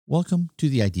Welcome to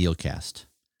the Ideal Cast.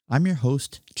 I'm your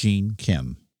host, Gene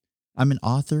Kim. I'm an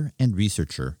author and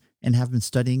researcher and have been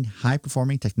studying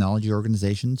high-performing technology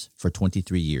organizations for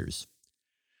 23 years.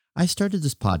 I started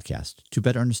this podcast to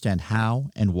better understand how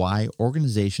and why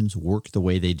organizations work the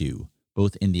way they do,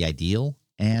 both in the ideal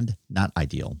and not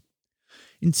ideal.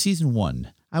 In Season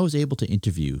 1, I was able to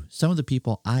interview some of the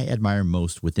people I admire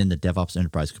most within the DevOps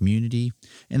Enterprise community,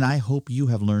 and I hope you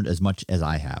have learned as much as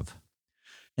I have.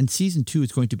 And Season 2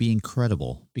 is going to be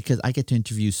incredible because I get to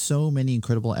interview so many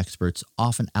incredible experts,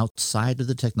 often outside of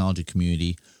the technology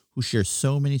community, who share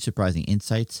so many surprising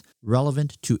insights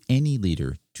relevant to any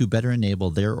leader to better enable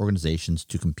their organizations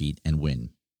to compete and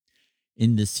win.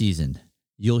 In this season,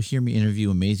 you'll hear me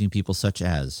interview amazing people such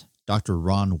as Dr.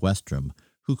 Ron Westrum,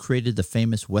 who created the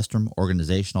famous Westrum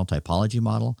organizational typology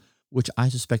model, which I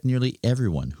suspect nearly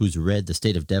everyone who's read the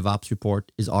State of DevOps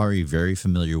report is already very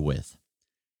familiar with.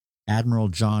 Admiral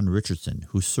John Richardson,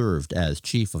 who served as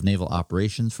Chief of Naval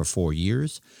Operations for 4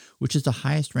 years, which is the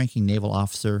highest-ranking naval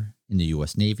officer in the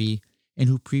U.S. Navy, and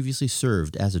who previously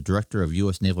served as a Director of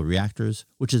U.S. Naval Reactors,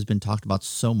 which has been talked about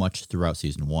so much throughout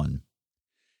Season 1.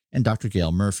 And Dr.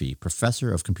 Gail Murphy,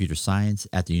 Professor of Computer Science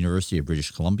at the University of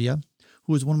British Columbia,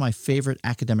 who is one of my favorite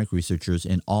academic researchers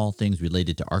in all things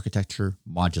related to architecture,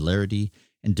 modularity,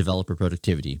 and developer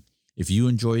productivity. If you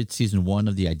enjoyed Season 1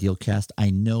 of the Ideal Cast, I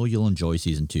know you'll enjoy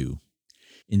Season 2.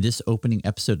 In this opening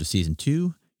episode of Season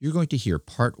 2, you're going to hear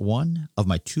Part 1 of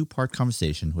my 2-part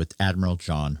conversation with Admiral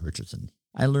John Richardson.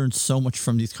 I learned so much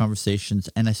from these conversations,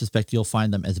 and I suspect you'll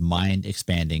find them as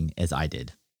mind-expanding as I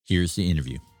did. Here's the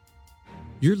interview.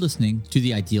 You're listening to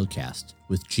the Ideal Cast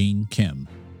with Gene Kim,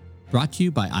 brought to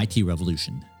you by IT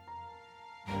Revolution.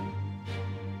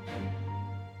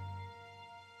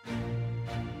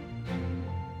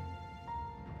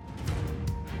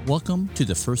 Welcome to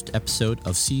the first episode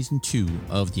of Season 2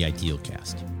 of the Ideal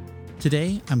Cast.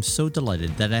 Today, I'm so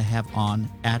delighted that I have on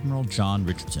Admiral John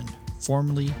Richardson,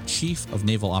 formerly Chief of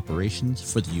Naval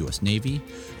Operations for the U.S. Navy,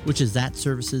 which is that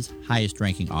service's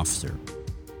highest-ranking officer.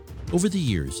 Over the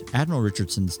years, Admiral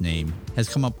Richardson's name has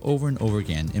come up over and over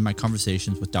again in my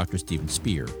conversations with Dr. Steven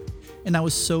Spear, and I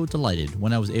was so delighted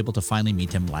when I was able to finally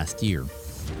meet him last year.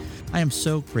 I am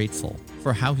so grateful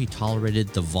for how he tolerated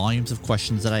the volumes of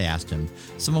questions that I asked him,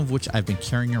 some of which I've been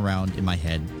carrying around in my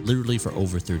head literally for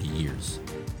over 30 years.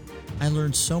 I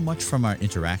learned so much from our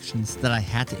interactions that I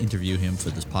had to interview him for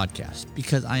this podcast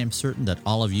because I am certain that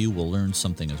all of you will learn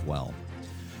something as well.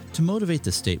 To motivate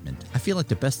this statement, I feel like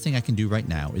the best thing I can do right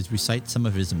now is recite some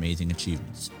of his amazing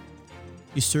achievements.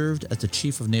 He served as the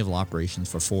Chief of Naval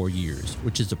Operations for 4 years,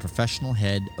 which is the professional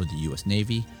head of the U.S.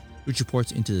 Navy, which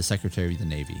reports into the Secretary of the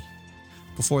Navy.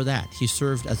 Before that, he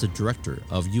served as the Director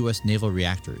of U.S. Naval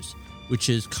Reactors, which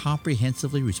is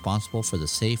comprehensively responsible for the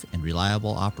safe and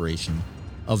reliable operation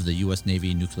of the U.S.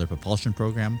 Navy nuclear propulsion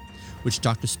program, which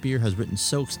Dr. Spear has written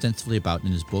so extensively about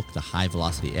in his book, The High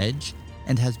Velocity Edge,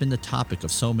 and has been the topic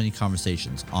of so many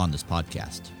conversations on this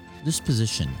podcast. This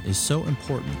position is so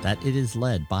important that it is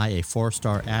led by a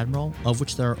 4-star admiral, of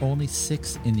which there are only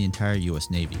 6 in the entire U.S.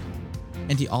 Navy.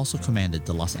 And he also commanded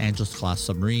the Los Angeles-class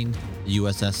submarine, the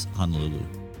USS Honolulu.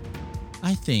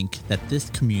 I think that this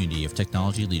community of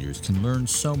technology leaders can learn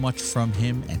so much from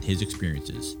him and his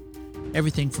experiences.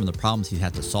 Everything from the problems he's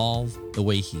had to solve, the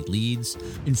way he leads,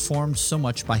 informed so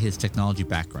much by his technology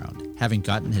background, having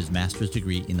gotten his master's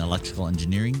degree in electrical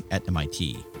engineering at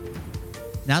MIT.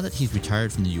 Now that he's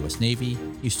retired from the U.S. Navy,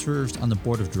 he serves on the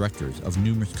board of directors of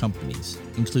numerous companies,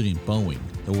 including Boeing,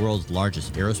 the world's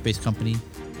largest aerospace company,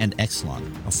 and Exelon,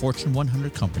 a Fortune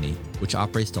 100 company which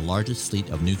operates the largest fleet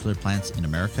of nuclear plants in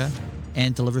America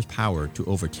and delivers power to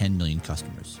over 10 million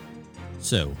customers.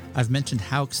 So, I've mentioned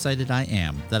how excited I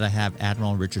am that I have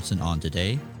Admiral Richardson on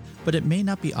today, but it may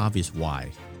not be obvious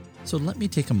why. So let me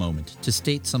take a moment to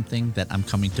state something that I'm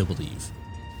coming to believe.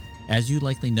 As you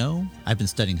likely know, I've been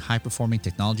studying high-performing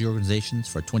technology organizations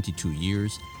for 22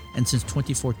 years, and since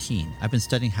 2014, I've been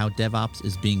studying how DevOps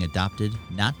is being adopted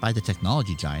not by the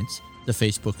technology giants, the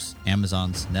Facebooks,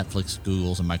 Amazons, Netflix,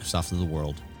 Googles, and Microsofts of the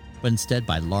world, but instead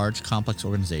by large, complex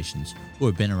organizations who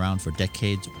have been around for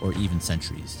decades or even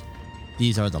centuries.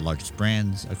 These are the largest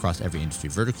brands across every industry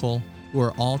vertical who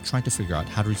are all trying to figure out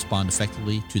how to respond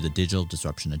effectively to the digital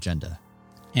disruption agenda.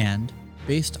 And,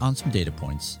 based on some data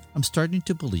points, I'm starting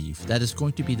to believe that it's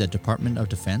going to be the Department of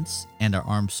Defense and our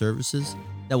armed services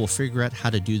that will figure out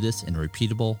how to do this in a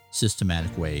repeatable,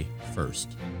 systematic way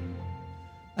first.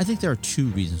 I think there are 2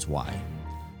 reasons why.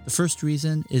 The first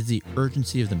reason is the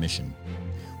urgency of the mission.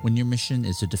 When your mission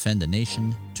is to defend the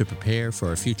nation, to prepare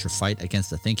for a future fight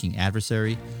against a thinking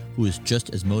adversary who is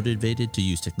just as motivated to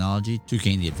use technology to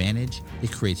gain the advantage,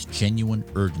 it creates genuine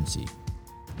urgency.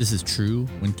 This is true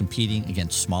when competing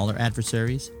against smaller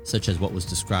adversaries, such as what was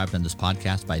described on this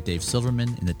podcast by Dave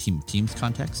Silverman in the Team of Teams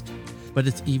context, but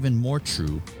it's even more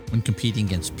true when competing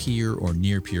against peer or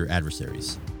near-peer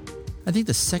adversaries. I think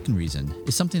the second reason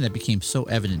is something that became so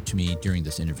evident to me during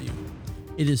this interview.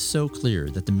 It is so clear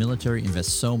that the military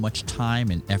invests so much time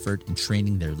and effort in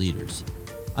training their leaders.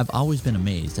 I've always been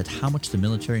amazed at how much the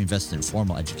military invests in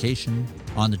formal education,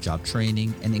 on-the-job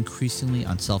training, and increasingly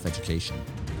on self-education.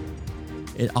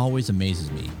 It always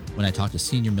amazes me when I talk to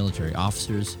senior military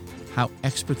officers how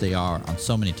expert they are on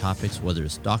so many topics, whether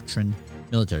it's doctrine,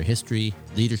 military history,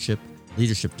 leadership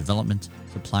development,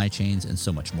 supply chains, and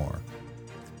so much more.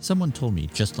 Someone told me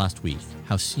just last week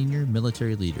how senior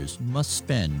military leaders must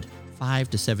spend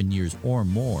 5 to 7 years or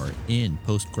more in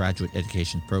postgraduate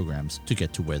education programs to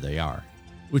get to where they are,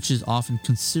 which is often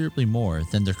considerably more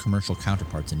than their commercial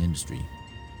counterparts in industry.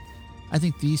 I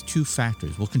think these two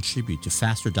factors will contribute to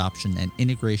faster adoption and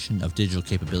integration of digital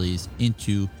capabilities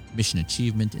into mission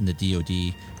achievement in the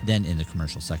DoD than in the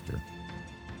commercial sector.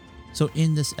 So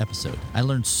in this episode, I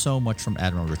learned so much from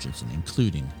Admiral Richardson,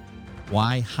 including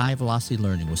why high-velocity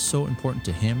learning was so important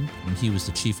to him when he was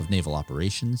the Chief of Naval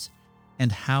Operations,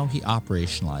 and how he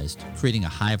operationalized creating a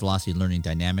high-velocity learning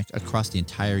dynamic across the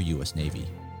entire U.S. Navy.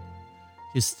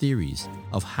 His theories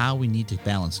of how we need to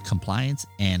balance compliance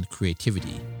and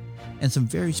creativity, and some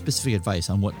very specific advice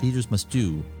on what leaders must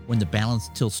do when the balance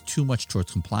tilts too much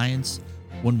towards compliance,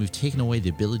 when we've taken away the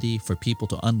ability for people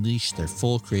to unleash their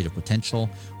full creative potential,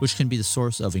 which can be the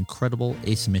source of incredible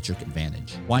asymmetric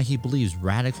advantage. Why he believes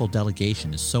radical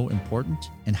delegation is so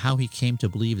important, and how he came to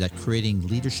believe that creating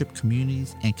leadership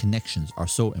communities and connections are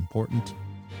so important.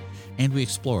 And we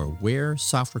explore where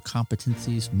software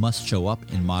competencies must show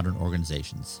up in modern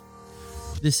organizations.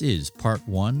 This is part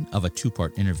one of a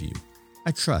two-part interview.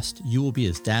 I trust you will be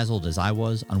as dazzled as I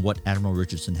was on what Admiral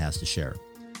Richardson has to share.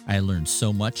 I learned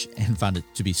so much and found it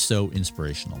to be so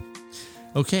inspirational.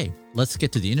 Okay, let's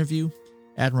get to the interview.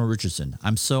 Admiral Richardson,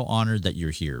 I'm so honored that you're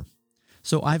here.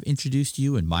 So I've introduced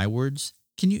you in my words.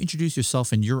 Can you introduce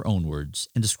yourself in your own words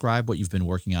and describe what you've been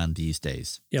working on these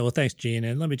days? Yeah, well, thanks, Gene.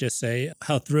 And let me just say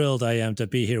how thrilled I am to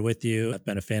be here with you. I've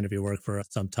been a fan of your work for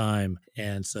some time.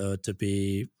 And so to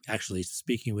be actually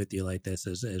speaking with you like this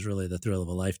is really the thrill of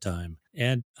a lifetime.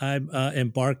 And I'm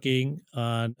embarking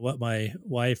on what my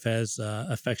wife has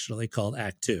affectionately called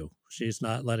Act Two. She's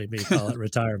not letting me call it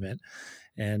retirement.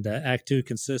 And Act Two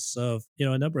consists of,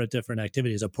 a number of different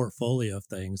activities, a portfolio of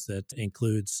things that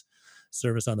includes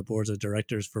service on the boards of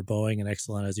directors for Boeing and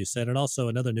Exelon, as you said, and also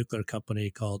another nuclear company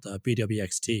called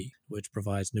BWXT, which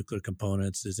provides nuclear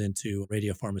components, is into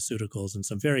radiopharmaceuticals, and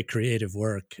some very creative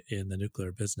work in the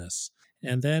nuclear business.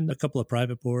 And then a couple of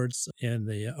private boards in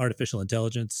the artificial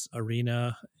intelligence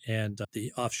arena and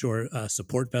the offshore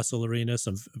support vessel arena,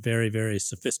 some very, very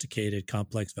sophisticated,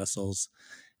 complex vessels,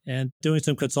 and doing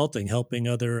some consulting, helping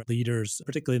other leaders,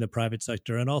 particularly in the private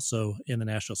sector and also in the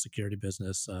national security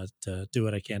business, to do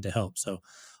what I can to help. So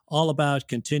all about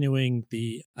continuing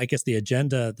the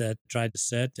agenda that I tried to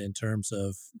set in terms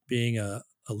of being a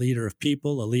leader of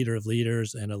people, a leader of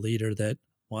leaders, and a leader that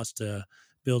wants to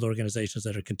build organizations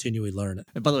that are continually learning.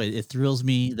 And by the way, it thrills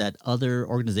me that other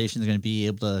organizations are going to be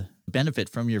able to benefit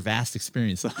from your vast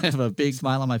experience. So I have a big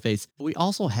smile on my face. We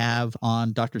also have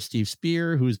on Dr. Steve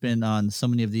Spear, who's been on so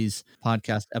many of these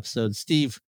podcast episodes.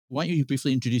 Steve, why don't you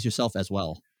briefly introduce yourself as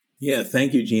well? Yeah,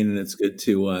 thank you, Gene. And it's good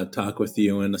to talk with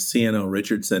you and CNO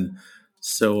Richardson.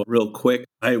 So real quick,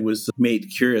 I was made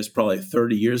curious probably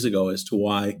 30 years ago as to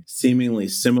why seemingly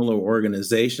similar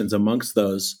organizations, amongst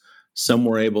those, some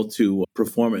were able to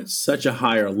perform at such a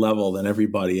higher level than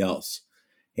everybody else.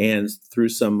 And through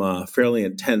some fairly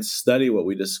intense study, what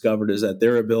we discovered is that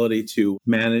their ability to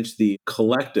manage the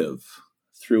collective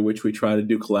through which we try to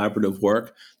do collaborative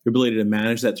work, their ability to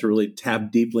manage that, to really tap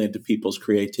deeply into people's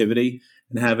creativity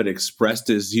and have it expressed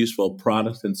as useful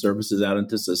products and services out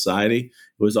into society,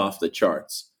 was off the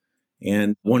charts.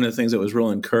 And one of the things that was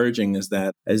real encouraging is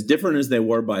that as different as they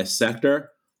were by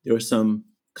sector, there were some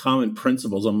common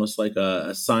principles, almost like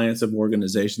a science of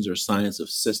organizations or science of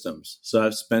systems. So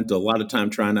I've spent a lot of time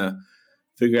trying to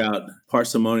figure out,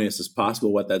 parsimonious as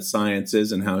possible, what that science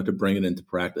is and how to bring it into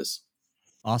practice.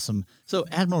 Awesome. So,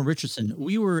 Admiral Richardson,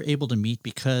 we were able to meet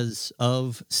because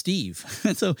of Steve.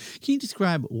 So, can you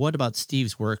describe what about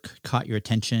Steve's work caught your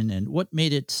attention and what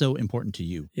made it so important to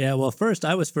you? Yeah, well, first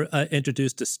I was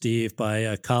introduced to Steve by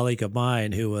a colleague of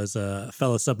mine who was a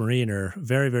fellow submariner,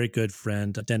 very, very good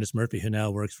friend, Dennis Murphy, who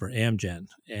now works for Amgen.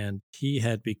 And he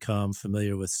had become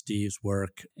familiar with Steve's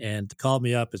work and called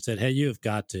me up and said, "Hey, you've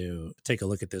got to take a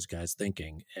look at this guy's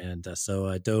thinking." And so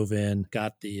I dove in,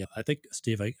 I think,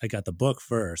 Steve, I got the book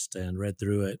first and read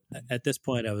through it. At this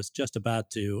point, I was just about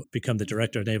to become the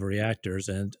director of naval reactors.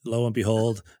 And lo and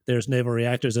behold, there's naval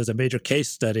reactors as a major case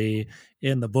study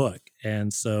in the book.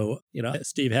 And so,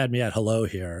 Steve had me at hello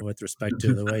here with respect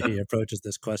to the way he approaches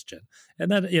this question. And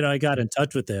then, I got in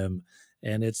touch with him,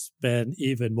 and it's been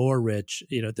even more rich,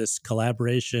 this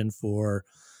collaboration for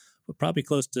probably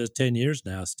close to 10 years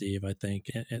now, Steve, I think,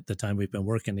 at the time we've been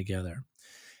working together.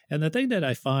 And the thing that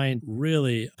I find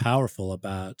really powerful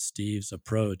about Steve's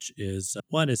approach is,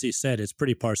 one, as he said, it's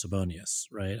pretty parsimonious,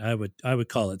 right? I would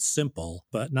call it simple,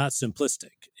 but not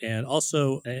simplistic, and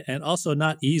also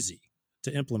not easy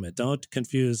to implement. Don't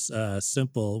confuse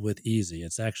simple with easy.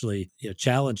 It's actually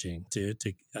challenging to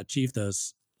achieve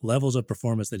those levels of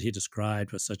performance that he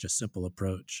described with such a simple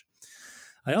approach.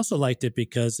 I also liked it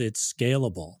because it's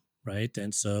scalable. Right.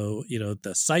 And so,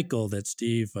 the cycle that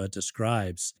Steve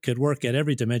describes could work at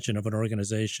every dimension of an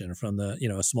organization, from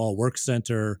a small work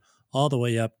center all the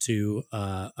way up to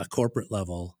a corporate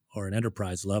level or an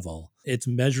enterprise level. It's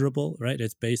measurable, right?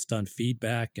 It's based on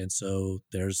feedback. And so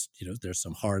there's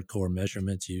some hardcore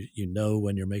measurements. You know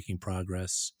when you're making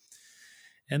progress.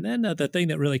 And then the thing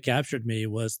that really captured me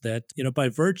was that, by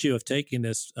virtue of taking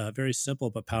this very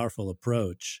simple but powerful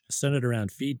approach centered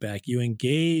around feedback, you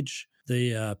engage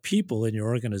the people in your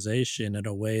organization in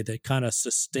a way that kind of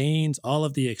sustains all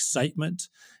of the excitement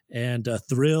and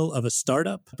thrill of a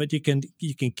startup, but you can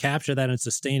capture that and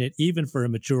sustain it even for a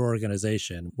mature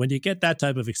organization. When you get that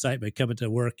type of excitement coming to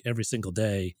work every single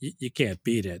day, you can't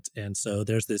beat it. And so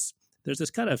there's this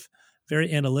kind of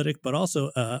very analytic, but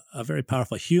also a very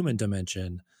powerful human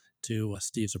dimension to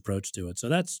Steve's approach to it. So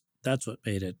that's what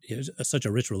made it such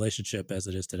a rich relationship as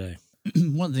it is today.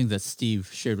 One of the things that Steve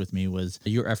shared with me was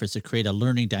your efforts to create a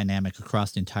learning dynamic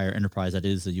across the entire enterprise that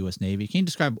is the U.S. Navy. Can you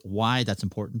describe why that's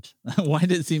important? Why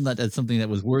did it seem like that's something that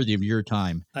was worthy of your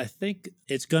time? I think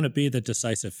it's going to be the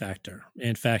decisive factor.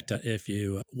 In fact,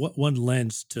 one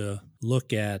lens to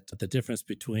look at the difference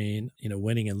between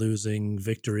winning and losing,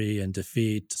 victory and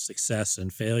defeat, success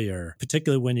and failure,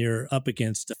 particularly when you're up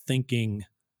against a thinking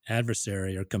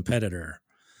adversary or competitor,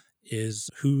 is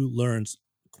who learns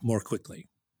more quickly.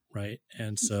 Right.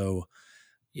 And so,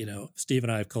 Steve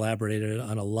and I have collaborated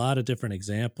on a lot of different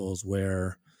examples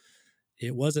where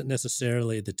it wasn't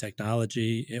necessarily the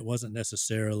technology, it wasn't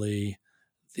necessarily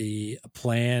the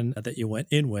plan that you went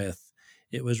in with.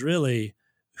 It was really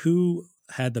who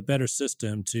had the better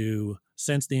system to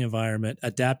sense the environment,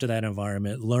 adapt to that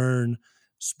environment, learn,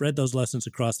 spread those lessons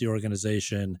across the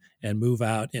organization, and move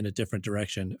out in a different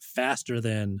direction faster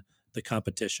than the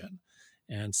competition.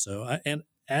 And so,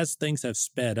 as things have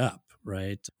sped up,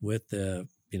 right, with the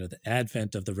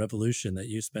advent of the revolution that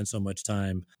you spend so much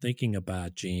time thinking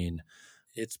about, Gene,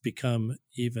 it's become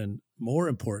even more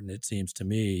important, it seems to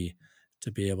me,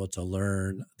 to be able to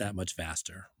learn that much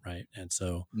faster, right? And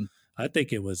so I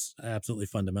think it was absolutely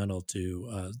fundamental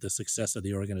to the success of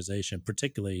the organization,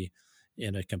 particularly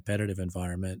in a competitive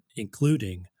environment,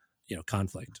 including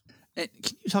conflict. Can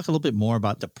you talk a little bit more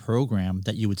about the program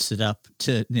that you would set up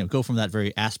to go from that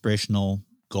very aspirational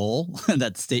goal,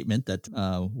 that statement that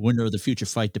winner of the future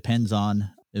fight depends on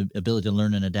ability to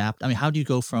learn and adapt? I mean, how do you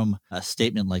go from a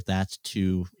statement like that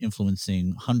to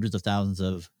influencing hundreds of thousands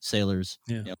of sailors?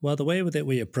 Yeah. Well, the way that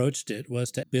we approached it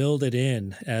was to build it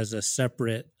in as a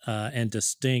separate and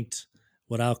distinct,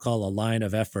 what I'll call a line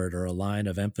of effort or a line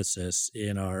of emphasis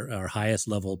in our highest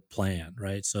level plan,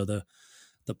 right? So the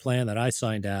plan that I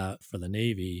signed out for the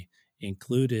Navy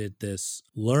included this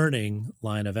learning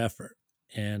line of effort.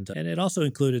 And it also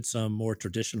included some more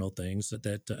traditional things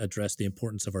that address the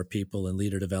importance of our people and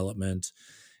leader development.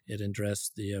 It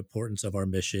addressed the importance of our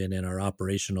mission and our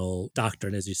operational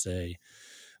doctrine, as you say.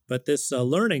 But this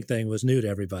learning thing was new to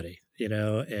everybody,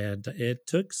 and it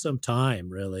took some time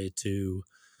really to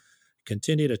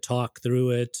continue to talk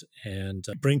through it and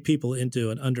bring people into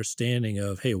an understanding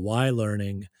of, hey, why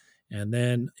learning? And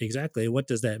then exactly what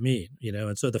does that mean?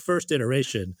 And so the first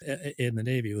iteration in the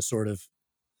Navy was sort of,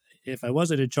 if I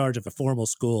wasn't in charge of a formal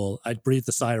school, I'd breathe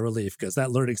a sigh of relief because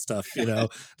that learning stuff,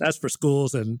 that's for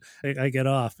schools and I get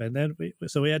off. And then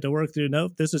we had to work through, no,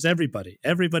 this is everybody.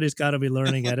 Everybody's got to be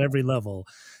learning at every level.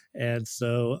 And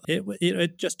so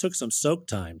it just took some soak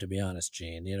time, to be honest,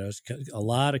 Gene. It's a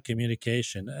lot of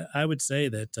communication. I would say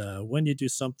that when you do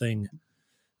something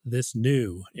this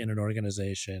new in an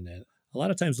organization, and a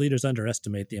lot of times leaders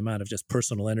underestimate the amount of just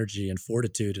personal energy and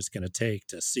fortitude it's going to take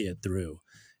to see it through.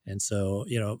 And so,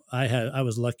 I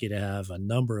was lucky to have a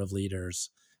number of leaders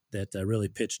that really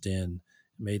pitched in,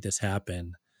 made this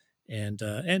happen, and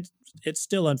it's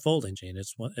still unfolding, Gene.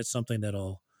 It's something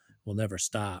will never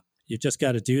stop. You've just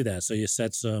got to do that. So you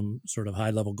set some sort of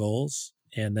high level goals,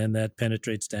 and then that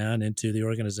penetrates down into the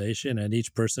organization, and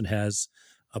each person has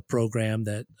a program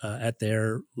that at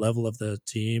their level of the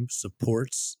team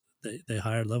supports the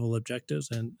higher level objectives,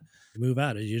 and move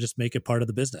out. You just make it part of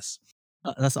the business.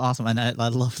 That's awesome, and I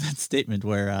love that statement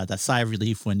where that sigh of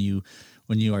relief when you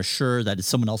are sure that it's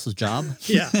someone else's job.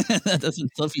 Yeah, that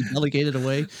doesn't stuff you delegated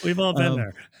away. We've all been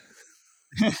there.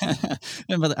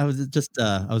 But I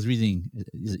was reading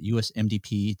U.S.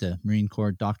 MDP, the Marine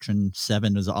Corps Doctrine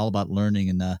 7, was all about learning,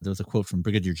 and there was a quote from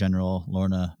Brigadier General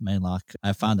Lorna Maylock.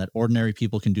 I found that ordinary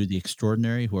people can do the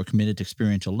extraordinary, who are committed to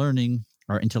experiential learning,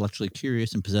 are intellectually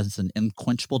curious, and possess an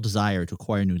unquenchable desire to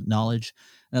acquire new knowledge.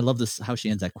 And I love this, how she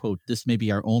ends that quote: "This may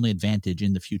be our only advantage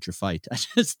in the future fight." I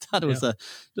just thought it was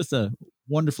just a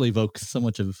wonderfully evokes so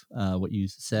much of what you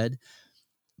said.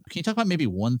 Can you talk about maybe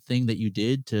one thing that you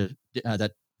did to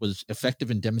that was effective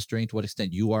in demonstrating to what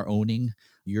extent you are owning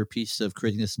your piece of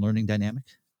creating this learning dynamic?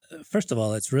 First of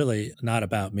all, it's really not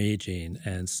about me, Gene.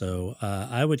 And so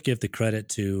I would give the credit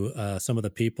to some of the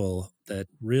people that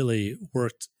really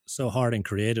worked so hard and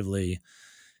creatively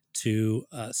to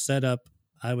set up,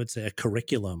 I would say, a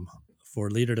curriculum for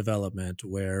leader development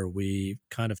where we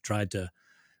kind of tried to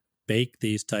bake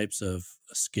these types of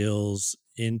skills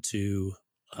into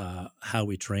how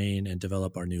we train and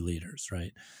develop our new leaders,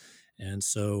 right? And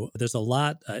so there's a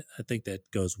lot, I think, that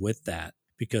goes with that,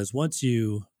 because once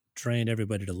you train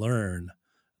everybody to learn,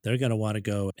 they're going to want to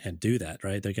go and do that,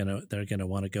 right? They're going to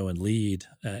want to go and lead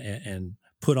and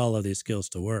put all of these skills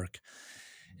to work.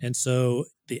 And so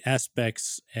the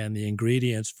aspects and the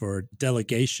ingredients for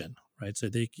delegation, right? So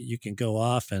you can go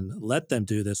off and let them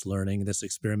do this learning, this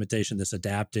experimentation, this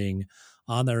adapting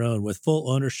on their own with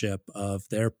full ownership of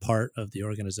their part of the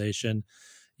organization.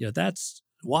 That's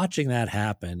watching that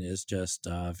happen is just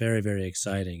very, very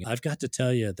exciting. I've got to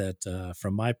tell you that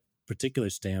from my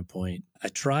particular standpoint, I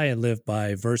try and live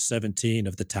by verse 17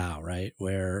 of the Tao, right?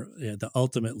 Where the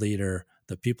ultimate leader,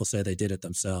 the people say they did it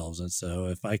themselves. And so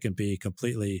if I can be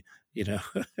completely,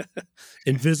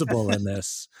 invisible in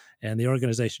this and the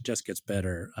organization just gets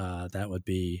better, that would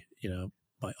be,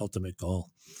 my ultimate goal.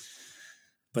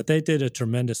 But they did a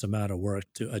tremendous amount of work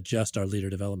to adjust our leader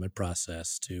development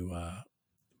process to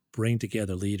bring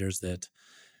together leaders that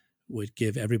would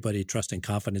give everybody trust and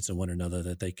confidence in one another,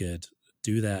 that they could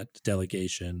do that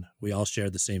delegation. We all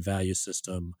shared the same value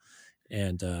system,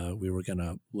 and we were going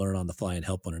to learn on the fly and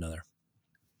help one another.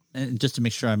 And just to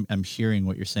make sure I'm hearing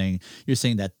what you're saying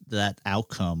that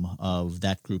outcome of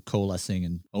that group coalescing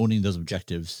and owning those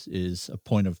objectives is a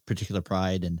point of particular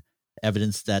pride and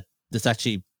evidence that this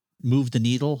actually moved the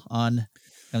needle on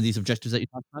these objectives that you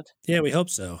talked about? Yeah, we hope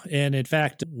so. And in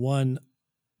fact, one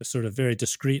sort of very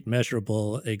discrete,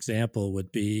 measurable example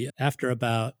would be after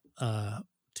about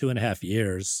 2.5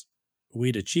 years,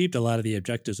 we'd achieved a lot of the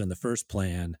objectives in the first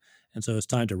plan. And so it's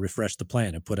time to refresh the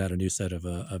plan and put out a new set of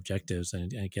objectives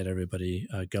and get everybody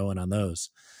going on those.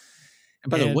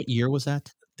 And by the way, what year was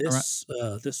that?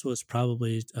 This was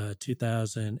probably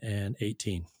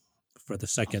 2018 for the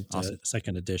second awesome.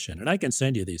 Second edition. And I can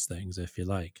send you these things if you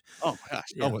like. Oh, gosh.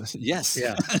 Yeah. Oh, yes.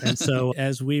 Yeah. And so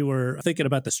as we were thinking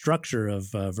about the structure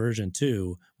of version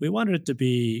 2, we wanted it to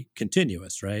be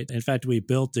continuous, right? In fact, we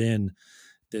built in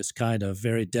this kind of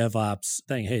very DevOps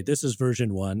thing. Hey, this is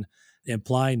version 1,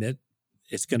 implying that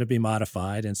it's going to be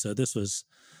modified. And so this was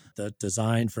the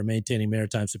design for maintaining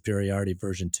maritime superiority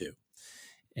version 2.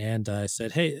 And I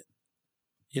said, hey,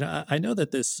 I know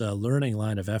that this learning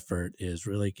line of effort is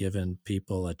really giving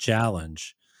people a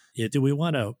challenge. Do we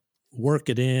want to work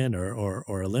it in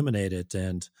or eliminate it?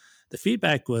 And the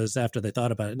feedback was, after they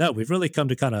thought about it, no, we've really come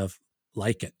to kind of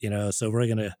like it, so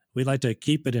we'd like to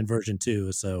keep it in version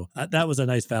 2. So that was a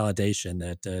nice validation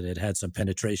that it had some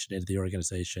penetration into the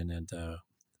organization and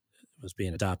was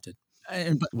being adopted.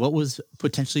 And what was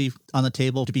potentially on the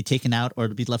table to be taken out or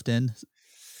to be left in?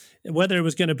 Whether it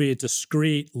was going to be a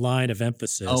discrete line of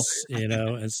emphasis,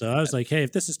 and so I was like, hey,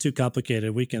 if this is too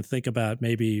complicated, we can think about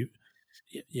maybe,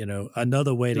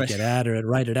 another way to get at it and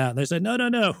write it out. And they said,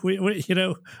 no,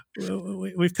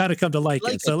 we've kind of come to like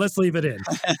it. So let's leave it in.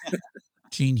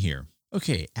 Gene here.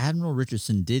 Okay, Admiral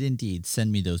Richardson did indeed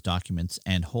send me those documents,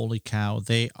 and holy cow,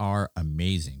 they are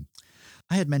amazing.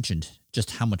 I had mentioned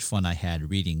just how much fun I had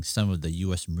reading some of the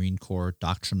U.S. Marine Corps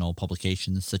doctrinal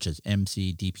publications such as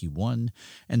MCDP-1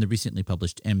 and the recently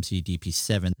published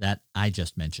MCDP-7 that I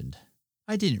just mentioned.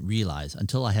 I didn't realize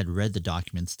until I had read the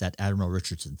documents that Admiral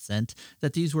Richardson sent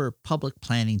that these were public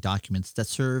planning documents that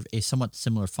serve a somewhat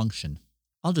similar function.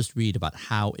 I'll just read about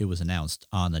how it was announced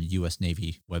on the U.S.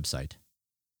 Navy website.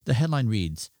 The headline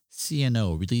reads,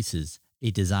 CNO releases a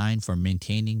design for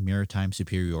maintaining maritime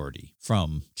superiority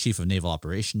from Chief of Naval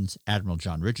Operations Admiral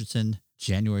John Richardson,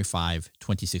 January 5,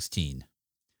 2016.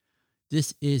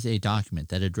 This is a document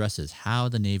that addresses how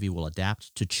the Navy will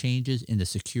adapt to changes in the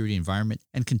security environment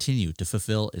and continue to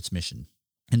fulfill its mission.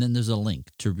 And then there's a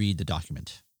link to read the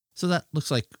document. So that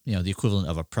looks like, the equivalent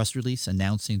of a press release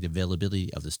announcing the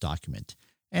availability of this document.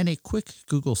 And a quick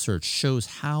Google search shows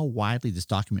how widely this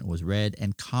document was read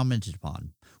and commented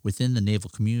upon within the naval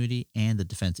community and the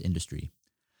defense industry.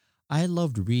 I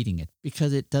loved reading it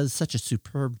because it does such a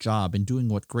superb job in doing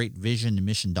what great vision and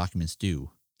mission documents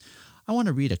do. I want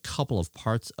to read a couple of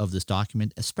parts of this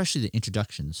document, especially the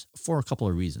introductions, for a couple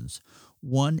of reasons.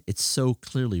 One, it's so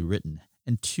clearly written.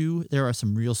 And two, there are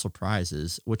some real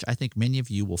surprises, which I think many of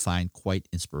you will find quite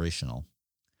inspirational.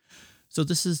 So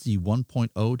this is the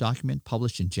 1.0 document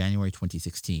published in January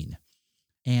 2016.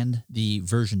 And the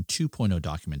version 2.0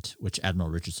 document, which Admiral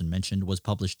Richardson mentioned, was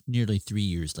published nearly 3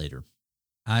 years later.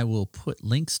 I will put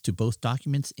links to both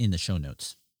documents in the show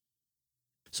notes.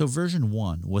 So version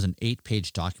 1 was an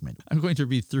 8-page document. I'm going to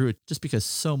read through it just because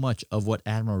so much of what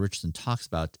Admiral Richardson talks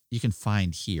about you can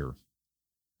find here.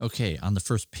 Okay, on the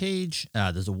first page,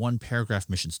 there's a 1-paragraph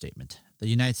mission statement. The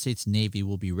United States Navy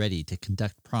will be ready to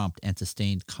conduct prompt and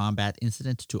sustained combat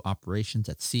incident to operations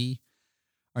at sea.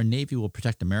 Our Navy will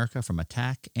protect America from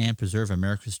attack and preserve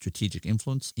America's strategic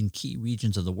influence in key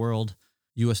regions of the world.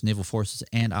 U.S. naval forces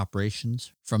and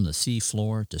operations, from the sea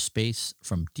floor to space,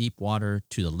 from deep water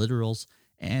to the littorals,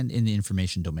 and in the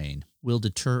information domain, will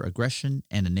deter aggression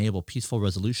and enable peaceful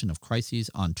resolution of crises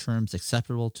on terms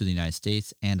acceptable to the United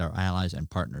States and our allies and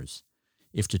partners.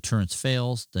 If deterrence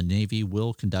fails, the Navy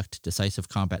will conduct decisive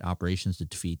combat operations to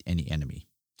defeat any enemy.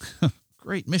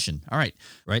 Great mission. All right.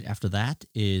 Right after that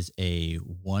is a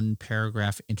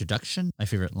 1-paragraph introduction. My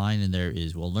favorite line in there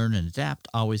is, we'll learn and adapt,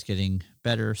 always getting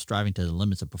better, striving to the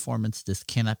limits of performance. This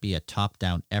cannot be a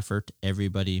top-down effort.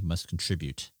 Everybody must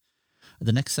contribute.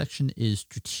 The next section is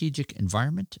strategic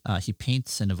environment. He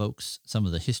paints and evokes some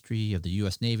of the history of the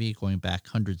U.S. Navy going back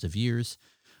hundreds of years.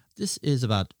 This is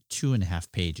about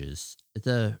 2.5 pages.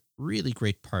 The really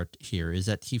great part here is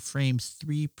that he frames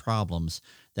 3 problems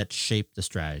that shape the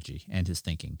strategy and his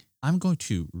thinking. I'm going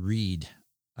to read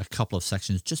a couple of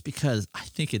sections just because I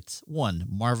think it's, one,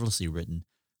 marvelously written,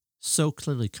 so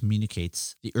clearly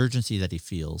communicates the urgency that he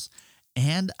feels,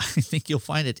 and I think you'll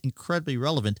find it incredibly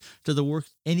relevant to the work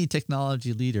any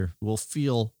technology leader will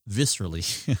feel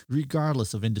viscerally,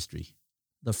 regardless of industry.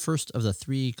 The first of the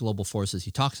 3 global forces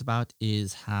he talks about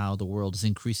is how the world is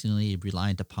increasingly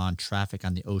reliant upon traffic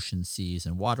on the oceans, seas,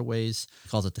 and waterways. He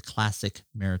calls it the classic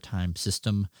maritime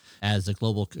system. As the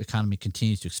global economy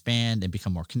continues to expand and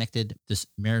become more connected, this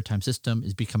maritime system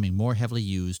is becoming more heavily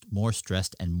used, more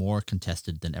stressed, and more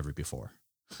contested than ever before.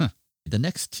 The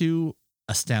next 2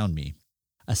 astound me.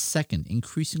 A second,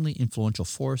 increasingly influential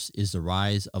force is the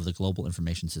rise of the global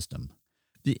information system.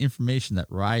 The information that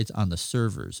rides on the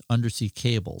servers, undersea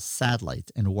cables,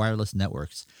 satellites, and wireless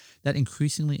networks that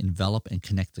increasingly envelop and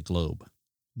connect the globe.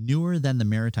 Newer than the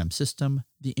maritime system,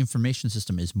 the information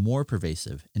system is more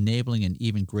pervasive, enabling an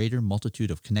even greater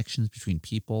multitude of connections between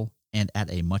people and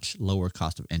at a much lower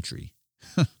cost of entry.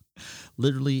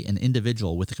 Literally, an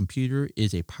individual with a computer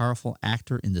is a powerful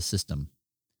actor in the system.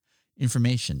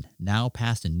 Information, now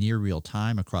passed in near real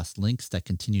time across links that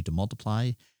continue to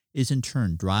multiply, is in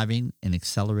turn driving an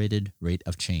accelerated rate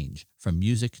of change, from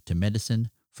music to medicine,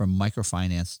 from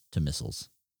microfinance to missiles.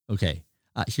 Okay,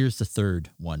 here's the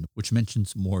third one, which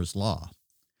mentions Moore's Law.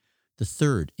 The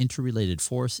third interrelated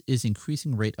force is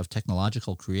increasing rate of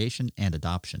technological creation and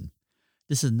adoption.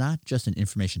 This is not just in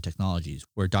information technologies,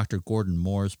 where Dr. Gordon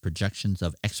Moore's projections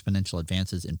of exponential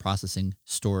advances in processing,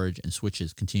 storage, and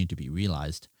switches continue to be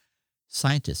realized.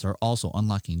 Scientists are also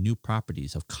unlocking new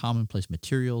properties of commonplace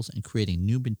materials and creating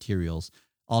new materials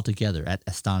altogether at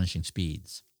astonishing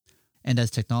speeds. And as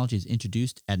technology is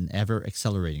introduced at an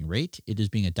ever-accelerating rate, it is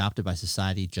being adopted by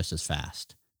society just as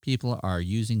fast. People are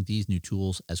using these new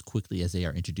tools as quickly as they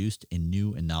are introduced in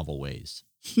new and novel ways.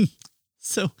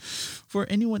 So, for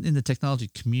anyone in the technology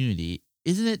community,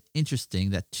 isn't it interesting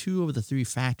that 2 of the 3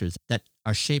 factors that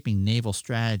are shaping naval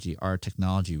strategy are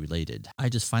technology related. I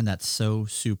just find that so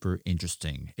super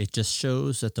interesting. It just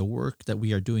shows that the work that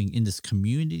we are doing in this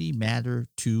community matter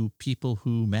to people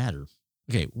who matter.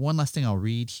 Okay, one last thing I'll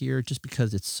read here, just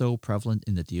because it's so prevalent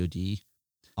in the DoD.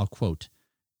 I'll quote,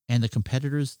 "And the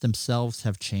competitors themselves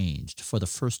have changed. For the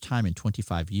first time in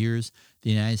 25 years, the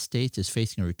United States is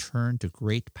facing a return to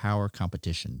great power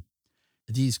competition.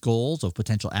 These goals of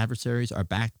potential adversaries are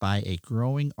backed by a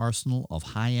growing arsenal of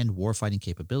high-end warfighting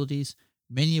capabilities,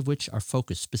 many of which are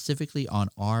focused specifically on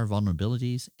our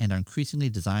vulnerabilities and are increasingly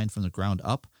designed from the ground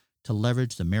up to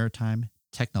leverage the maritime,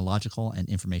 technological, and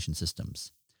information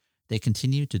systems. They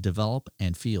continue to develop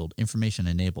and field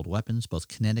information-enabled weapons, both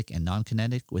kinetic and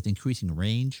non-kinetic, with increasing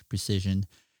range, precision,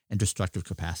 and destructive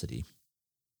capacity."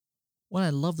 What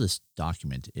I love this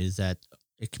document is that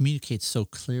it communicates so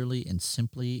clearly and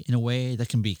simply in a way that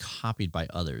can be copied by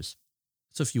others.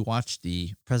 So if you watch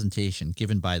the presentation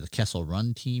given by the Kessel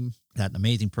Run team, that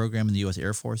amazing program in the U.S.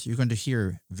 Air Force, you're going to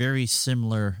hear very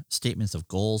similar statements of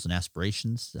goals and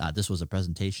aspirations. This was a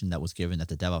presentation that was given at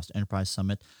the DevOps Enterprise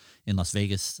Summit in Las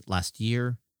Vegas last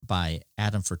year by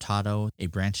Adam Furtado, a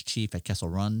branch chief at Kessel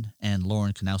Run, and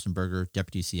Lauren Knausenberger,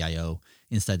 deputy CIO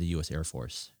inside the U.S. Air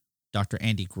Force. Dr.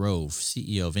 Andy Grove,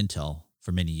 CEO of Intel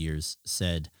for many years,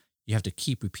 said, "You have to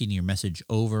keep repeating your message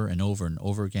over and over and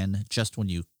over again. Just when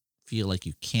you feel like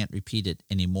you can't repeat it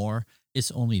anymore,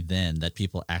 it's only then that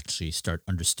people actually start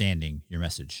understanding your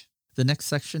message." The next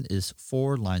section is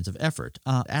 4 lines of effort.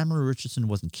 Admiral Richardson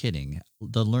wasn't kidding.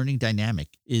 The learning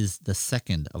dynamic is the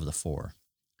second of the 4.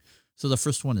 So the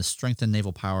first one is strengthen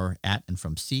naval power at and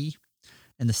from sea.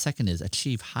 And the second is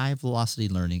achieve high velocity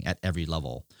learning at every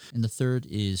level. And the third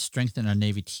is strengthen our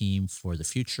Navy team for the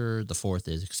future. The fourth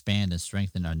is expand and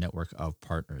strengthen our network of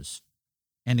partners.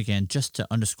 And again, just to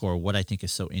underscore what I think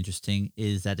is so interesting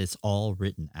is that it's all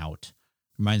written out.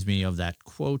 Reminds me of that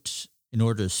quote, "In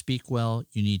order to speak well,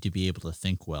 you need to be able to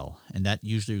think well." And that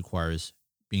usually requires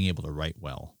being able to write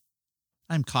well.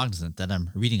 I'm cognizant that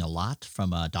I'm reading a lot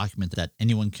from a document that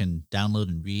anyone can download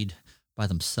and read by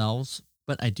themselves,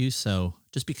 but I do so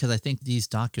just because I think these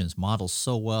documents model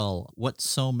so well what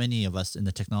so many of us in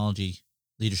the technology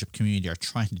leadership community are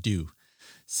trying to do: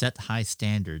 set high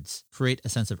standards, create a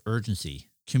sense of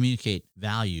urgency, communicate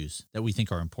values that we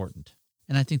think are important.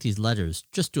 And I think these letters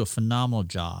just do a phenomenal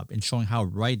job in showing how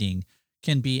writing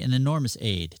can be an enormous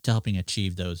aid to helping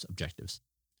achieve those objectives.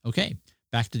 Okay,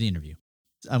 back to the interview.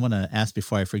 I want to ask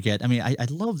before I forget. I mean, I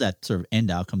love that sort of end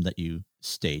outcome that you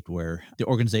state where the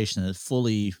organization has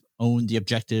fully owned the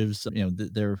objectives,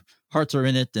 their hearts are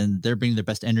in it and they're bringing their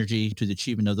best energy to the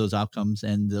achievement of those outcomes,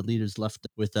 and the leaders left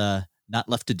with not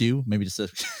left to do, maybe just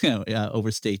to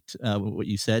overstate what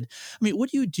you said. I mean,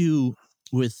 what do you do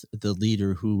with the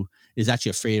leader who is actually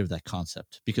afraid of that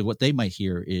concept? Because what they might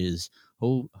hear is,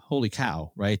 "Oh, holy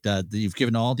cow," right? You've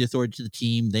given all the authority to the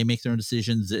team. They make their own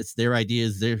decisions. It's their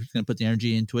ideas. They're going to put the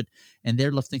energy into it. And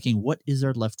they're left thinking, what is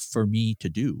there left for me to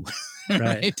do?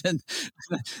 Right. And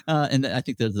I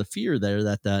think there's a fear there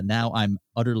that now I'm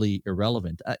utterly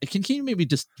irrelevant. Can you maybe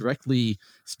just directly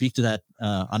speak to that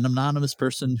an anonymous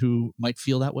person who might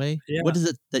feel that way? Yeah. What is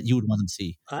it that you would want them to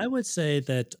see? I would say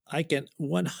that I can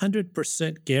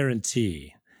 100%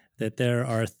 guarantee that there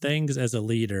are things as a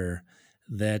leader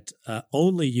that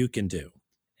only you can do.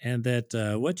 And that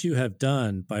what you have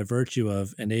done by virtue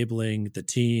of enabling the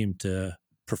team to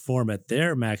perform at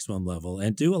their maximum level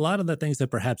and do a lot of the things that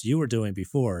perhaps you were doing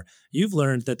before, you've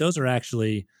learned that those are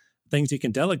actually things you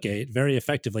can delegate very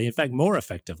effectively, in fact, more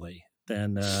effectively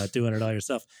than doing it all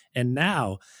yourself. And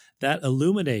now that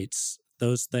illuminates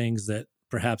those things that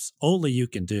perhaps only you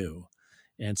can do.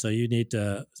 And so you need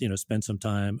to, spend some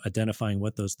time identifying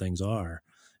what those things are,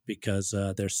 because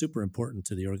they're super important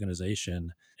to the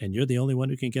organization and you're the only one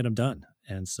who can get them done.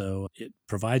 And so it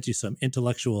provides you some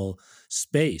intellectual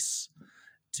space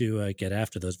to get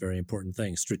after those very important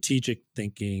things. Strategic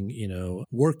thinking,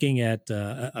 working at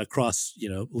across,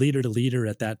 leader to leader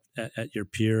at your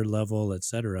peer level, et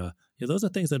cetera. Those are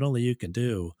things that only you can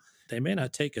do. They may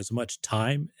not take as much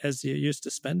time as you're used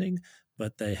to spending,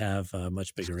 but they have a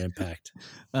much bigger impact.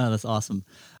 Oh, that's awesome.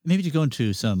 Maybe to go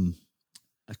into some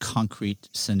concrete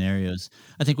scenarios.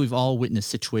 I think we've all witnessed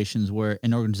situations where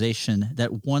an organization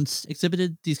that once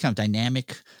exhibited these kind of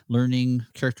dynamic learning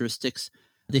characteristics,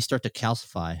 they start to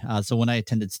calcify. So when I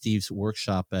attended Steve's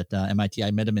workshop at MIT,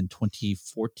 I met him in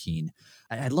 2014.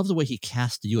 I love the way he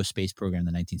cast the U.S. space program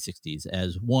in the 1960s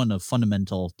as one of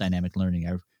fundamental dynamic learning.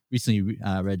 I recently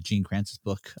read Gene Kranz's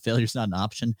book, Failure's Not an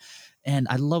Option. And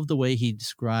I love the way he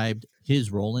described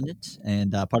his role in it.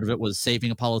 And part of it was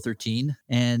saving Apollo 13.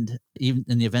 And even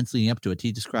in the events leading up to it,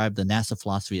 he described the NASA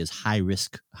philosophy as high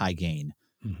risk, high gain.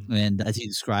 Mhm. And as he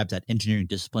described that engineering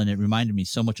discipline, it reminded me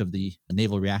so much of the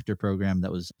naval reactor program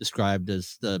that was described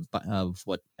as of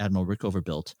what Admiral Rickover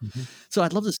built. Mhm. So I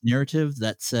love this narrative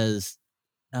that says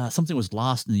something was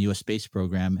lost in the U.S. space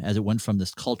program as it went from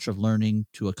this culture of learning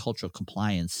to a culture of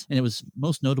compliance. And it was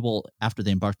most notable after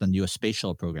they embarked on the U.S. space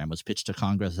shuttle program. It was pitched to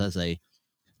Congress as a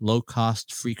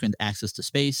low-cost, frequent access to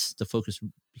space. The focus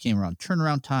became around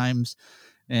turnaround times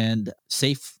and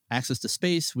safe access to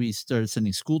space. We started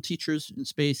sending school teachers in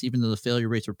space, even though the failure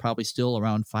rates were probably still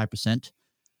around 5%.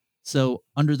 So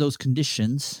under those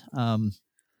conditions,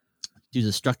 due to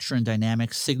the structure and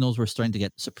dynamics, signals were starting to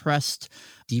get suppressed.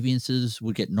 Deviances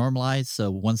would get normalized.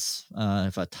 So once,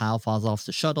 if a tile falls off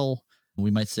the shuttle,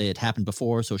 we might say it happened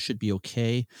before, so it should be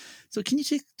okay. So can you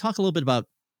talk a little bit about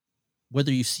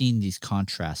whether you've seen these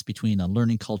contrasts between a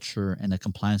learning culture and a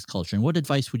compliance culture, and what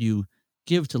advice would you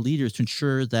give to leaders to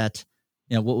ensure that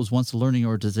what was once a learning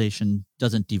organization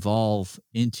doesn't devolve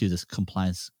into this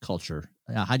compliance culture?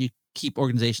 How do you keep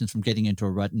organizations from getting into a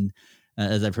rut and,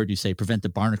 as I've heard you say, prevent the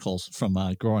barnacles from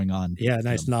growing on? Yeah,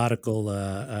 nice nautical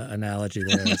analogy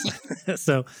there.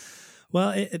 So,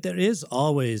 well, there is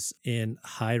always in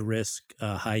high risk,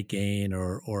 high gain,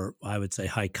 or I would say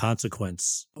high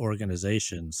consequence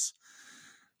organizations,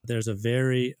 there's a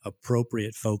very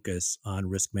appropriate focus on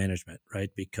risk management, right?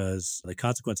 Because the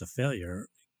consequence of failure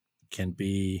can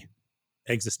be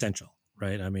existential,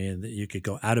 right? I mean, you could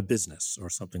go out of business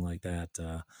or something like that,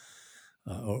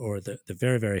 or the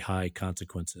very, very high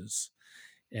consequences.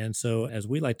 And so, as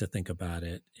we like to think about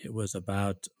it, it was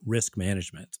about risk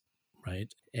management,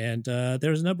 right? And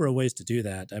there's a number of ways to do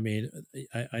that. I mean,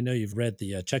 I know you've read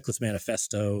the Checklist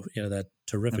Manifesto, that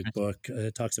terrific book.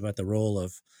 It talks about the role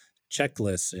of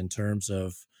checklists in terms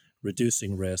of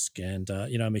reducing risk. And,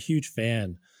 I'm a huge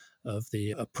fan of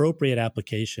the appropriate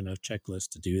application of checklists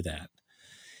to do that.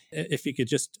 If you could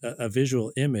just, a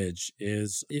visual image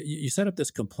is you set up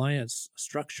this compliance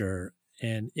structure,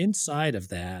 and inside of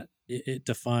that, it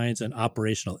defines an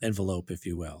operational envelope, if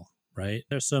you will, right?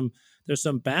 There's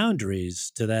some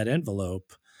boundaries to that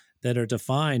envelope that are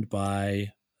defined by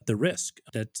the risk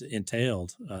that's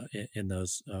entailed in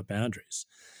those boundaries.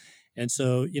 And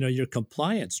so, your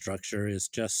compliance structure is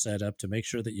just set up to make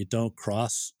sure that you don't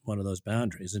cross one of those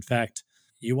boundaries. In fact,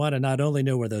 you want to not only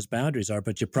know where those boundaries are,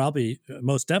 but you probably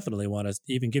most definitely want to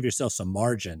even give yourself some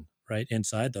margin, right,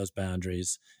 inside those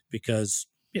boundaries, because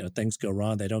things go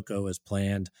wrong, they don't go as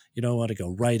planned. You don't want to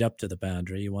go right up to the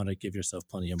boundary. You want to give yourself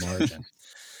plenty of margin.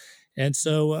 And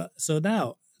so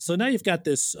now you've got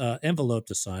this envelope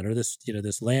to sign, or this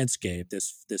this landscape,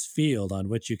 this field on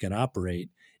which you can operate.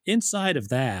 Inside of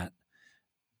that,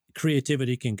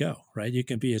 creativity can go, right? You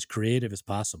can be as creative as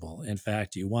possible. In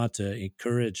fact, you want to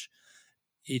encourage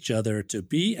each other to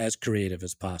be as creative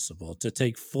as possible, to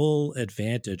take full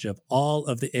advantage of all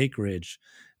of the acreage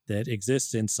that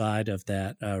exists inside of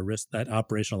that that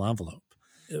operational envelope.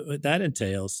 That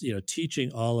entails,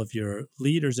 teaching all of your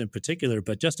leaders in particular,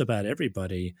 but just about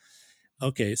everybody.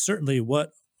 Okay, certainly,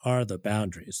 what are the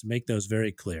boundaries? Make those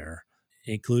very clear,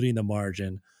 including the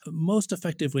margin. Most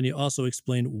effective when you also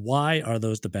explain why are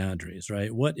those the boundaries,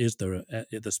 right? What is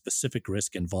the specific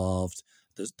risk involved?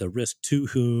 The risk to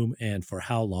whom and for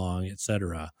how long, et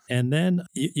cetera. And then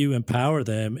you empower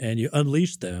them and you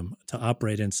unleash them to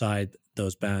operate inside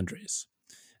those boundaries.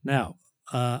 Now,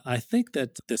 I think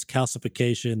that this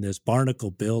calcification, this barnacle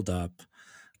buildup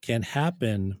can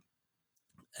happen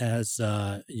as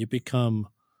you become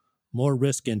more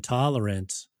risk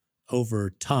intolerant over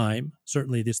time.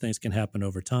 Certainly these things can happen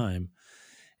over time.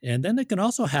 And then it can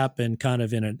also happen kind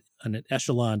of in an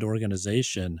echeloned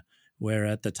organization where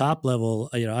at the top level,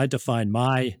 I define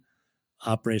my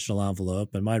operational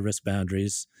envelope and my risk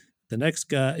boundaries. The next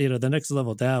guy, the next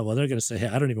level down, well, they're going to say, hey,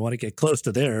 I don't even want to get close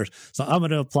to theirs. So I'm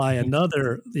going to apply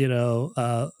another,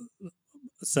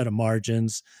 set of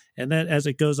margins. And then as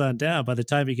it goes on down, by the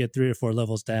time you get 3 or 4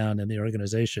 levels down in the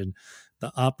organization,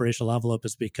 the operational envelope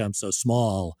has become so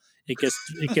small, it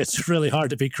gets really hard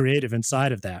to be creative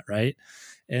inside of that, right?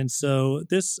 And so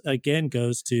this again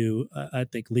goes to I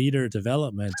think leader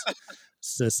development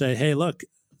to say, hey, look,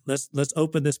 let's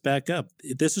open this back up.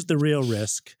 This is the real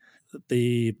risk.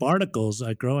 The barnacles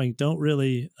growing don't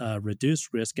really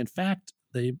reduce risk. In fact,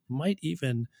 they might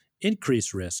even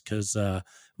increase risk, because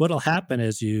what'll happen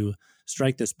as you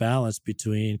strike this balance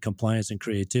between compliance and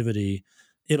creativity,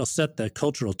 it'll set the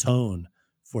cultural tone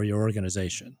for your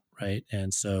organization, right?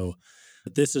 And so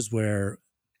this is where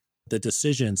The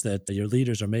decisions that your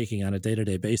leaders are making on a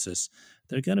day-to-day basis,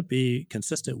 they're going to be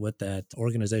consistent with that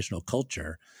organizational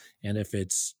culture. And if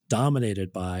it's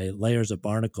dominated by layers of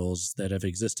barnacles that have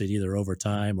existed either over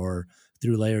time or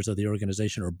through layers of the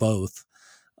organization or both,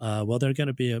 well, they're going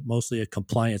to be mostly a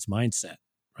compliance mindset,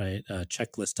 right? A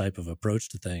checklist type of approach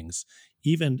to things,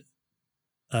 even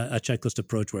a checklist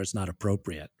approach where it's not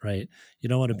appropriate, right? You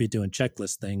don't want to be doing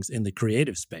checklist things in the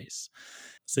creative space.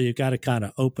 So you've got to kind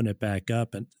of open it back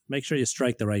up and make sure you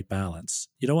strike the right balance.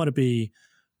 You don't want to be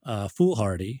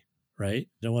foolhardy, right?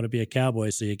 You don't want to be a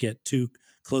cowboy, so you get too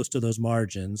close to those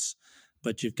margins.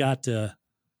 But you've got to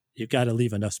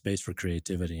leave enough space for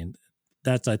creativity, and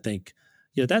that's, I think,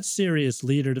 that's serious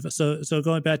leader. So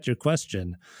going back to your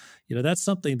question, that's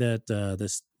something that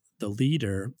the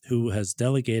leader who has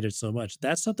delegated so much,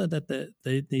 that's something that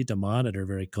they need to monitor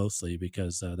very closely,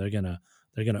 because they're gonna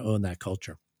own that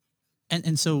culture.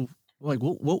 And so, like,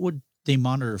 what would they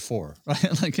monitor for?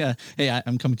 Right? Like, hey,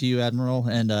 I'm coming to you, Admiral,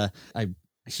 and I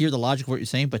hear the logic of what you're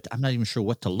saying, but I'm not even sure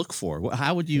what to look for.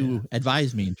 How would you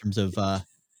advise me in terms of?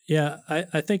 Yeah,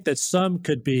 I think that some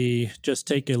could be just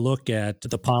take a look at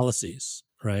the policies,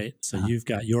 right? So you've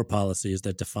got your policies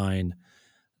that define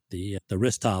the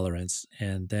risk tolerance,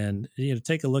 and then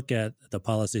take a look at the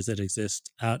policies that exist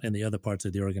out in the other parts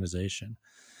of the organization.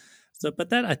 So, but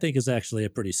that, I think, is actually a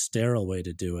pretty sterile way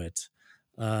to do it.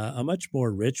 A much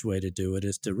more rich way to do it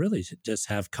is to really just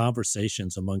have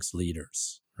conversations amongst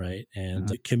leaders, right? And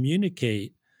to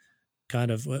communicate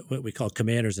kind of what we call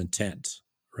commander's intent,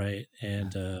 right?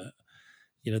 And,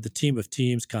 the team of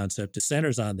teams concept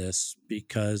centers on this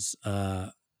because,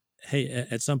 hey,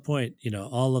 at some point,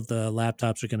 all of the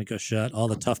laptops are going to go shut, all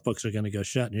the tough books are going to go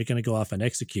shut, and you're going to go off and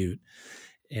execute.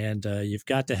 And you've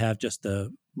got to have just the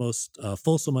most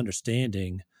fulsome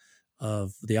understanding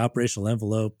of the operational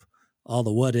envelope, all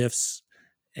the what ifs,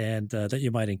 and that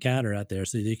you might encounter out there,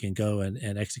 so that you can go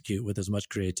and execute with as much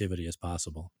creativity as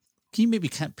possible. Can you maybe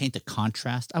paint a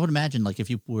contrast? I would imagine, like, if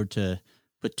you were to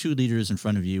put two leaders in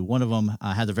front of you, one of them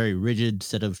has a very rigid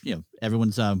set of,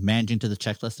 everyone's managing to the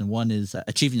checklist, and one is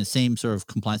achieving the same sort of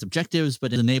compliance objectives,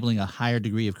 but enabling a higher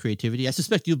degree of creativity. I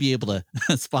suspect you'll be able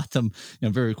to spot them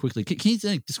very quickly. Can you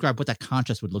describe what that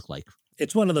contrast would look like?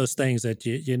 It's one of those things that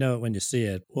you know it when you see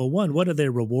it. Well, one, what are they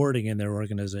rewarding in their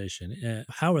organization?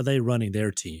 How are they running their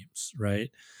teams,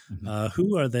 right? Mm-hmm.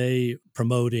 Who are they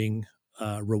promoting,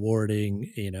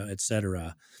 rewarding, et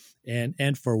cetera?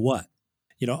 And for what?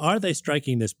 Are they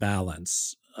striking this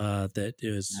balance that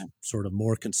is sort of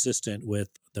more consistent with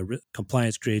the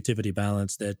compliance creativity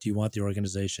balance that you want the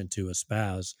organization to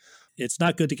espouse? It's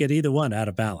not good to get either one out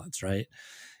of balance, right?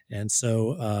 And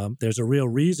so there's a real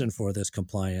reason for this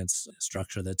compliance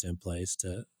structure that's in place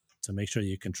to make sure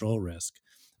you control risk,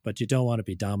 but you don't want to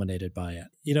be dominated by it.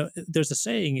 There's a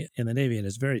saying in the Navy, and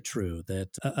it's very true, that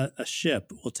a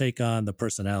ship will take on the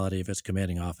personality of its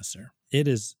commanding officer. It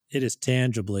is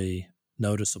tangibly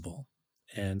noticeable.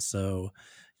 And so,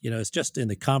 it's just in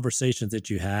the conversations that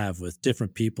you have with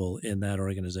different people in that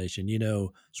organization,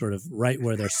 sort of right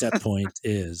where their set point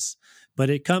is. But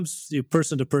it comes to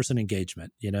person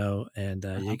engagement, and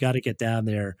you got to get down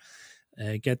there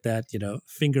and get that,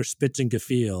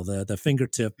 Fingerspitzengefühl, the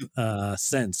fingertip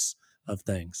sense of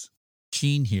things.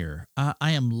 Gene here.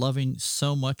 I am loving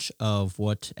so much of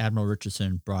what Admiral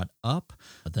Richardson brought up,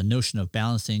 the notion of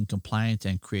balancing compliance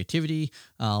and creativity.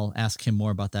 I'll ask him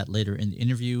more about that later in the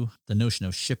interview. The notion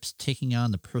of ships taking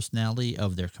on the personality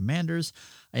of their commanders.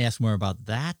 I ask more about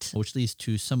that, which leads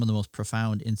to some of the most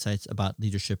profound insights about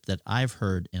leadership that I've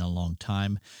heard in a long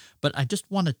time. But I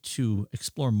just wanted to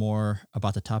explore more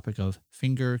about the topic of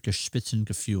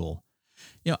Fingerspitzengefühl.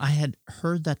 I had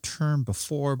heard that term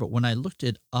before, but when I looked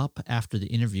it up after the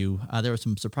interview, there were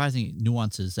some surprising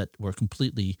nuances that were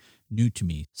completely new to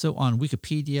me. So on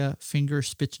Wikipedia,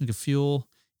 Fingerspitzengefühl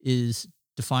is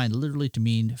defined literally to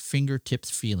mean fingertips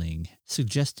feeling,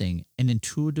 suggesting an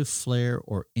intuitive flair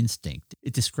or instinct.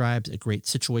 It describes a great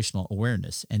situational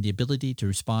awareness and the ability to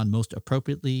respond most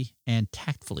appropriately and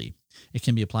tactfully. It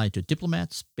can be applied to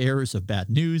diplomats, bearers of bad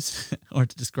news, or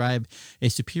to describe a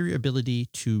superior ability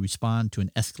to respond to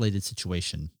an escalated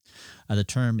situation. The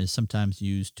term is sometimes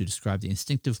used to describe the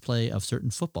instinctive play of certain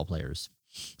football players.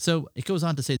 So it goes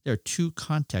on to say there are two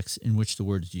contexts in which the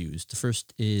word is used. The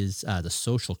first is the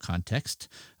social context,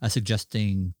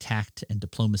 suggesting tact and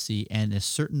diplomacy and a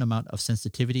certain amount of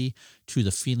sensitivity to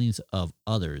the feelings of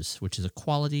others, which is a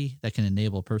quality that can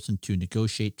enable a person to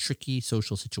negotiate tricky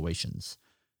social situations.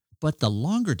 But the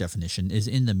longer definition is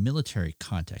in the military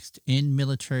context. In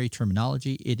military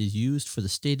terminology, it is used for the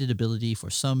stated ability for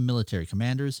some military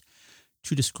commanders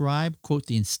to describe, quote,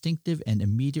 the instinctive and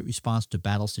immediate response to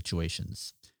battle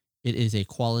situations. It is a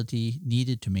quality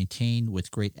needed to maintain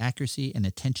with great accuracy and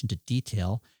attention to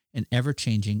detail an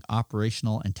ever-changing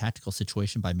operational and tactical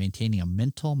situation by maintaining a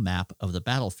mental map of the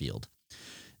battlefield.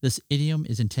 This idiom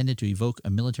is intended to evoke a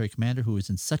military commander who is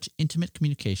in such intimate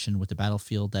communication with the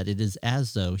battlefield that it is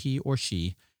as though he or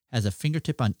she has a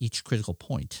fingertip on each critical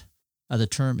point. The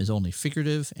term is only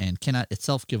figurative and cannot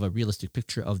itself give a realistic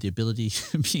picture of the ability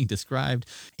being described.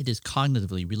 It is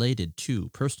cognitively related to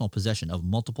personal possession of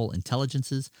multiple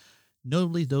intelligences,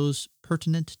 notably those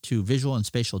pertinent to visual and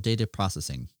spatial data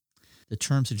processing. The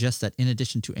term suggests that in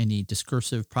addition to any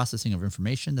discursive processing of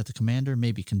information that the commander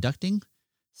may be conducting,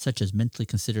 such as mentally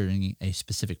considering a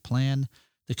specific plan,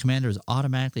 the commander is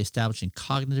automatically establishing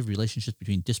cognitive relationships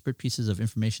between disparate pieces of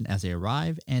information as they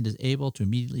arrive and is able to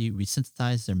immediately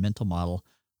resynthesize their mental model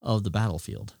of the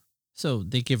battlefield. So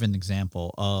they give an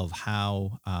example of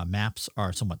how maps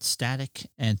are somewhat static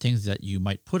and things that you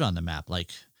might put on the map,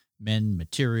 like men,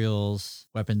 materials,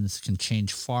 weapons can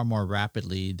change far more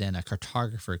rapidly than a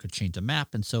cartographer could change a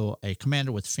map. And so a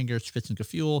commander with fingers, spits, and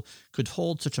gefühl could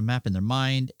hold such a map in their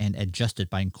mind and adjust it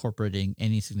by incorporating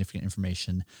any significant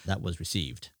information that was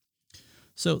received.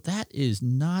 So that is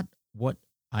not what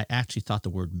I actually thought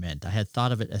the word meant. I had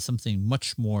thought of it as something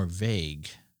much more vague,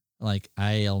 like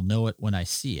I'll know it when I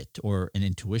see it, or an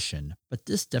intuition. But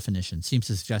this definition seems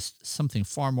to suggest something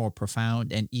far more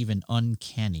profound and even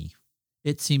uncanny.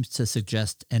 It seems to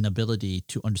suggest an ability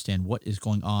to understand what is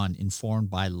going on, informed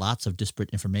by lots of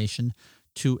disparate information,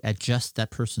 to adjust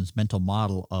that person's mental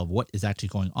model of what is actually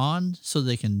going on so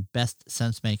they can best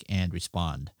sense make and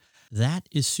respond. That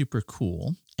is super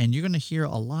cool. And you're going to hear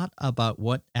a lot about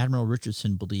what Admiral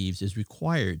Richardson believes is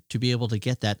required to be able to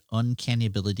get that uncanny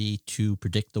ability to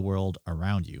predict the world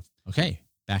around you. Okay,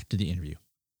 back to the interview.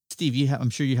 Steve, I'm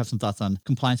sure you have some thoughts on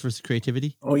compliance versus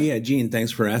creativity. Oh yeah, Gene,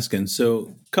 thanks for asking.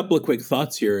 So a couple of quick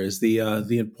thoughts here is the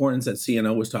importance that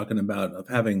CNO was talking about of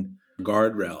having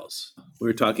guardrails. We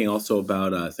were talking also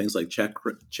about things like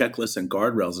checklists and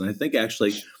guardrails. And I think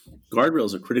actually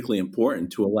guardrails are critically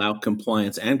important to allow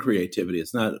compliance and creativity.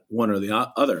 It's not one or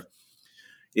the other.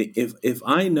 If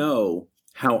I know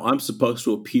how I'm supposed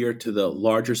to appear to the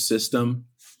larger system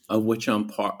of which I'm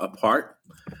a part,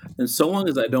 then so long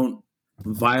as I don't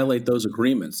violate those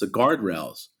agreements, the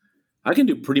guardrails, I can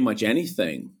do pretty much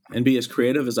anything and be as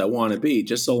creative as I want to be,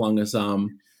 just so long as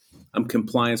I'm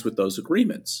compliant with those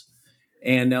agreements.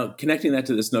 And now connecting that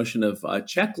to this notion of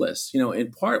checklists,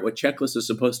 in part what checklists is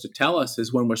supposed to tell us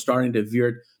is when we're starting to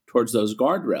veer towards those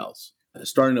guardrails,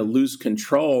 starting to lose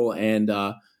control and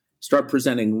start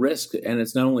presenting risk. And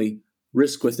it's not only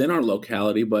risk within our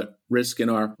locality, but risk in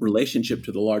our relationship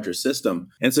to the larger system.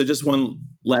 And so just one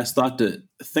last thought to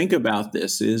think about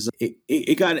this is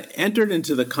it got entered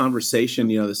into the conversation,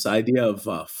 this idea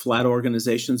of flat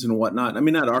organizations and whatnot. I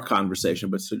mean, not our conversation,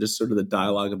 but just sort of the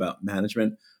dialogue about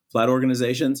management, flat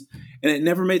organizations. And it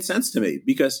never made sense to me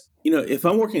because, if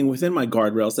I'm working within my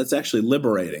guardrails, that's actually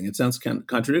liberating. It sounds kind of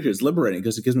contradictory. It's liberating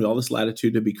because it gives me all this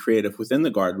latitude to be creative within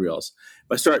the guardrails.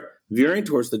 If I start veering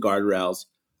towards the guardrails,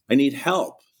 I need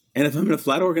help. And if I'm in a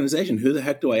flat organization, who the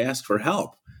heck do I ask for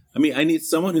help? I mean, I need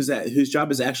someone whose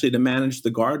job is actually to manage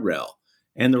the guardrail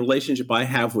and the relationship I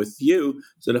have with you,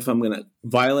 so that if I'm going to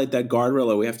violate that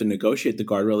guardrail or we have to negotiate the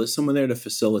guardrail, there's someone there to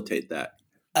facilitate that.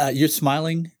 You're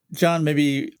smiling, John.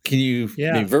 Maybe can you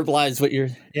maybe verbalize what you're...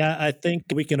 Yeah, I think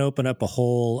we can open up a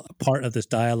whole part of this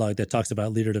dialogue that talks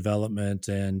about leader development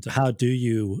and how do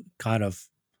you kind of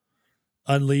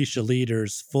unleash a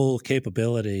leader's full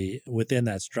capability within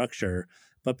that structure.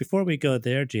 But before we go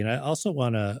there, Gene, I also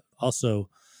want to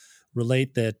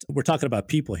relate that we're talking about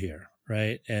people here,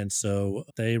 right? And so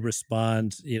they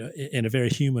respond, in a very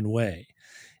human way.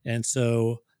 And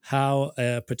so how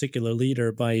a particular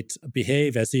leader might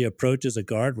behave as he approaches a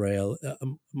guardrail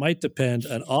might depend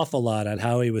an awful lot on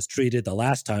how he was treated the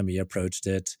last time he approached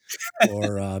it,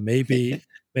 or maybe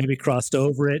crossed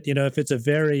over it. If it's a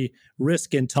very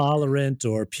risk intolerant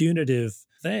or punitive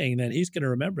thing, then he's going to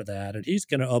remember that and he's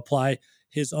going to apply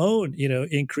his own,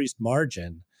 increased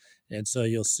margin. And so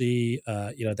you'll see,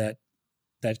 that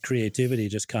creativity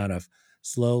just kind of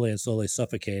slowly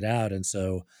suffocate out. And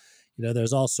so,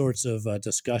 there's all sorts of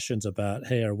discussions about,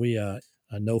 hey, are we a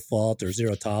no fault or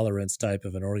zero tolerance type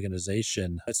of an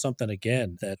organization? It's something,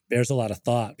 again, that bears a lot of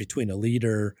thought between a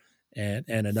leader and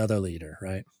another leader,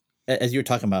 right? As you were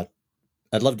talking about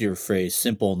I loved your phrase,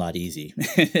 simple, not easy.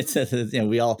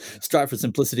 We all strive for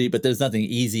simplicity, but there's nothing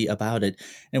easy about it.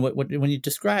 And when you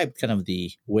describe kind of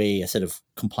the way a set of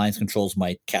compliance controls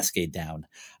might cascade down,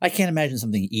 I can't imagine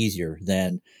something easier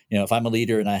than, if I'm a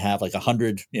leader and I have like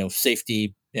 100,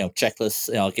 safety,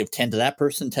 checklists, I'll give 10 to that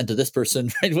person, 10 to this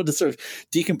person, right? We'll just sort of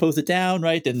decompose it down,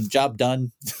 right? And job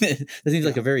done. It seems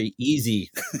like a very easy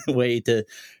way to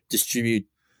distribute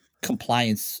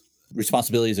compliance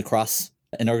responsibilities across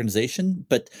an organization,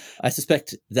 but I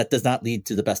suspect that does not lead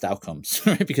to the best outcomes,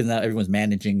 right? Because now everyone's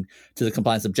managing to the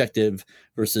compliance objective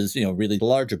versus, really the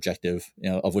large objective,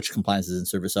 of which compliance is in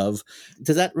service of.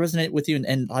 Does that resonate with you?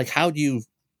 And like, how do you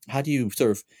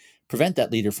sort of prevent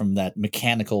that leader from that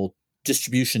mechanical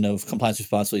distribution of compliance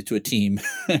responsibility to a team,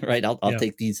 right? I'll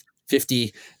take these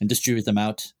 50 and distribute them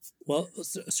out. Well,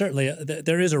 certainly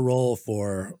there is a role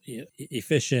for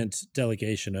efficient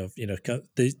delegation of,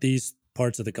 these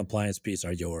parts of the compliance piece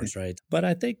are yours, right? But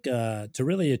I think to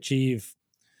really achieve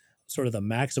sort of the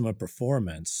maximum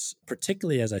performance,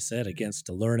 particularly, as I said, against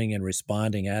a learning and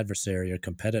responding adversary or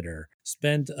competitor,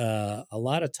 spend a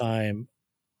lot of time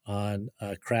on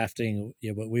crafting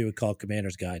what we would call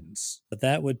commander's guidance. But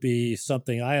that would be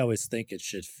something I always think it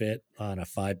should fit on a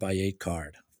 5x8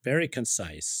 card, very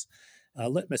concise. A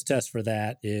litmus test for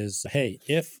that is, hey,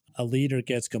 if a leader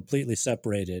gets completely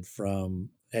separated from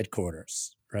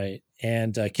headquarters, right,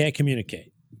 and can't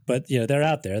communicate, but they're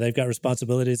out there, they've got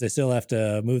responsibilities, they still have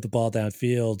to move the ball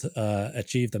downfield,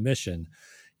 achieve the mission.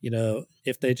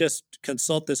 If they just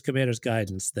consult this commander's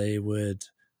guidance, they would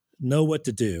know what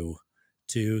to do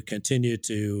to continue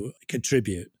to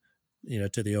contribute,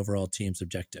 to the overall team's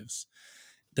objectives.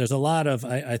 There's a lot of,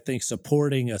 I think,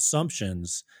 supporting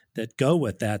assumptions that go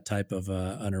with that type of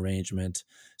an arrangement.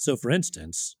 So, for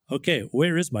instance, okay,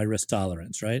 where is my risk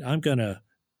tolerance, right? I'm going to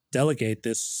delegate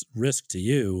this risk to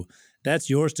you. That's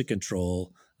yours to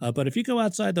control. But if you go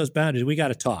outside those boundaries, we got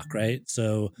to talk, right?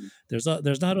 So there's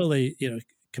not only,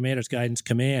 commander's guidance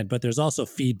command, but there's also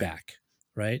feedback,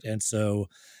 right? And so,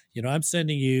 I'm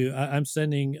sending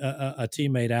a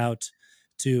teammate out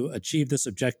to achieve this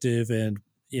objective and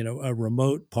a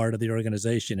remote part of the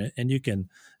organization. And you can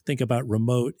think about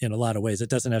remote in a lot of ways. It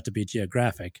doesn't have to be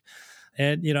geographic.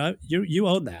 And, you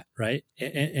own that, right?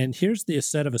 And here's the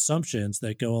set of assumptions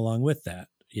that go along with that.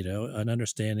 An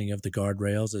understanding of the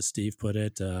guardrails, as Steve put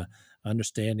it,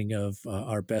 understanding of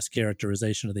our best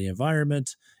characterization of the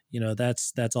environment.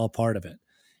 That's all part of it.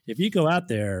 If you go out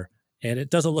there and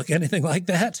it doesn't look anything like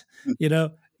that,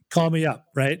 call me up,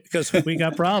 right? Because we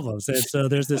got problems. And so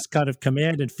there's this kind of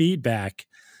command and feedback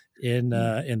in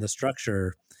the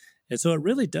structure. And so it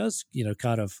really does,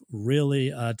 kind of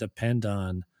really depend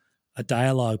on a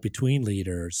dialogue between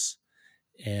leaders.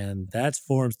 And that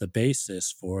forms the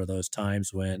basis for those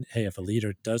times when, hey, if a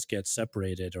leader does get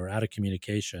separated or out of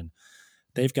communication,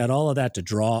 they've got all of that to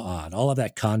draw on, all of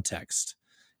that context,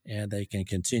 and they can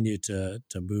continue to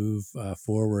move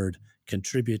forward,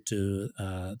 contribute to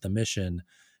the mission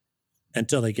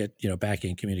until they get back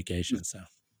in communication. So,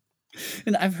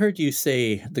 and I've heard you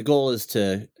say the goal is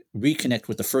to reconnect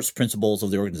with the first principles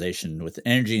of the organization, with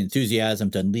energy,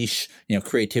 enthusiasm, to unleash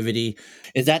creativity.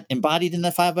 Is that embodied in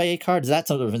the 5x8 card? Is that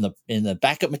sort of in the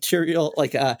backup material?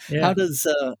 Like, how does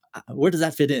where does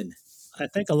that fit in? I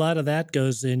think a lot of that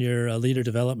goes in your leader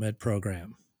development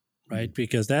program, right? Mm-hmm.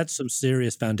 Because that's some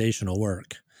serious foundational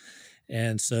work.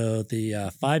 And so the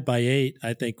 5x8,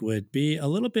 I think, would be a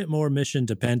little bit more mission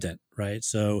dependent, right?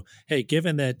 So, hey,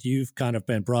 given that you've kind of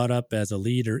been brought up as a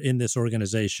leader in this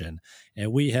organization,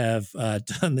 and we have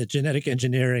done the genetic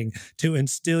engineering to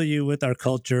instill you with our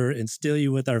culture, instill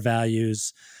you with our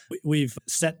values, we've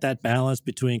set that balance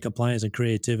between compliance and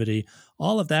creativity.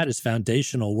 All of that is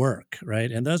foundational work,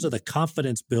 right? And those are the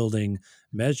confidence building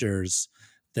measures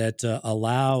that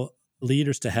allow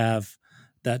leaders to have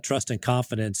that trust and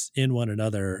confidence in one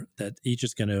another, that each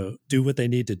is going to do what they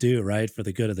need to do, right, for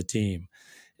the good of the team.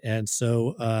 And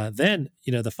so then,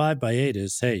 the 5x8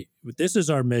 is, hey, this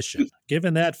is our mission.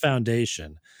 Given that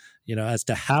foundation, as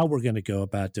to how we're going to go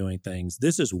about doing things,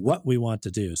 this is what we want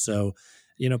to do. So,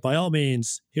 by all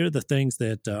means, here are the things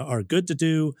that are good to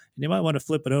do. And you might want to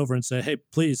flip it over and say, hey,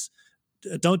 please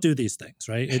don't do these things,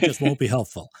 right? It just won't be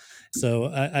helpful.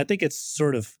 So I think it's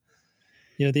sort of,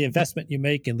 the investment you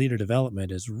make in leader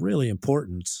development is really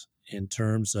important in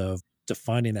terms of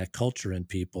defining that culture in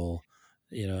people,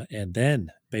 and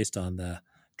then based on the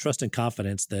trust and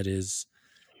confidence that is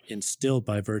instilled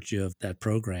by virtue of that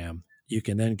program, you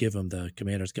can then give them the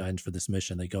commander's guidance for this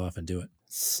mission. They go off and do it.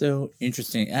 So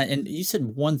interesting. And you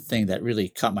said one thing that really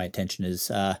caught my attention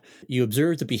is you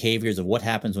observe the behaviors of what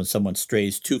happens when someone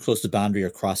strays too close to the boundary or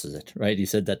crosses it, right? You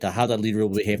said that how that leader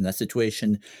will behave in that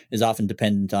situation is often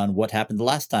dependent on what happened the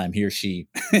last time he or she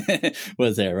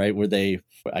was there, right?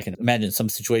 I can imagine some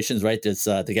situations, right?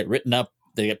 They get written up,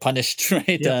 they get punished,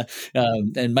 right? Yeah.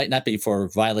 And might not be for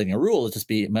violating a rule.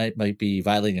 It might be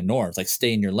violating a norm. It's like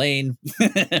stay in your lane.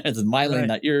 It's my lane,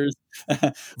 not yours.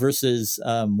 Versus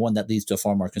one that leads to a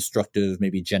far more constructive,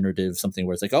 maybe generative, something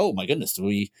where it's like, oh my goodness,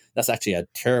 that's actually a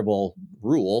terrible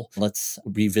rule. Let's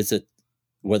revisit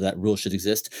whether that rule should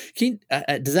exist.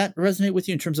 Does that resonate with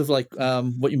you in terms of like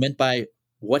what you meant by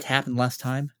what happened last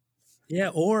time?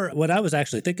 Yeah. Or what I was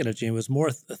actually thinking of, Gene, was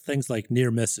more things like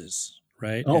near misses.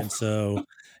 Right. Oh. And so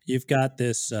you've got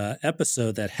this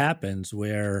episode that happens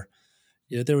where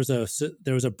there was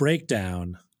a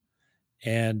breakdown,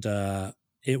 and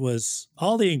it was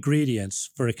all the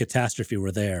ingredients for a catastrophe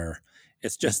were there.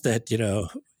 It's just that,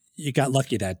 you got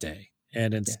lucky that day.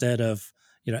 And instead of,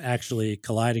 actually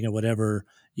colliding or whatever,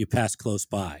 you pass close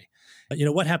by.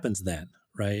 What happens then?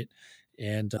 Right.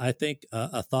 And I think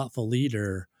a thoughtful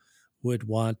leader would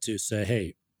want to say,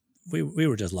 hey, we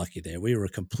were just lucky there. We were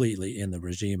completely in the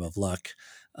regime of luck.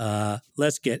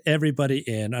 Let's get everybody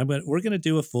in. We're going to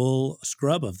do a full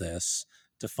scrub of this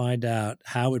to find out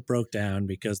how it broke down,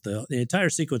 because the entire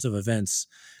sequence of events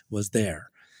was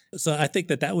there. So I think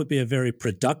that would be a very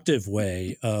productive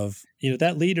way of,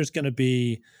 that leader's going to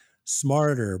be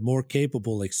smarter, more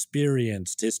capable,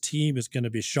 experienced. His team is going to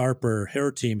be sharper.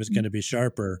 Her team is going to be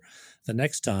sharper the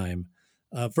next time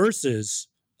versus,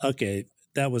 okay,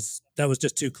 that was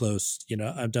just too close.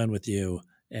 I'm done with you,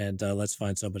 and let's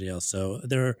find somebody else. So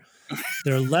there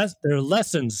are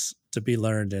lessons to be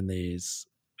learned in these,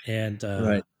 and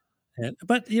right.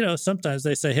 But sometimes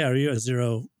they say, hey, are you a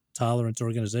zero tolerance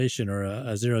organization or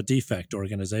a zero defect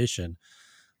organization?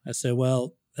 I say,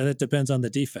 well, it depends on the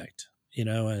defect,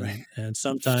 Right. and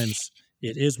sometimes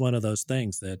it is one of those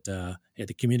things that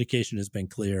the communication has been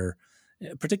clear,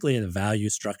 particularly in a value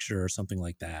structure or something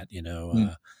like that.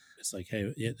 It's like,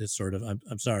 hey, it's sort of,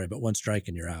 I'm sorry, but one strike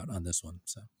and you're out on this one.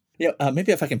 So. Yeah,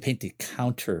 maybe if I can paint the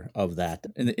counter of that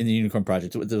in the Unicorn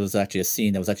Project, there was actually a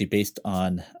scene that was actually based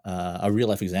on a real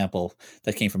life example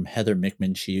that came from Heather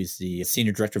Mickman. She's the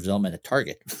senior director of development at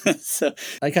Target. So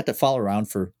I got to follow around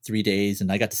for 3 days,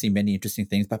 and I got to see many interesting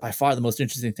things. But by far, the most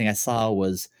interesting thing I saw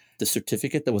was the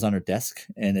certificate that was on her desk,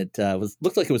 and it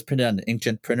looked like it was printed on an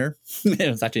inkjet printer. It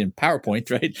was actually in PowerPoint,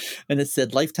 right? And it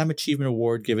said Lifetime Achievement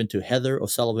Award given to Heather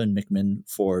O'Sullivan Mickman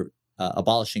for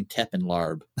abolishing TEP and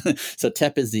LARB. So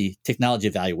TEP is the technology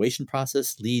evaluation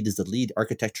process. LEAD is the lead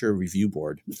architecture review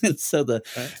board. So the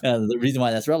reason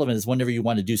why that's relevant is whenever you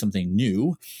want to do something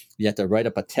new, you have to write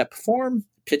up a TEP form,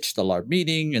 pitch the LARB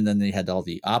meeting, and then they had all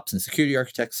the ops and security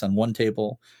architects on one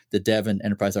table, the dev and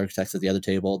enterprise architects at the other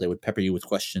table. They would pepper you with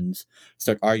questions,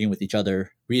 start arguing with each other,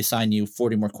 reassign you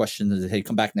 40 more questions, and say, hey,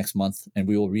 come back next month and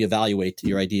we will reevaluate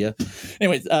your idea.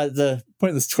 Anyways, the point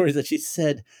of the story is that she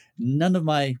said, none of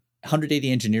my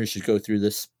 180 engineers should go through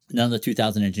this. None of the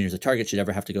 2,000 engineers at Target should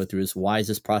ever have to go through this. Why is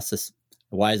this process?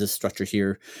 Why is this structure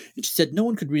here? And she said no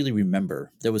one could really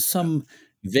remember. There was some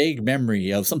vague memory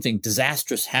of something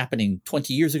disastrous happening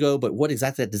 20 years ago, but what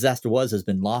exactly that disaster was has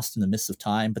been lost in the midst of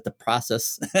time. But the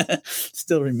process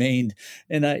still remained.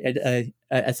 And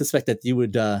I suspect that you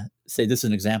would say this is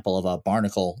an example of a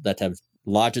barnacle that have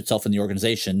lodged itself in the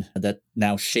organization that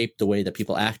now shaped the way that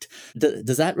people act.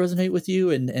 Does that resonate with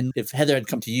you? And if Heather had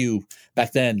come to you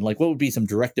back then, like what would be some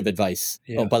directive advice?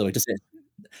 Yeah. Oh, by the way, just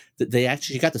they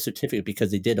actually got the certificate because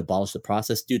they did abolish the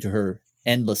process due to her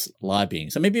endless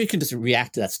lobbying. So maybe we can just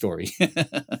react to that story.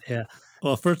 Yeah.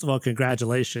 Well, first of all,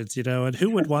 congratulations, and who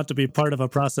would want to be part of a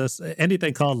process,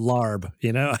 anything called LARB,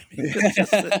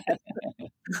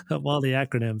 of all the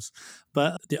acronyms.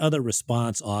 But the other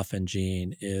response often,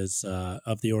 Gene, is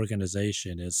of the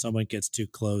organization is someone gets too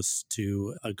close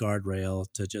to a guardrail,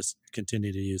 to just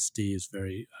continue to use Steve's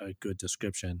very good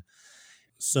description.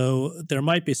 So there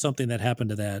might be something that happened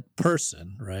to that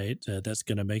person, right? That's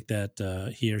going to make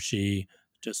that he or she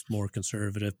just more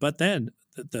conservative. But then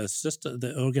the system,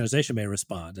 the organization may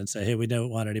respond and say, hey, we don't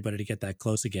want anybody to get that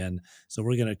close again. So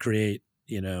we're going to create,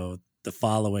 the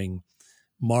following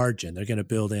margin. They're going to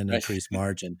build in increased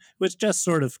margin, which just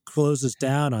sort of closes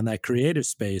down on that creative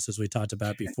space, as we talked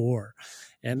about before.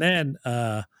 And then,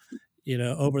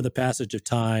 over the passage of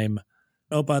time,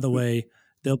 oh, by the way,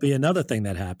 there'll be another thing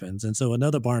that happens. And so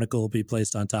another barnacle will be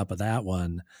placed on top of that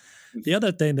one. The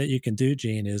other thing that you can do,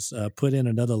 Gene, is put in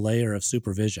another layer of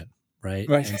supervision, right?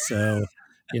 And so,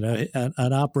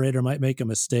 an operator might make a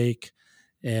mistake.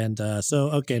 And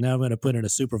okay, now I'm going to put in a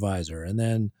supervisor. And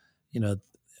then,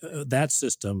 that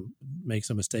system makes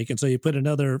a mistake. And so you put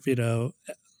another,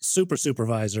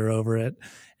 supervisor over it.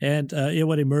 And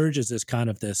what emerges is kind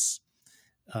of this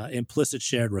implicit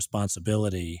shared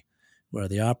responsibility where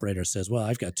the operator says, well,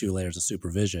 I've got two layers of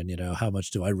supervision. How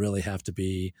much do I really have to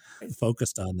be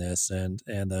focused on this? And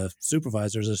the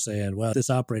supervisors are saying, well, this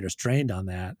operator's trained on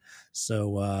that.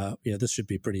 So, this should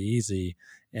be pretty easy.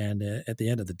 And at the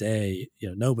end of the day,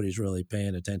 nobody's really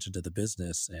paying attention to the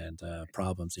business, and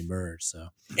problems emerge. So,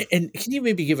 and can you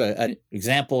maybe give an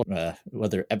example,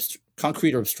 whether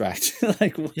concrete or abstract? How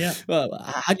do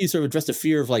you sort of address the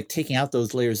fear of taking out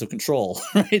those layers of control,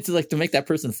 right? To make that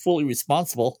person fully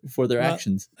responsible for their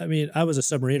actions. I mean, I was a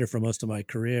submariner for most of my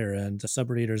career, and the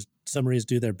submarines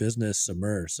do their business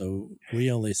submerged. So we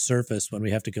only surface when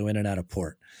we have to go in and out of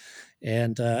port.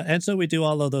 And so we do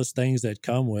all of those things that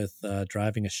come with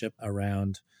driving a ship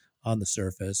around on the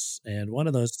surface. And one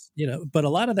of those, but a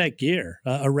lot of that gear,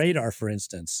 a radar, for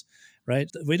instance, right?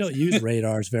 We don't use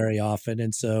radars very often.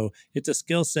 And so it's a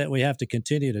skill set we have to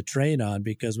continue to train on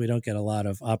because we don't get a lot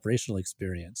of operational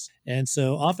experience. And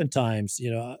so oftentimes,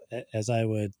 as I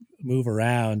would move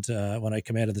around when I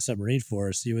commanded the submarine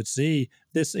force, you would see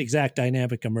this exact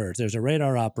dynamic emerge. There's a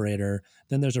radar operator,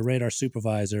 then there's a radar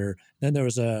supervisor, then there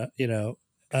was a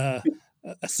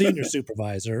senior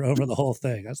supervisor over the whole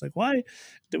thing. I was like, why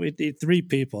do we need three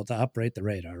people to operate the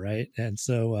radar, right? And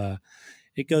so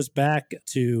it goes back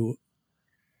to,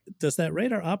 does that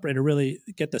radar operator really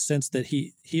get the sense that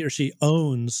he or she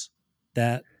owns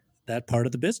that part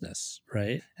of the business,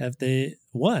 right? Have they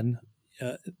won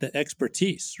the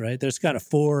expertise, right? There's kind of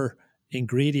 4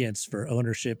 ingredients for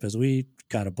ownership as we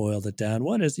kind of boiled it down.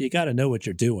 One is you got to know what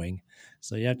you're doing.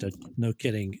 So you have to, no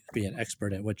kidding, be an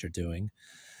expert at what you're doing.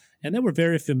 And then we're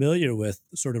very familiar with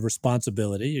sort of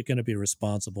responsibility. You're going to be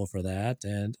responsible for that.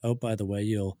 And, oh, by the way,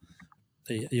 you'll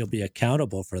be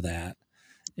accountable for that.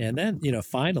 And then,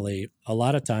 finally, a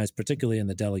lot of times, particularly in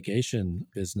the delegation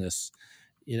business,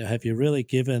 have you really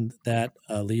given that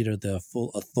leader the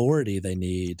full authority they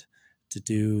need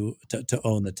to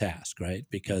own the task, right?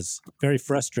 Because very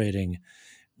frustrating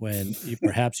when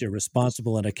perhaps you're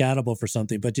responsible and accountable for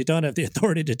something, but you don't have the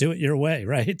authority to do it your way,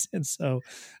 right? And so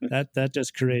that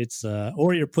just creates,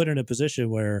 or you're put in a position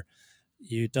where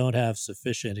you don't have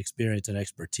sufficient experience and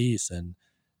expertise, and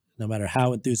no matter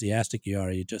how enthusiastic you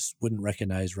are, you just wouldn't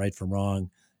recognize right from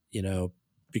wrong,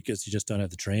 because you just don't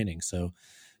have the training. So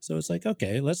it's like,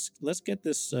 okay, let's get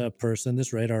this person,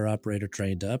 this radar operator,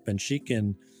 trained up, and she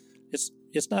can.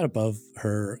 It's not above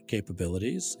her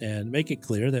capabilities, and make it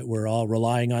clear that we're all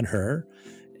relying on her,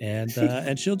 and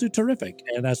she'll do terrific.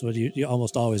 And that's what you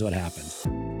almost always what happens.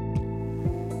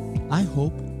 I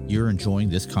hope you're enjoying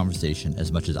this conversation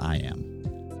as much as I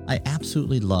am. I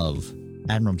absolutely love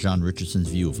Admiral John Richardson's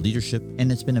view of leadership,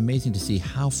 and it's been amazing to see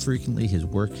how frequently his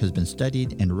work has been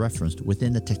studied and referenced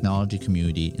within the technology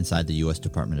community inside the U.S.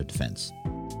 Department of Defense.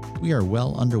 We are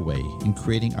well underway in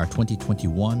creating our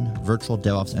 2021 Virtual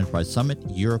DevOps Enterprise Summit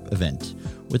Europe event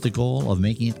with the goal of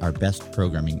making it our best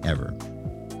programming ever.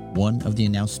 One of the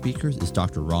announced speakers is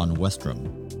Dr. Ron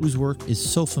Westrom, whose work is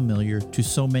so familiar to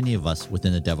so many of us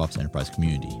within the DevOps Enterprise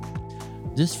community.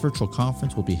 This virtual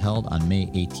conference will be held on May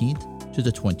 18th to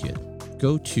the 20th.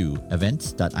 Go to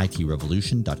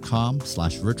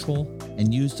events.itrevolution.com/virtual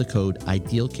and use the code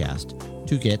IDEALCAST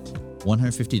to get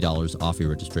 $150 off your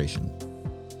registration.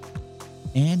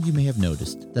 And you may have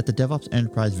noticed that the DevOps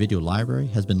Enterprise video library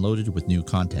has been loaded with new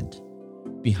content.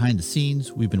 Behind the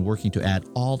scenes, we've been working to add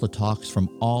all the talks from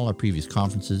all our previous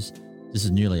conferences. This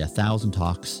is nearly 1,000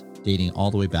 talks, dating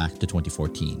all the way back to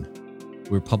 2014.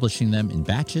 We're publishing them in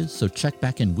batches, so check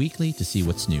back in weekly to see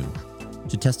what's new.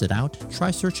 To test it out,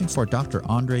 try searching for Dr.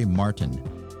 Andre Martin.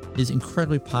 His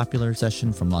incredibly popular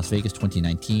session from Las Vegas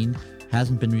 2019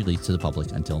 hasn't been released to the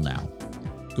public until now.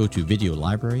 Go to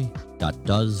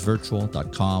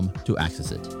videolibrary.doesvirtual.com to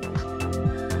access it.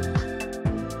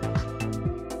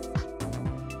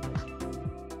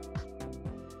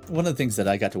 One of the things that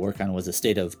I got to work on was the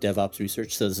state of DevOps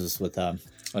research. So this is with my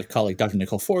colleague, Dr.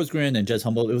 Nicole Forsgren and Jez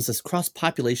Humboldt. It was this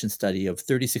cross-population study of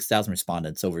 36,000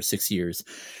 respondents over 6 years.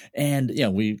 And,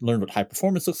 we learned what high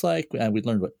performance looks like. And we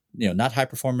learned what, not high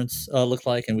performance looked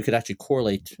like. And we could actually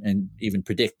correlate and even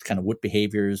predict kind of what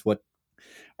behaviors, what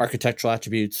architectural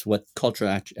attributes, what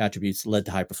cultural attributes led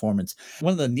to high performance.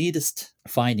 One of the neatest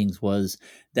findings was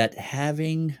that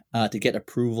having to get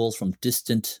approvals from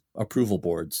distant approval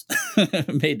boards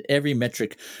made every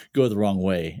metric go the wrong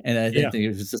way. And I think it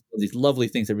was just these lovely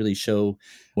things that really show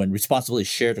when responsibility is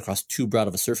shared across too broad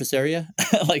of a surface area,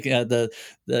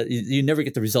 you never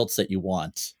get the results that you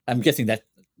want. I'm guessing that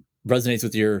resonates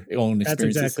with your own That's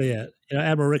experiences. exactly it.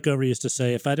 Admiral Rickover used to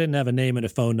say, if I didn't have a name and a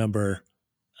phone number,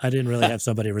 I didn't really have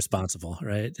somebody responsible,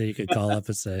 right? That you could call up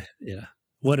and say,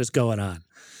 what is going on?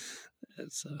 Oh,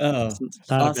 It's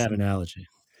not a bad awesome. analogy.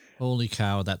 Holy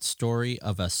cow, that story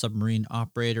of a submarine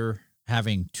operator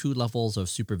having 2 levels of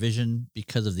supervision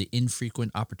because of the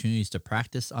infrequent opportunities to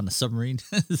practice on a submarine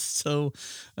is so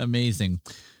amazing.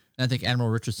 And I think Admiral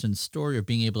Richardson's story of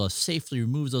being able to safely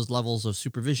remove those levels of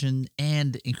supervision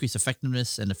and increase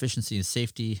effectiveness and efficiency and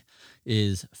safety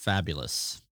is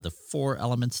fabulous. The 4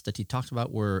 elements that he talked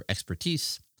about were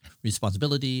expertise,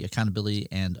 responsibility, accountability,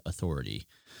 and authority.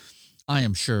 I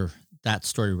am sure that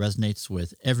story resonates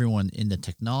with everyone in the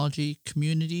technology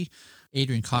community.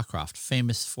 Adrian Cockcroft,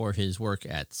 famous for his work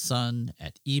at Sun,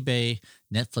 at eBay,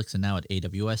 Netflix, and now at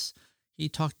AWS, he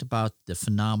talked about the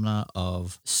phenomena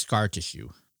of scar tissue.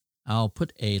 I'll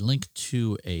put a link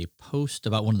to a post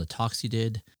about one of the talks he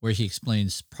did where he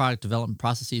explains product development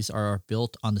processes are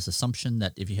built on this assumption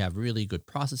that if you have really good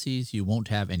processes, you won't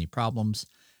have any problems.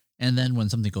 And then when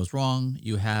something goes wrong,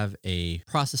 you have a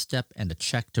process step and a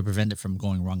check to prevent it from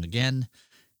going wrong again.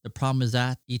 The problem is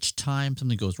that each time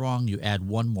something goes wrong, you add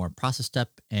one more process step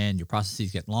and your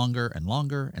processes get longer and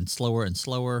longer and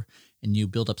slower, and you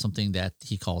build up something that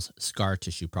he calls scar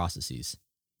tissue processes.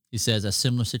 He says a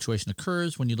similar situation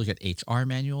occurs when you look at HR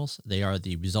manuals. They are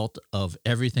the result of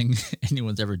everything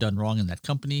anyone's ever done wrong in that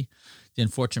company. The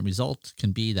unfortunate result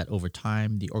can be that over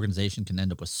time, the organization can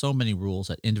end up with so many rules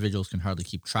that individuals can hardly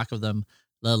keep track of them,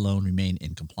 let alone remain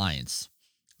in compliance.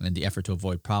 And then the effort to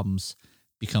avoid problems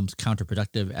becomes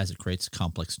counterproductive as it creates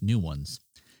complex new ones.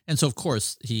 And so, of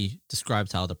course, he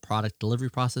describes how the product delivery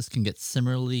process can get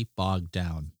similarly bogged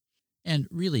down. And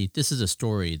really, this is a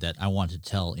story that I wanted to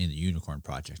tell in the Unicorn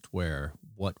Project, where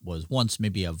what was once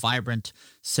maybe a vibrant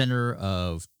center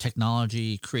of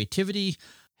technology creativity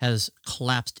has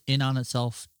collapsed in on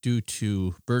itself due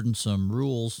to burdensome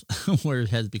rules, where it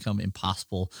has become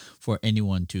impossible for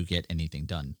anyone to get anything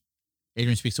done.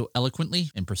 Adrian speaks so eloquently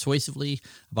and persuasively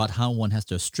about how one has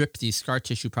to strip these scar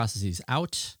tissue processes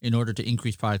out in order to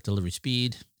increase product delivery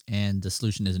speed, and the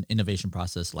solution is an innovation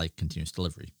process like continuous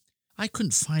delivery. I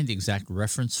couldn't find the exact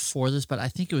reference for this, but I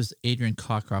think it was Adrian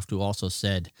Cockcroft who also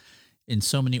said in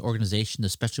so many organizations,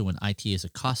 especially when IT is a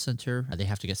cost center, they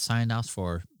have to get sign-offs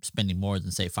for spending more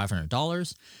than, say,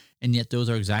 $500. And yet those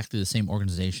are exactly the same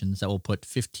organizations that will put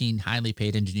 15 highly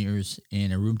paid engineers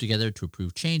in a room together to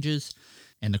approve changes.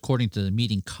 And according to the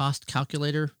meeting cost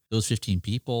calculator, those 15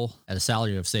 people at a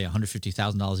salary of, say,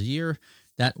 $150,000 a year,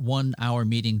 that 1 hour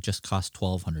meeting just cost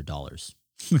 $1,200.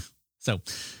 So,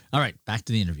 all right, back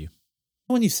to the interview.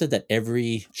 When you said that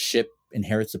every ship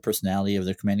inherits the personality of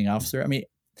their commanding officer, I mean,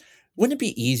 wouldn't it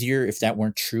be easier if that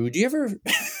weren't true? Do you ever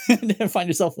find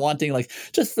yourself wanting, like,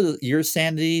 just for your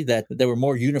sanity, that there were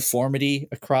more uniformity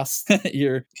across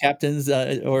your captains,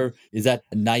 or is that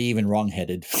naive and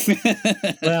wrongheaded?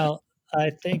 Well, I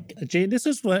think, Gene, this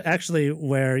is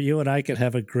where you and I could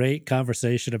have a great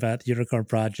conversation about the Unicorn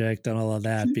Project and all of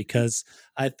that, because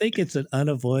I think it's an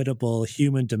unavoidable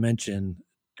human dimension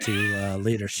to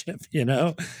leadership.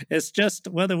 It's just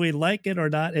whether we like it or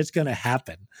not, it's going to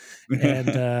happen.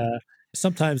 And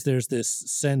sometimes there's this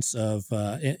sense of,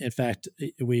 in fact,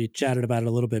 we chatted about it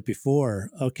a little bit before.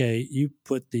 Okay, you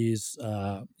put this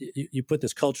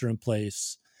culture in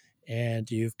place,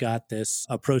 and you've got this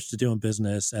approach to doing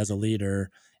business as a leader,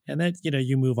 and then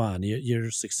you move on. You're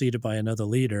succeeded by another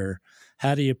leader.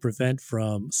 How do you prevent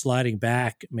from sliding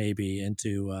back maybe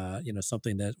into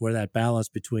something where that balance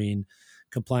between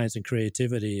compliance and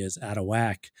creativity is out of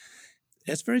whack?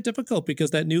 It's very difficult,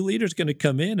 because that new leader is going to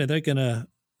come in and they're going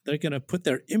to put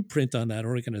their imprint on that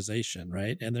organization,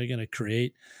 right? And they're going to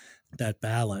create that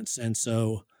balance. And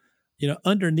so,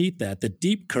 underneath that, the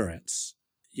deep currents,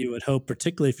 you would hope,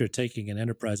 particularly if you're taking an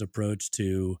enterprise approach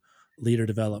to leader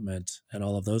development and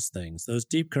all of those things, those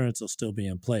deep currents will still be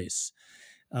in place.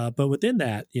 But within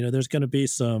that, there's going to be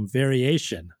some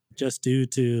variation just due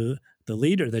to the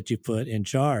leader that you put in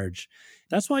charge.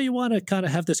 That's why you want to kind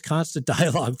of have this constant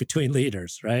dialogue between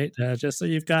leaders, right? Just so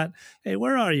you've got, hey,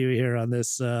 where are you here on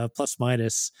this plus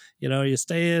minus? You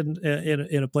stay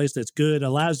in a place that's good,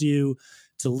 allows you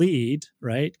to lead,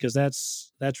 right? Because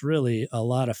that's really a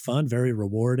lot of fun, very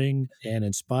rewarding and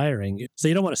inspiring. So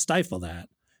you don't want to stifle that,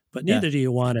 but neither do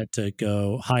you want it to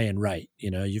go high and right.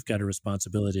 You've got a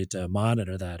responsibility to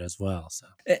monitor that as well. So,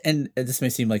 and this may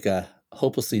seem like a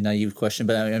hopelessly naive question,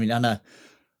 but I mean, on a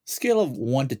scale of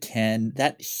 1 to 10,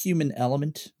 that human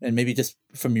element, and maybe just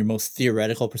from your most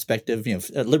theoretical perspective,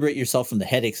 liberate yourself from the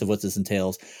headaches of what this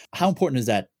entails. How important is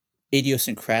that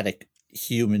idiosyncratic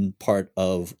human part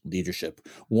of leadership.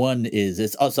 One is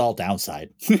it's all downside,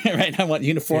 right? I want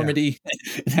uniformity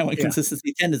and I want Yeah.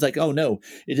 consistency. 10 is like, oh no,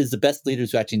 it is the best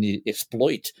leaders who actually need to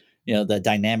exploit, the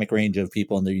dynamic range of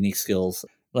people and their unique skills.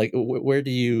 Like, where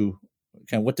do you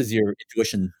what does your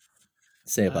intuition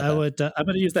say about that? I'm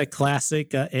going to use that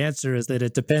classic answer is that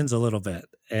it depends a little bit.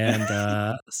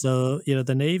 And so,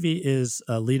 the Navy is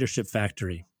a leadership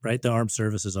factory, right? The armed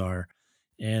services are.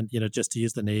 And, just to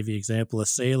use the Navy example, a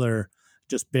sailor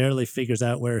just barely figures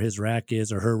out where his rack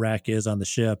is or her rack is on the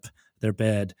ship, their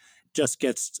bed, just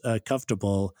gets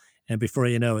comfortable. And before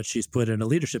you know it, she's put in a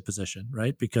leadership position,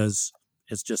 right? Because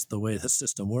it's just the way the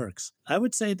system works. I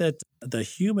would say that the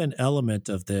human element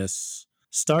of this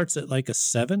starts at like a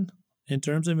 7 in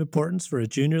terms of importance for a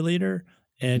junior leader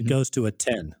and Mhm. goes to a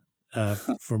 10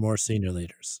 for more senior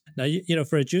leaders. Now,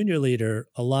 for a junior leader,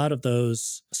 a lot of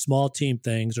those small team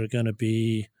things are going to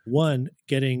be one,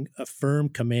 getting a firm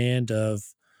command of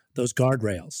those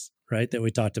guardrails, right, that we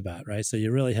talked about, right? So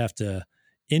you really have to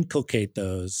inculcate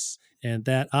those. And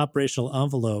that operational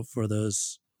envelope for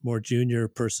those more junior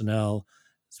personnel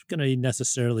is going to be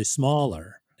necessarily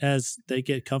smaller as they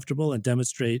get comfortable and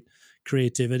demonstrate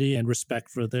creativity and respect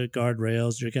for the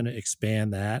guardrails. You're going to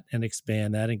expand that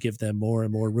and give them more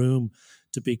and more room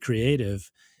to be creative.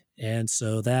 And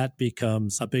so that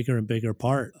becomes a bigger and bigger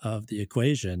part of the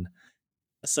equation,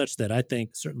 such that I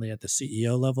think certainly at the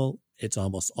CEO level, it's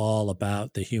almost all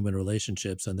about the human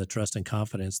relationships and the trust and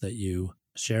confidence that you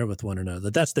share with one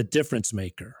another. That's the difference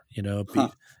maker. Huh.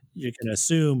 You can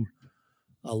assume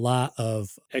a lot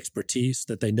of expertise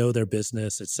that they know their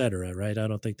business, et cetera, right? I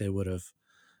don't think they would have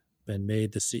been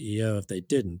made the CEO if they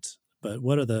didn't. But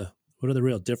what are the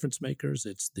real difference makers?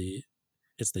 It's the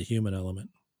human element.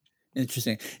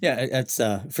 Interesting. Yeah, it's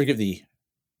forgive the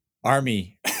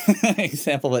Army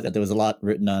example, but there was a lot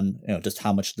written on just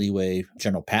how much leeway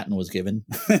General Patton was given,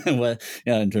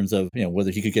 in terms of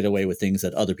whether he could get away with things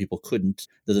that other people couldn't.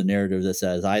 There's a narrative that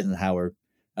says Eisenhower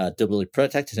deliberately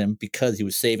protected him because he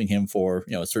was saving him for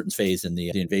a certain phase in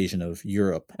the invasion of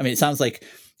Europe. I mean, it sounds like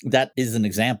that is an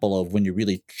example of when you're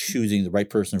really choosing the right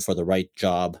person for the right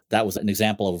job. That was an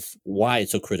example of why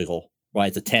it's so critical. Why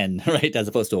it's a 10, right, as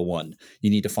opposed to a 1. You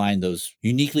need to find those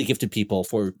uniquely gifted people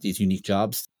for these unique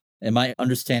jobs. Am I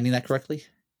understanding that correctly?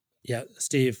 Yeah,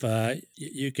 Steve,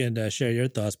 you can share your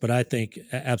thoughts, but I think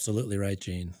absolutely right,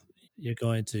 Gene. You're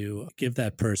going to give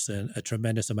that person a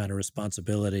tremendous amount of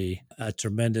responsibility, a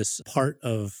tremendous part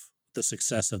of the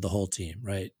success of the whole team,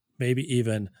 right? Maybe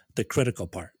even the critical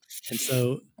part. And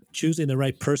so choosing the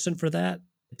right person for that,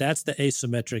 that's the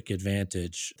asymmetric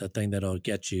advantage, the thing that'll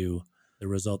get you the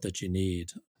result that you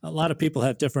need. A lot of people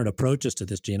have different approaches to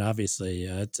this, Gene. Obviously,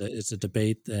 it's a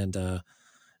debate, and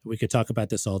we could talk about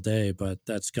this all day, but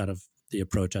that's kind of the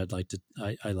approach I like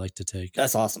to take.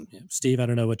 That's awesome. Yeah. Steve, I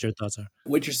don't know what your thoughts are.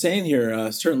 What you're saying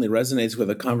here certainly resonates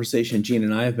with a conversation Gene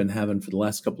and I have been having for the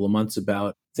last couple of months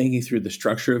about thinking through the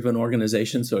structure of an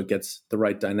organization so it gets the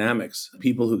right dynamics.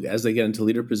 People who, as they get into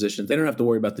leader positions, they don't have to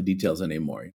worry about the details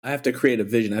anymore. I have to create a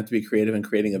vision. I have to be creative in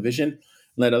creating a vision and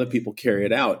let other people carry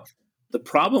it out. The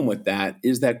problem with that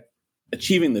is that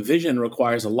achieving the vision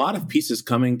requires a lot of pieces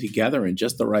coming together in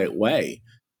just the right way.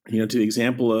 To the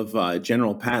example of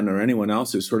General Patton or anyone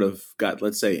else who's sort of got,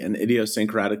 let's say, an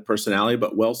idiosyncratic personality,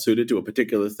 but well suited to a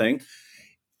particular thing.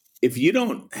 If you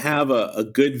don't have a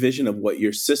good vision of what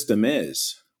your system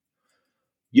is,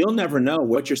 you'll never know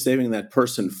what you're saving that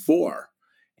person for.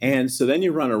 And so then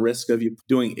you run a risk of you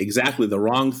doing exactly the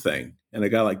wrong thing. And a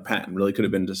guy like Patton really could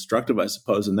have been destructive, I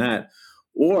suppose, in that.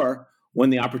 Or when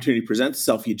the opportunity presents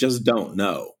itself, you just don't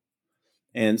know.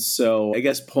 And so I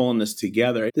guess pulling this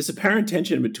together, this apparent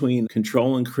tension between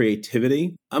control and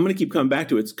creativity, I'm going to keep coming back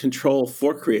to it's control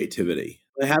for creativity.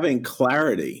 Having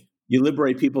clarity, you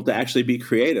liberate people to actually be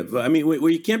creative. I mean,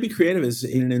 where you can't be creative is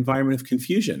in an environment of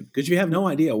confusion because you have no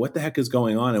idea what the heck is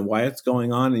going on and why it's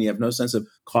going on, and you have no sense of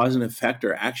cause and effect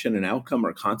or action and outcome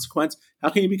or consequence. How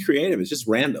can you be creative? It's just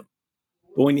random.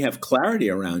 But when you have clarity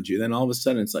around you, then all of a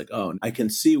sudden it's like, oh, I can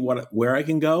see where I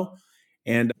can go.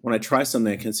 And when I try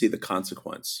something, I can see the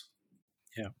consequence.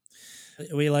 Yeah.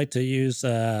 We like to use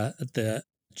the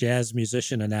jazz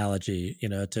musician analogy,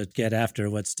 to get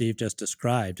after what Steve just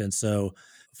described. And so,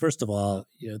 first of all,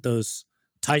 those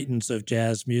titans of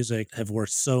jazz music have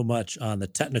worked so much on the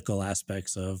technical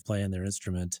aspects of playing their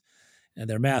instrument, and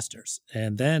they're masters.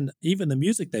 And then even the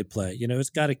music they play, it's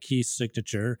got a key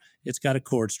signature, it's got a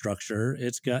chord structure,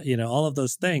 it's got, all of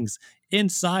those things.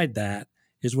 Inside that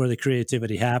is where the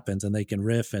creativity happens, and they can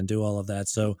riff and do all of that.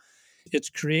 So it's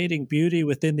creating beauty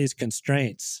within these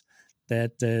constraints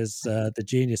that is the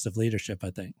genius of leadership, I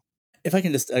think. If I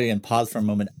can just again pause for a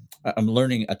moment, I'm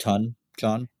learning a ton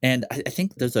John. And I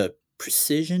think there's a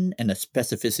precision and a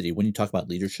specificity when you talk about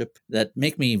leadership that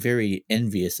make me very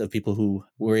envious of people who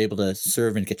were able to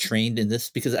serve and get trained in this,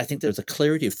 because I think there's a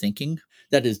clarity of thinking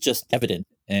that is just evident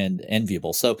and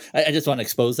enviable. So I just want to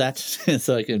expose that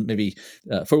so I can maybe,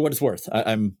 for what it's worth,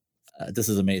 I'm this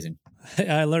is amazing.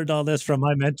 I learned all this from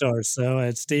my mentors, so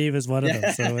and Steve is one of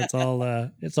them. So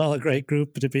it's all a great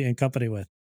group to be in company with.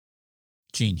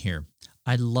 Gene here.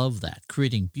 I love that.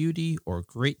 Creating beauty or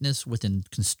greatness within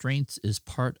constraints is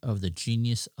part of the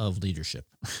genius of leadership.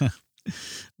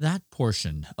 That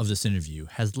portion of this interview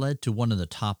has led to one of the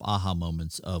top aha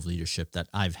moments of leadership that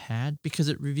I've had, because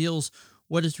it reveals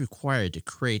what is required to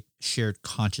create shared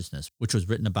consciousness, which was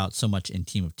written about so much in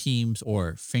Team of Teams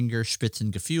or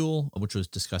Fingerspitzengefühl, which was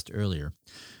discussed earlier.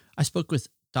 I spoke with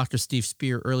Dr. Steve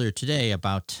Spear earlier today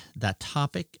about that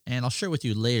topic, and I'll share with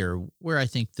you later where I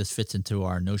think this fits into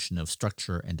our notion of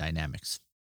structure and dynamics.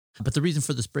 But the reason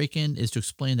for this break-in is to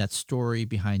explain that story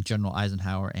behind General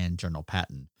Eisenhower and General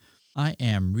Patton. I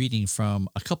am reading from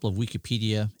a couple of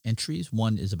Wikipedia entries.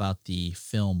 One is about the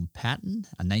film Patton,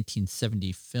 a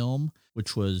 1970 film,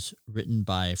 which was written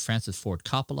by Francis Ford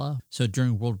Coppola. So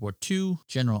during World War II,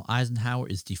 General Eisenhower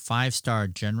is the five-star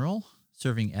general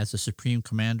serving as the supreme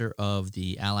commander of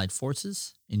the Allied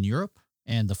forces in Europe,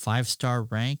 and the five-star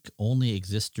rank only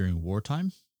exists during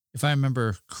wartime. If I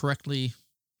remember correctly,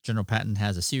 General Patton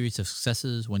has a series of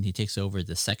successes when he takes over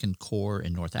the Second Corps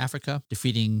in North Africa,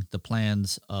 defeating the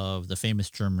plans of the famous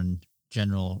German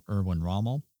General Erwin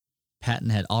Rommel.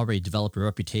 Patton had already developed a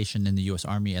reputation in the U.S.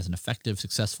 Army as an effective,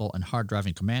 successful, and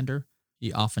hard-driving commander.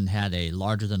 He often had a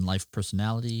larger-than-life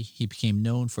personality. He became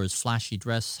known for his flashy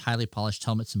dress, highly polished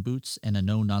helmets and boots, and a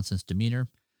no-nonsense demeanor.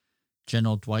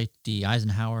 General Dwight D.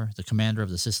 Eisenhower, the commander of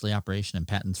the Sicily operation and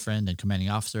Patton's friend and commanding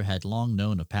officer, had long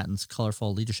known of Patton's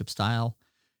colorful leadership style,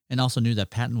 and also knew that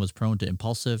Patton was prone to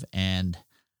impulsive and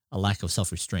a lack of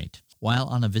self-restraint. While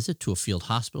on a visit to a field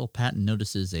hospital, Patton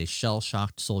notices a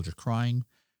shell-shocked soldier crying.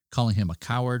 Calling him a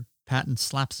coward, Patton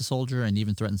slaps the soldier and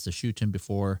even threatens to shoot him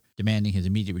before demanding his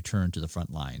immediate return to the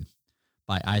front line.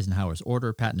 By Eisenhower's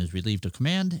order, Patton is relieved of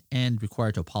command and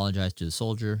required to apologize to the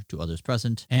soldier, to others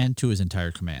present, and to his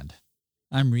entire command.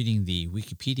 I'm reading the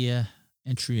Wikipedia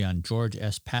entry on George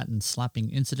S. Patton's slapping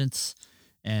incidents,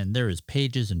 and there is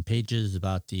pages and pages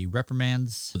about the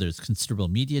reprimands. There's considerable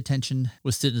media attention,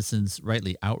 with citizens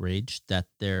rightly outraged that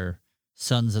their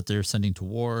sons that they're sending to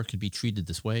war could be treated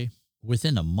this way.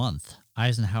 Within a month,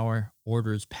 Eisenhower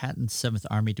orders Patton's 7th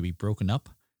Army to be broken up,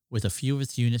 with a few of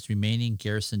its units remaining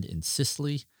garrisoned in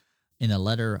Sicily. In a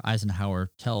letter, Eisenhower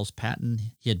tells Patton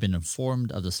he had been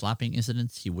informed of the slapping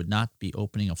incidents. He would not be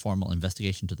opening a formal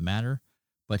investigation to the matter,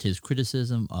 but his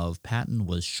criticism of Patton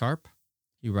was sharp.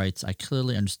 He writes, "I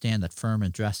clearly understand that firm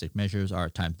and drastic measures are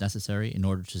at times necessary in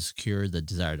order to secure the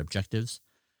desired objectives,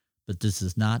 but this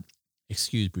does not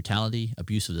excuse brutality,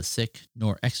 abuse of the sick,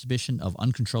 nor exhibition of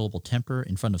uncontrollable temper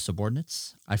in front of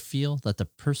subordinates. I feel that the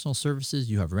personal services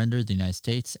you have rendered the United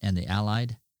States and the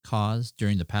Allied cause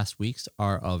during the past weeks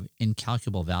are of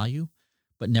incalculable value,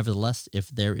 but nevertheless, if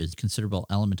there is considerable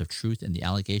element of truth in the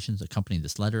allegations accompanying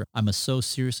this letter, I must so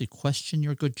seriously question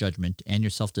your good judgment and your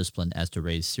self-discipline as to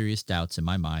raise serious doubts in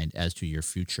my mind as to your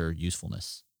future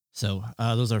usefulness." So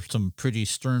those are some pretty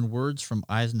stern words from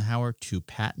Eisenhower to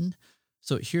Patton.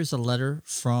 So here's a letter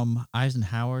from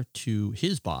Eisenhower to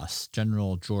his boss,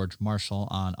 General George Marshall,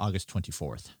 on August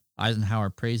 24th.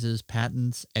 Eisenhower praises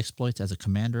Patton's exploits as a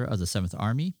commander of the 7th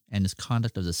Army and his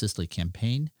conduct of the Sicily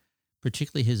campaign,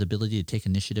 particularly his ability to take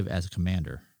initiative as a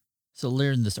commander. So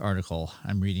later in this article,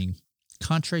 I'm reading,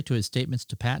 contrary to his statements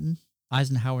to Patton,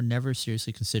 Eisenhower never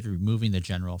seriously considered removing the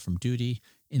general from duty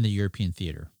in the European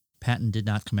theater. Patton did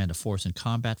not command a force in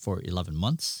combat for 11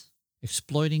 months.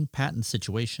 Exploiting Patton's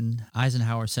situation,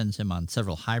 Eisenhower sends him on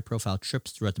several high-profile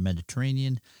trips throughout the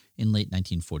Mediterranean in late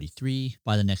 1943.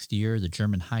 By the next year, the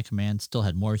German High Command still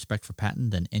had more respect for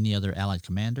Patton than any other Allied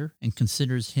commander and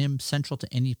considers him central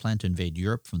to any plan to invade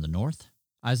Europe from the north.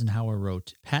 Eisenhower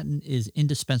wrote, "Patton is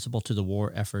indispensable to the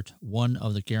war effort, one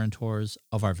of the guarantors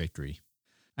of our victory."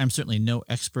 I'm certainly no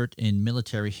expert in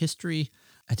military history.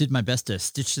 I did my best to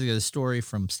stitch together the story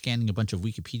from scanning a bunch of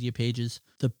Wikipedia pages.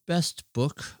 The best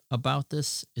book about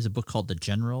this is a book called The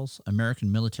Generals,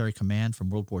 American Military Command from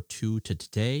World War II to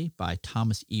Today by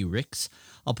Thomas E. Ricks.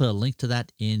 I'll put a link to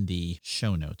that in the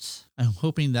show notes. I'm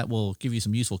hoping that will give you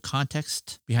some useful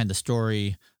context behind the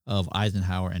story of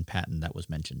Eisenhower and Patton that was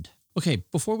mentioned. Okay,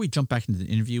 before we jump back into the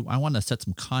interview, I want to set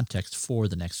some context for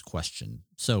the next question.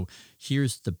 So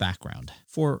here's the background.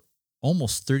 For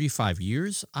almost 35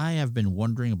 years, I have been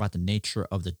wondering about the nature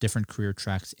of the different career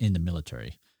tracks in the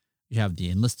military. You have the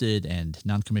enlisted and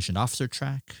non-commissioned officer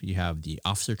track. You have the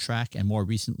officer track, and more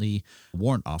recently,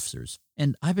 warrant officers.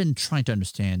 And I've been trying to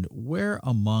understand where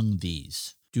among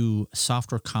these do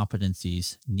software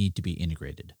competencies need to be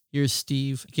integrated. Here's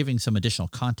Steve giving some additional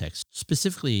context,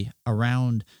 specifically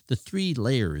around the 3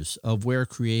 layers of where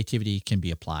creativity can be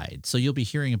applied. So you'll be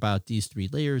hearing about these 3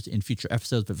 layers in future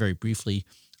episodes, but very briefly,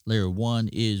 layer 1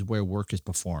 is where work is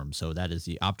performed. So that is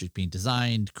the object being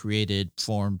designed, created,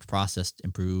 formed, processed,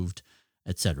 improved,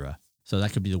 etc. So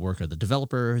that could be the work of the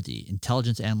developer, the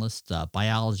intelligence analyst, the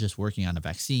biologist working on a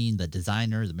vaccine, the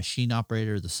designer, the machine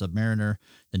operator, the submariner,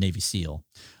 the Navy SEAL.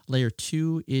 Layer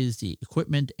 2 is the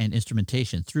equipment and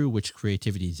instrumentation through which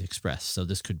creativity is expressed. So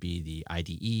this could be the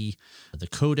IDE, the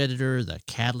code editor, the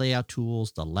CAD layout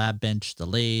tools, the lab bench, the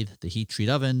lathe, the heat treat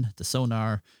oven, the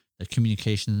sonar, the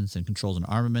communications and controls and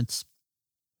armaments.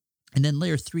 And then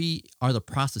layer 3 are the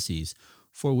processes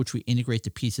for which we integrate the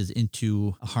pieces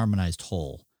into a harmonized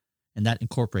whole. And that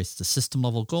incorporates the system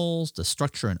level goals, the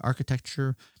structure and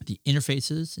architecture, the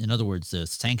interfaces, in other words, the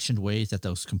sanctioned ways that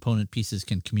those component pieces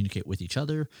can communicate with each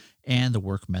other, and the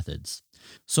work methods.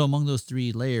 So among those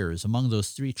 3 layers, among those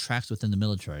 3 tracks within the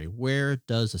military, where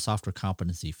does the software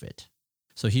competency fit?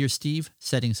 So here's Steve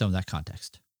setting some of that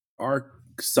context. Our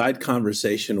side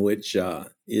conversation, which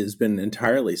has been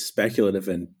entirely speculative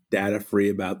and data-free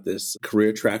about this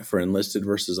career track for enlisted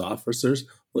versus officers,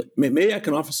 maybe I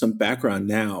can offer some background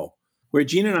now. Where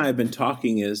Gene and I have been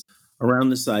talking is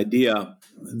around this idea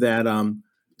that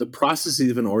the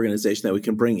processes of an organization, that we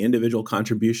can bring individual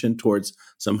contribution towards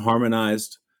some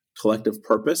harmonized collective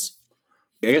purpose.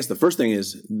 I guess the first thing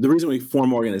is the reason we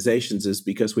form organizations is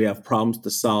because we have problems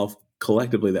to solve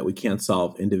collectively that we can't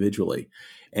solve individually.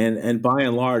 And by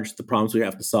and large, the problems we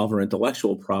have to solve are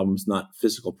intellectual problems, not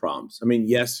physical problems. I mean,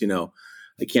 yes,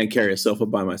 I can't carry a sofa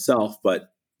by myself,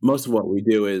 but most of what we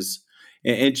do is,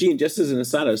 and Gene, just as an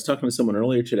aside, I was talking to someone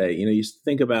earlier today, you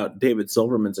think about David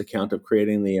Silverman's account of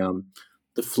creating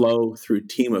the flow through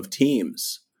team of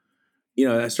teams.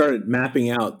 I started mapping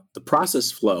out the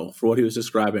process flow for what he was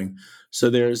describing. So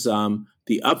there's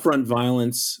the upfront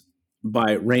violence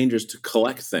by Rangers to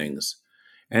collect things.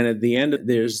 And at the end,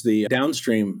 there's the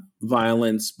downstream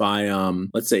violence by,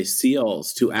 let's say,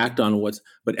 SEALs to act on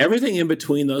but everything in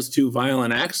between those 2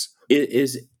 violent acts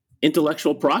is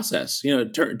intellectual process,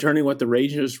 turning what the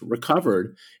Rangers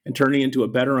recovered and turning into a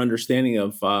better understanding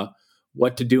of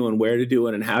what to do and where to do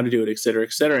it and how to do it, et cetera,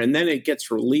 et cetera. And then it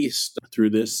gets released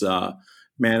through this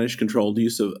managed, controlled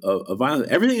use of violence.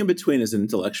 Everything in between is an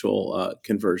intellectual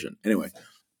conversion. Anyway,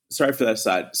 sorry for that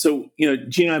aside. So,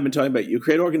 Gene and I have been talking about you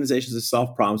create organizations that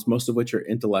solve problems, most of which are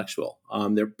intellectual.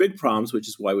 They're big problems, which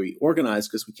is why we organize,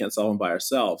 because we can't solve them by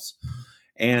ourselves.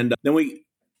 And then we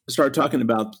started talking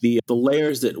about the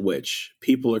layers at which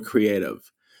people are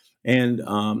creative. And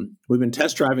we've been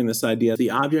test driving this idea,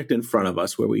 the object in front of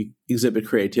us where we exhibit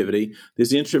creativity. There's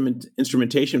the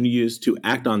instrumentation we use to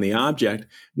act on the object.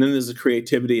 And then there's the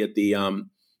creativity at the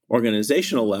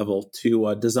organizational level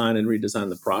to design and redesign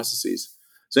the processes.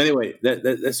 So anyway,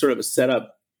 that's sort of a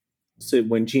setup. So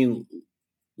when Gene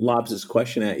lobs this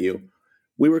question at you,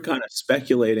 we were kind of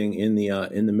speculating in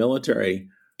the military.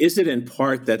 Is it in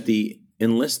part that the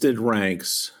enlisted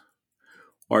ranks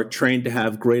are trained to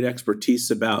have great expertise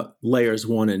about layers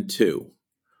 1 and 2?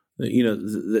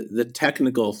 The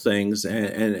technical things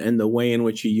and the way in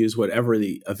which you use whatever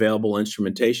the available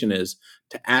instrumentation is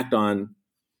to act on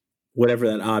whatever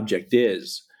that object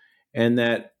is. And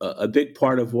that a big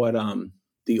part of what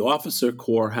the officer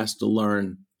corps has to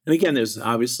learn, and again, there's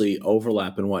obviously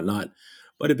overlap and whatnot,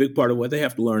 but a big part of what they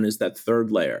have to learn is that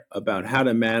 3rd layer about how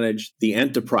to manage the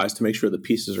enterprise to make sure the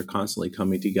pieces are constantly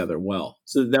coming together well.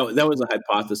 So that was a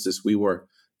hypothesis we were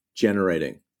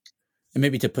generating. And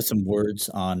maybe to put some words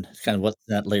on kind of what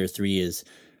that layer 3 is,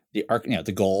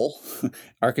 the goal,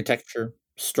 architecture,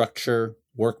 structure,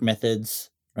 work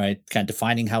methods, right? Kind of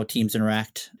defining how teams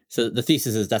interact. So the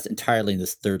thesis is that's entirely in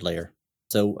this 3rd layer.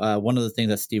 So one of the things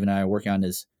that Steve and I are working on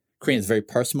is creating this very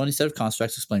parsimonious set of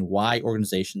constructs to explain why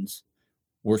organizations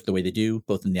work the way they do,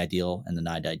 both in the ideal and the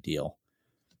not ideal.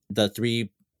 The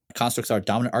 3 constructs are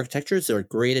dominant architectures. They're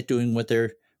great at doing what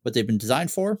they've been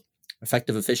designed for,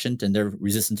 effective, efficient, and they're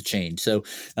resistant to change. So,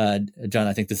 John,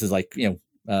 I think this is like,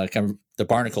 kind of the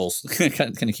barnacles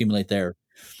can accumulate there.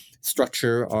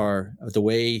 Structure are the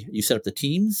way you set up the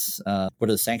teams, what are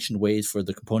the sanctioned ways for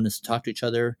the components to talk to each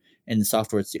other, and in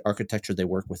software, it's the architecture they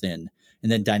work within.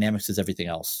 And then dynamics is everything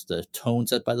else. The tone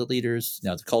set by the leaders,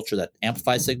 the culture that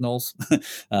amplifies signals,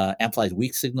 amplifies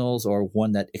weak signals, or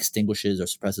one that extinguishes or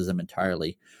suppresses them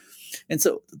entirely. And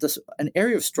so an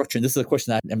area of structure, and this is a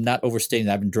question that I'm not overstating,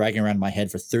 that I've been dragging around in my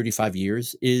head for 35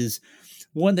 years, is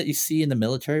one that you see in the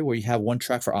military where you have one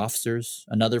track for officers,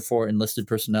 another for enlisted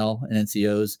personnel and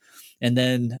NCOs, and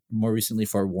then more recently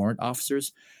for warrant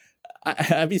officers.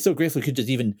 I'd be so grateful if you could just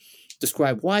even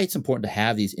describe why it's important to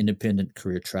have these independent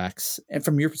career tracks. And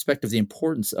from your perspective, the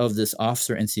importance of this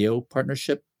officer NCO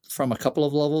partnership from a couple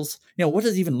of levels. What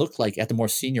does it even look like at the more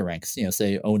senior ranks,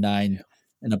 say 09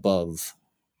 and above?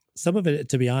 Some of it,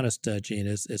 to be honest, Gene,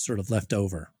 is sort of left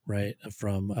over, right,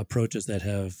 from approaches that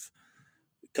have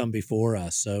come before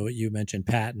us. So you mentioned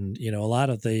Patton. A lot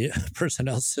of the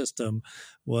personnel system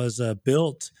was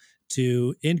built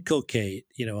to inculcate,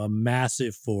 a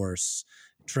massive force,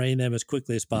 train them as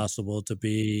quickly as possible to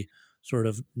be sort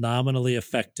of nominally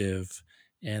effective,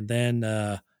 and then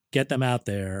get them out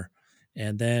there,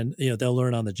 and then they'll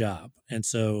learn on the job. And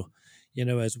so,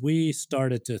 as we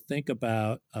started to think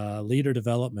about leader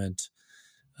development,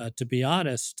 to be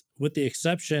honest, with the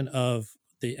exception of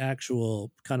the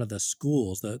actual kind of the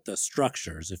schools, the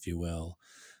structures, if you will,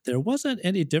 there wasn't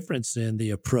any difference in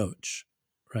the approach,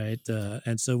 right?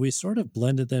 And so we sort of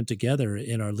blended them together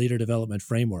in our leader development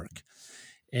framework.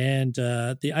 And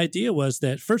the idea was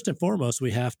that first and foremost,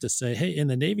 we have to say, hey, in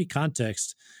the Navy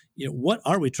context, what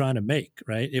are we trying to make,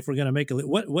 right? If we're going to make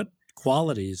what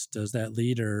qualities does that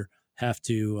leader have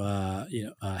to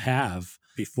have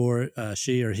before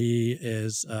she or he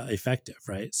is effective,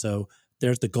 right? So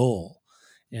there's the goal.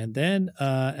 And then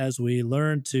as we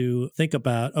learn to think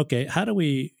about, okay, how do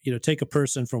we, take a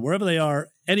person from wherever they are,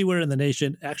 anywhere in the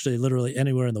nation, actually literally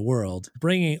anywhere in the world,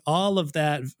 bringing all of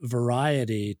that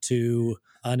variety to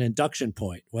an induction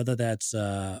point, whether that's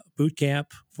boot camp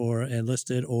for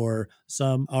enlisted or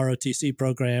some ROTC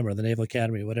program or the Naval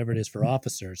Academy, whatever it is for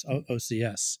officers,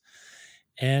 OCS.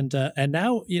 And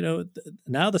now,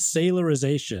 now the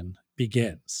sailorization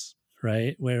begins,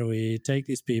 right? Where we take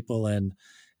these people and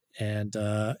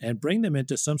bring them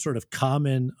into some sort of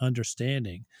common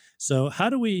understanding. So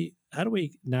how do we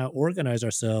now organize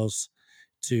ourselves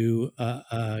to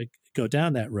go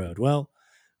down that road? Well,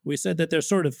 we said that there's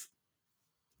sort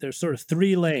of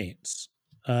three lanes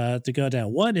to go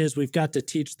down. One is we've got to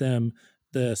teach them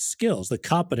the skills, the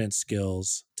competence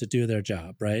skills to do their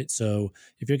job, right? So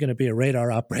if you're going to be a radar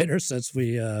operator, since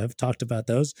we have talked about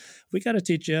those, we got to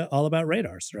teach you all about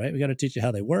radars, right? We got to teach you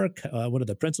how they work, what are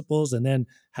the principles, and then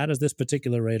how does this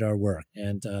particular radar work?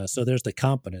 And so there's the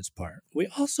competence part. We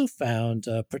also found,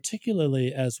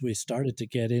 particularly as we started to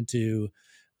get into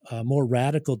more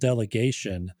radical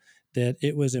delegation, that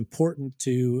it was important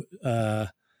to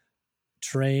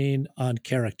train on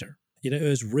character. It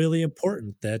was really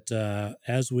important that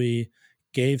as we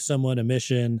gave someone a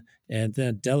mission and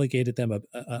then delegated them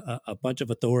a bunch of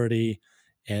authority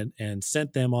and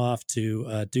sent them off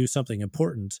to do something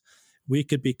important, we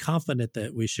could be confident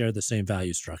that we share the same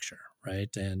value structure, right?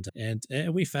 And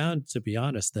we found, to be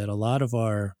honest, that a lot of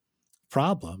our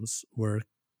problems were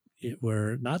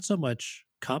not so much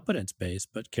competence-based,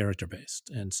 but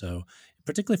character-based. And so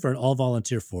particularly for an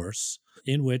all-volunteer force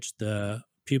in which the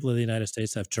people of the United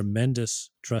States have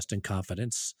tremendous trust and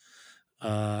confidence.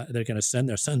 They're going to send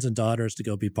their sons and daughters to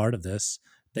go be part of this.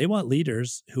 They want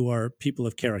leaders who are people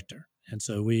of character. And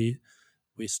so we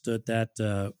stood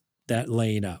that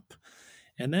lane up.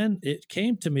 And then it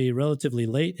came to me relatively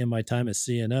late in my time as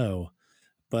CNO,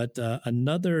 but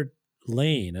another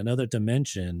lane, another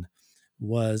dimension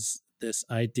was this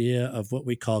idea of what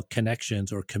we call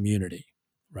connections or community,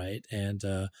 right? And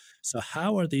so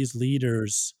how are these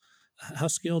leaders, how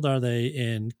skilled are they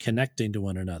in connecting to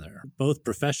one another, both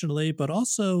professionally, but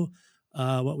also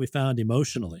what we found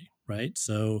emotionally, right?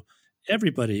 So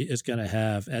everybody is going to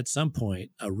have at some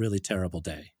point a really terrible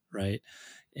day, right?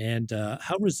 And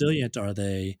how resilient are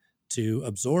they to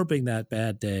absorbing that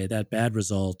bad day, that bad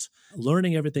result,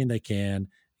 learning everything they can,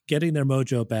 getting their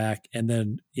mojo back, and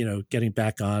then, getting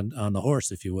back on the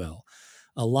horse, if you will.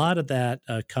 A lot of that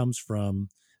comes from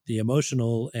the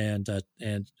emotional and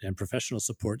professional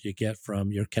support you get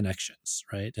from your connections,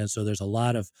 right? And so there's a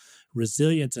lot of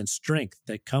resilience and strength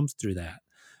that comes through that.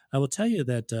 I will tell you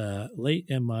that late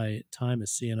in my time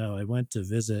as CNO, I went to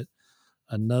visit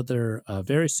another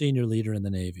very senior leader in the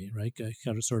Navy, right?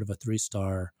 Kind of sort of a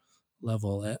 3-star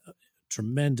level,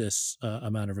 tremendous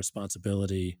amount of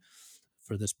responsibility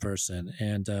for this person.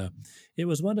 And it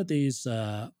was one of these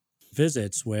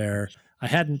visits where I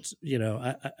hadn't,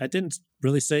 I didn't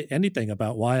really say anything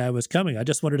about why I was coming. I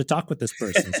just wanted to talk with this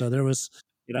person. So there was,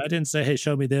 I didn't say, hey,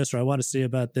 show me this, or I want to see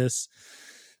about this.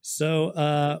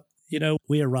 So,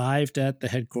 we arrived at the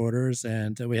headquarters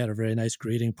and we had a very nice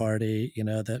greeting party,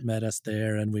 that met us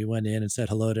there. And we went in and said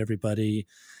hello to everybody.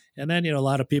 And then, a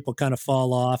lot of people kind of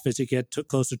fall off as you get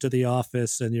closer to the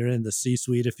office and you're in the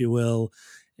C-suite, if you will.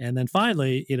 And then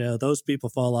finally, those people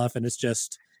fall off and it's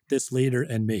just this leader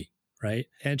and me, right?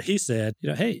 And he said,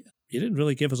 hey, you didn't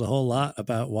really give us a whole lot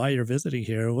about why you're visiting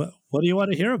here. What do you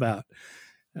want to hear about?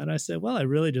 And I said, well, I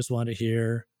really just want to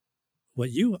hear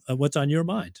what's on your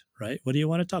mind, right? What do you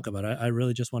want to talk about? I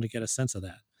really just want to get a sense of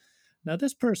that. Now,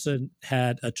 this person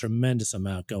had a tremendous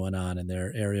amount going on in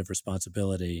their area of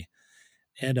responsibility.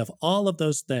 And of all of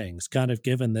those things, kind of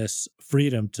given this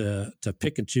freedom to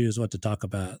pick and choose what to talk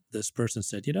about, this person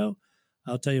said,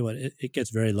 I'll tell you what, it gets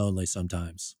very lonely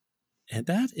sometimes. And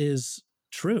that is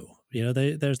true.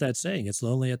 There's that saying, it's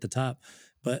lonely at the top.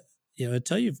 But,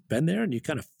 until you've been there and you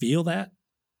kind of feel that,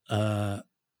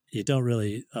 you don't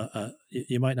really,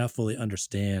 you might not fully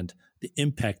understand the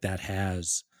impact that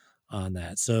has on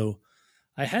that. So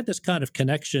I had this kind of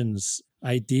connections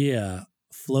idea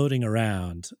floating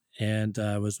around, and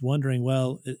I was wondering,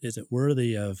 well, is it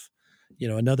worthy of,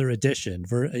 another edition,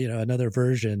 another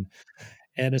version?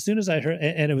 And as soon as I heard,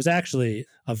 and it was actually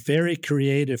a very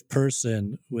creative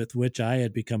person with which I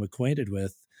had become acquainted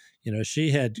with,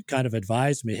 she had kind of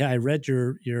advised me, hey, I read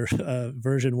your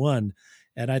version 1,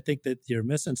 and I think that you're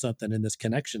missing something in this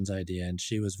connections idea. And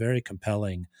she was very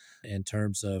compelling in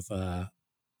terms of,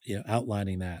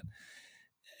 outlining that.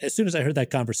 As soon as I heard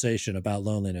that conversation about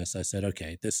loneliness, I said,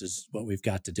 okay, this is what we've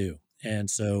got to do. And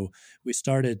so we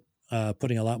started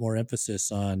putting a lot more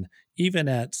emphasis on, even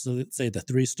at, so let's say, the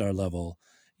 3-star level,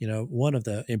 one of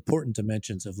the important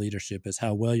dimensions of leadership is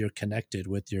how well you're connected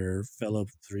with your fellow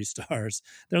 3 stars.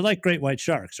 They're like great white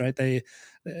sharks, right?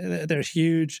 They're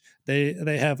huge. They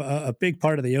have a big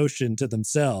part of the ocean to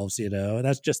themselves,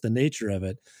 that's just the nature of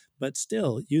it. But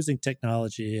still, using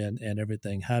technology and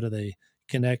everything, how do they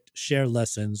connect, share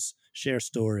lessons, share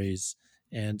stories,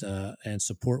 and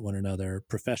support one another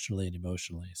professionally and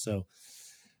emotionally?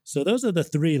 So those are the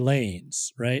 3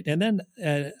 lanes, right? And then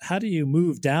how do you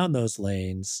move down those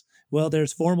lanes? Well,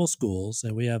 there's formal schools,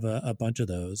 and we have a bunch of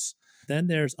those. Then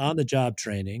there's on-the-job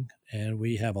training, and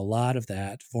we have a lot of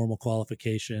that, formal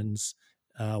qualifications,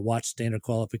 watch standard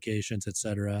qualifications, et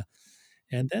cetera.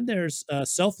 And then there's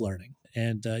self-learning.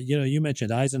 And, you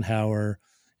mentioned Eisenhower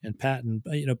and Patton,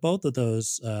 both of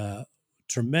those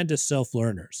tremendous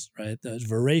self-learners, right? Those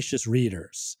voracious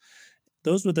readers.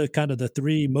 Those were the kind of the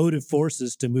 3 motive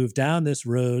forces to move down this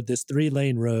road, this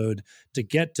 3-lane road, to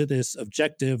get to this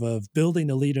objective of building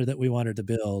the leader that we wanted to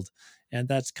build. And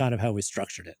that's kind of how we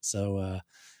structured it. So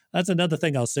that's another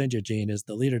thing I'll send you, Gene, is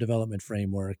the leader development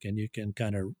framework. And you can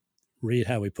kind of read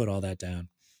how we put all that down.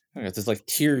 I got there's like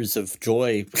tears of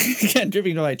joy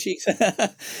dripping to my cheeks.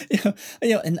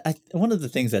 And one of the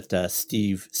things that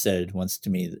Steve said once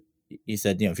to me, he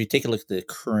said, if you take a look at the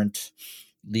current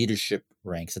leadership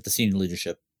ranks, at the senior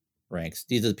leadership ranks,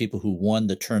 these are the people who won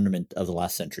the tournament of the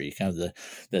last century, kind of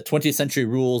the 20th century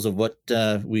rules of what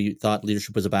we thought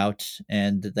leadership was about,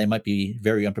 and they might be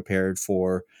very unprepared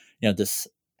for this.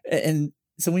 And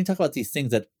so when you talk about these things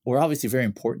that were obviously very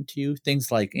important to you,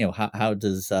 things like how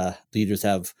does leaders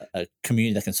have a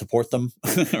community that can support them,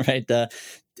 right? Do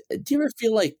you ever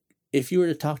feel like if you were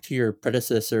to talk to your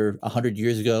predecessor 100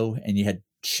 years ago and you had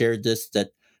shared this,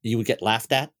 that you would get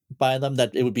laughed at by them,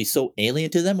 that it would be so alien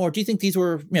to them? Or do you think these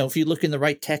were, if you look in the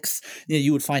right texts,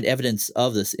 you would find evidence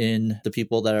of this in the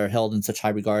people that are held in such high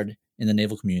regard in the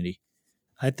naval community?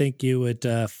 I think you would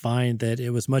find that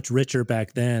it was much richer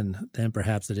back then than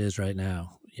perhaps it is right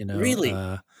now. Really?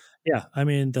 Yeah. I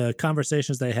mean, the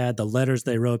conversations they had, the letters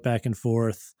they wrote back and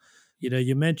forth.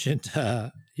 You mentioned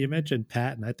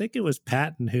Patton. I think it was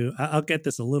Patton who, I'll get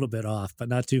this a little bit off, but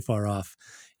not too far off.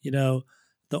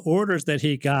 The orders that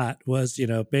he got was,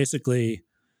 basically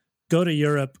go to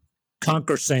Europe,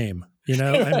 conquer same.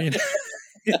 I mean,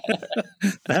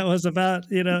 that was about,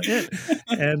 it.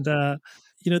 And,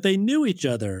 they knew each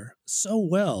other so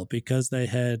well because they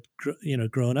had,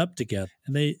 grown up together,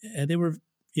 and they were,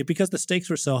 because the stakes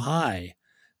were so high,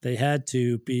 they had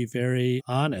to be very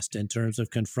honest in terms of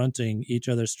confronting each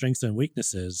other's strengths and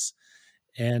weaknesses.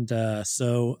 And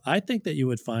so I think that you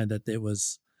would find that it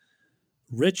was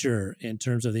richer in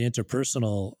terms of the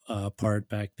interpersonal part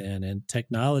back then, and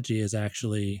technology has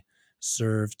actually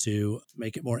served to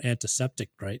make it more antiseptic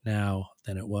right now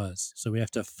than it was. So we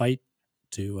have to fight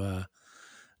to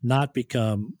not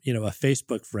become, a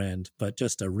Facebook friend, but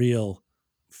just a real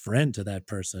friend to that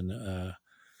person,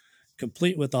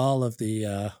 complete with all of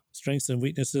the strengths and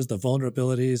weaknesses, the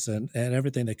vulnerabilities, and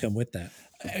everything that come with that.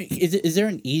 Is there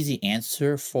an easy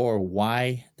answer for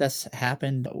why that's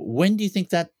happened? When do you think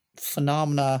that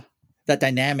phenomena, that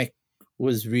dynamic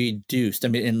was reduced? I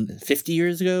mean, in 50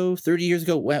 years ago, 30 years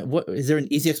ago, what is there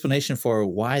an easy explanation for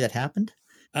why that happened?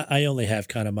 I only have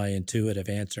kind of my intuitive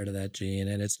answer to that, Gene,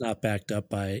 and it's not backed up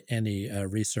by any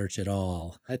research at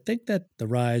all. I think that the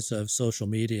rise of social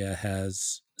media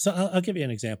has. So I'll give you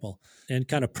an example in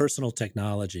kind of personal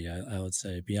technology, I would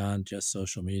say, beyond just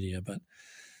social media. But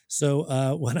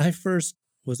so when I first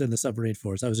was in the submarine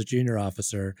force, I was a junior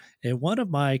officer, and one of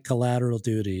my collateral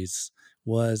duties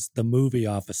was the movie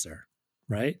officer,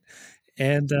 right?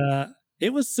 And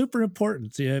it was super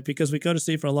important, because we go to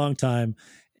sea for a long time.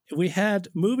 We had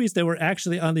movies that were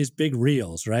actually on these big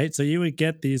reels, right? So you would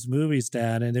get these movies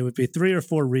down, and it would be 3 or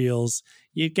 4 reels.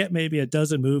 You'd get maybe a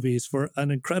dozen movies for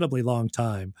an incredibly long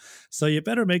time. So you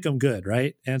better make them good,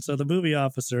 right? And so the movie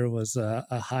officer was a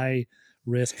high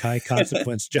risk, high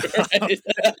consequence job.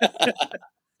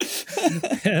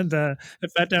 And in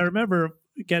fact, I remember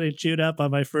getting chewed up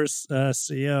on my first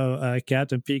CO,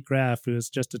 Captain Pete Graff, who is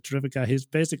just a terrific guy. He's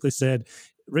basically said,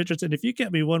 Richardson, if you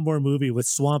get me one more movie with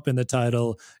swamp in the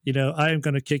title, I am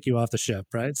going to kick you off the ship,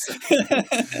 right?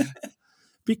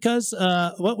 Because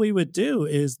what we would do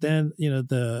is then,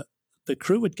 the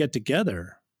crew would get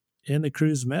together in the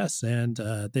crew's mess, and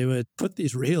they would put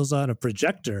these reels on a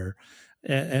projector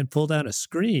and pull down a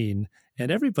screen,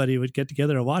 and everybody would get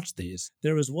together and watch these.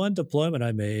 There was one deployment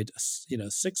I made,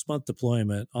 6-month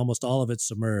deployment, almost all of it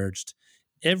submerged.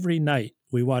 Every night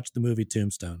we watched the movie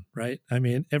Tombstone, right? I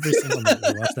mean, every single night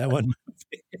we watched that one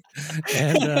movie.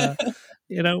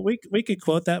 And, we could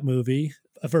quote that movie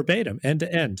verbatim, end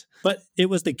to end. But it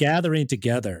was the gathering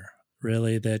together,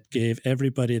 really, that gave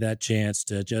everybody that chance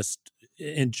to just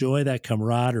enjoy that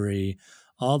camaraderie,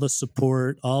 all the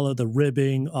support, all of the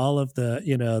ribbing, all of the,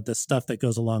 the stuff that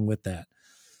goes along with that.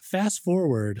 Fast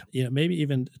forward, maybe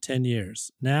even 10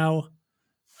 years. Now,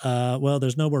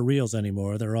 there's no more reels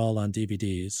anymore. They're all on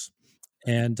DVDs.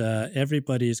 And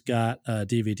everybody's got a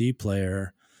DVD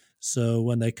player. So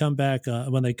when they come back,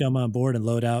 when they come on board and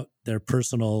load out their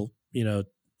personal,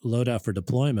 loadout for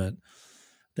deployment,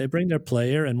 they bring their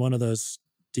player and one of those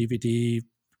DVD,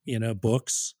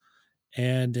 books.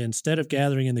 And instead of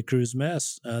gathering in the crew's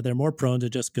mess, they're more prone to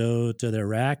just go to their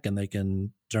rack, and they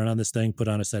can turn on this thing, put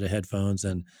on a set of headphones,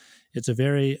 and it's a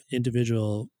very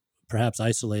individual, perhaps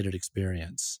isolated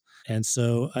experience. And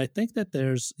so I think that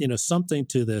there's, something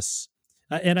to this.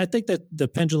 And I think that the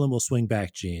pendulum will swing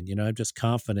back, Gene. I'm just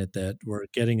confident that we're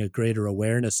getting a greater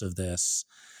awareness of this,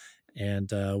 and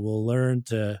we'll learn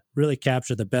to really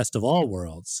capture the best of all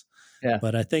worlds. Yeah.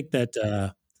 But I think that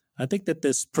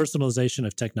this personalization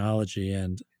of technology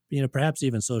and, perhaps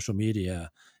even social media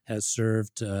has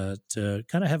served to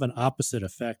kind of have an opposite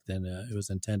effect than it was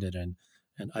intended, and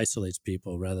isolates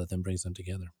people rather than brings them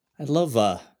together. I love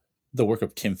the work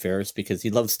of Tim Ferriss because he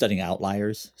loves studying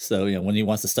outliers. So, when he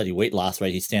wants to study weight loss,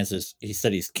 right, he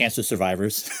studies cancer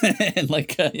survivors and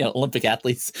Olympic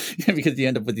athletes, because you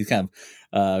end up with these kind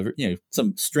of,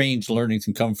 some strange learnings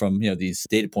can come from, these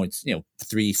data points,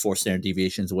 3-4 standard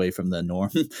deviations away from the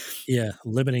norm. Yeah.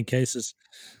 Limiting cases.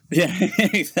 Yeah,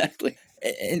 exactly.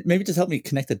 And maybe just help me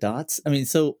connect the dots. I mean,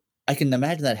 so I can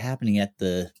imagine that happening at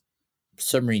the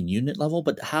submarine unit level,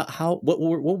 but what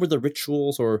were the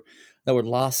rituals or that were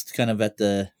lost kind of at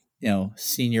the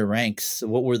senior ranks?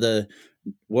 What are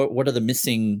the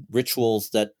missing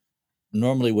rituals that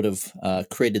normally would have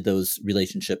created those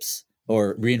relationships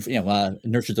or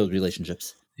nurtured those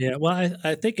relationships? Yeah, well,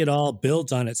 I think it all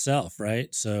builds on itself,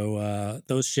 right? So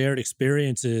those shared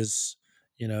experiences,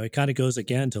 it kind of goes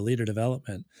again to leader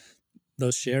development.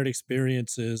 Those shared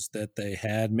experiences that they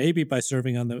had, maybe by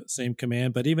serving on the same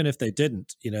command, but even if they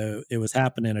didn't, it was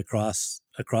happening across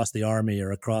the Army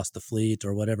or across the fleet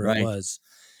or whatever Right. it was.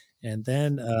 And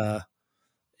then,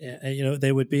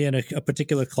 they would be in a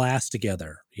particular class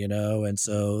together, and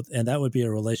that would be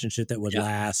a relationship that would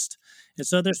last. And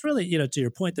so there's really, to your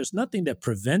point, there's nothing that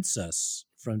prevents us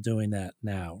from doing that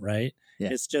now, right? Yeah.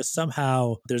 It's just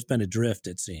somehow there's been a drift,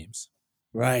 it seems.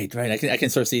 Right. I can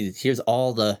sort of see here's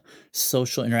all the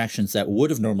social interactions that would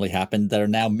have normally happened that are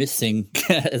now missing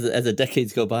as the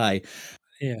decades go by.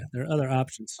 Yeah, there are other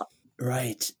options.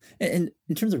 Right. And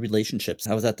in terms of relationships,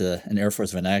 I was at an Air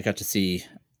Force event. I got to see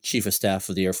Chief of Staff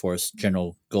of the Air Force,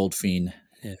 General Goldfein,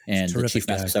 and the Chief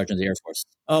Master Sergeant of the Air Force.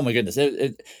 Oh my goodness!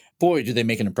 Boy, do they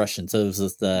make an impression. So this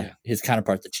was his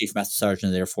counterpart, the Chief Master Sergeant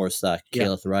of the Air Force,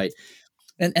 Caleb Wright.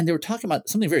 And they were talking about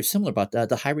something very similar about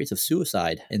the high rates of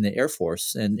suicide in the Air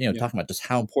Force, and talking about just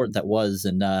how important that was.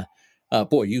 And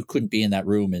boy, you couldn't be in that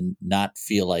room and not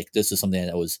feel like this is something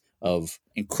that was of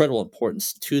incredible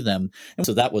importance to them. And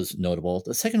so that was notable.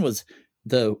 The second was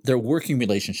their working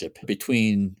relationship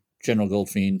between General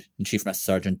Goldfein and Chief Master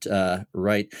Sergeant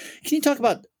Wright. Can you talk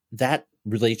about that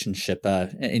relationship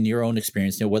in your own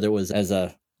experience? Whether it was as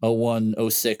a 01,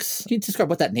 06. Can you describe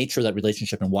what that nature of that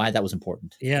relationship and why that was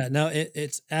important? Yeah, no,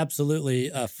 it's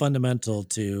absolutely fundamental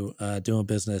to doing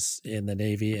business in the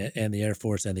Navy and the Air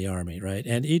Force and the Army, right?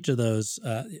 And each of those,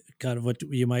 kind of what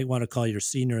you might want to call your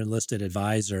senior enlisted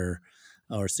advisor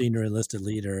or senior enlisted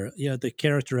leader, the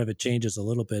character of it changes a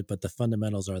little bit, but the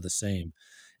fundamentals are the same.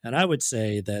 And I would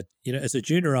say that, as a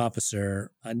junior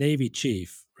officer, a Navy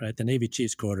chief, right, the Navy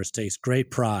Chiefs Quarters takes great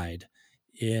pride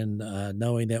in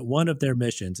knowing that one of their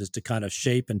missions is to kind of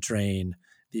shape and train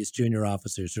these junior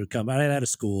officers who come right out of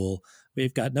school.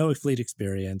 We've got no fleet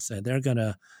experience, and they're going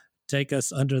to take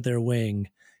us under their wing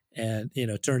and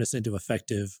turn us into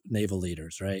effective naval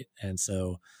leaders, right? And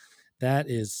so that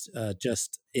is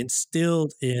just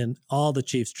instilled in all the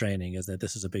chiefs training, is that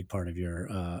this is a big part of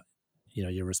your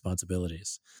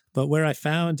responsibilities. But where I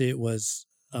found it was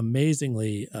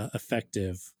amazingly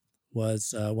effective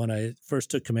was when I first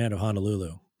took command of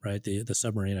Honolulu, right? The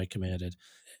submarine I commanded.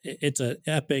 It's an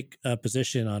epic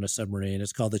position on a submarine.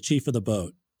 It's called the chief of the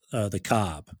boat, the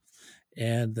Cobb.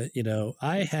 And,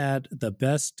 I had the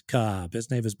best Cobb. His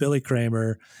name is Billy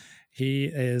Kramer. He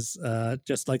is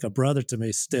just like a brother to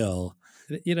me still.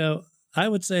 I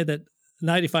would say that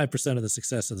 95% of the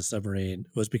success of the submarine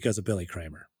was because of Billy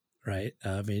Kramer, right?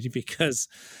 I mean, because,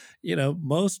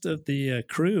 most of the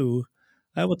crew,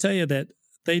 I will tell you that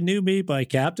they knew me by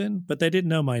Captain, but they didn't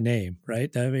know my name, right?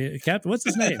 I mean, Captain, what's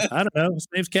his name? I don't know. His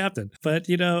name's Captain. But,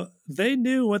 they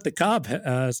knew what the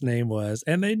Cobb's name was,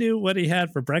 and they knew what he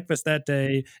had for breakfast that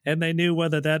day, and they knew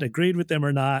whether that agreed with them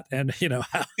or not. And,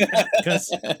 because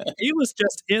he was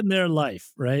just in their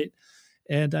life, right?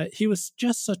 And he was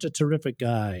just such a terrific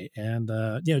guy. And,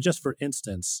 just for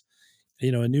instance,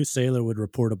 a new sailor would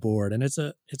report aboard, and it's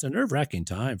a nerve-wracking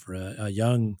time for a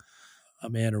young a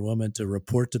man or woman to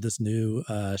report to this new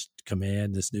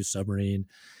command, this new submarine.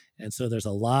 And so there's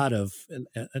a lot of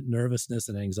nervousness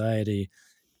and anxiety.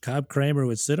 Cobb Kramer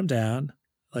would sit them down,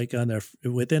 like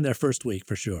within their first week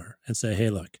for sure, and say,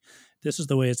 hey, look, this is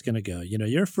the way it's going to go.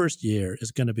 Your first year is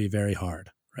going to be very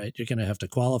hard, right? You're going to have to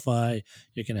qualify.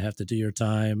 You're going to have to do your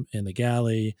time in the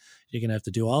galley. You're going to have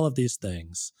to do all of these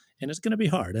things. And it's going to be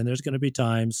hard. And there's going to be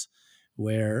times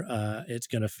where it's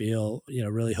going to feel,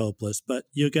 really hopeless, but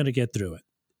you're going to get through it,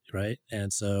 right?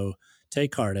 And so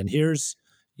take heart. And here's,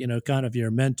 kind of your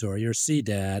mentor, your sea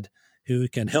dad, who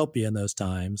can help you in those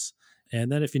times.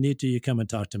 And then if you need to, you come and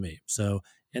talk to me. So,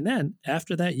 and then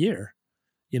after that year,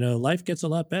 life gets a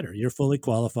lot better. You're fully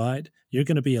qualified. You're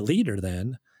going to be a leader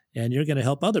then, and you're going to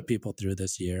help other people through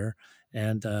this year.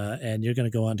 And you're going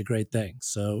to go on to great things.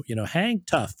 So, hang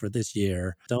tough for this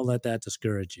year. Don't let that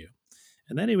discourage you.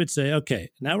 And then he would say, okay,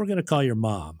 now we're going to call your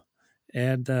mom.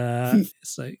 And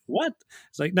it's like, what?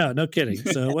 It's like, no kidding.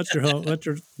 So what's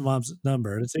your mom's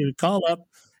number? And so he would call up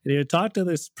and he would talk to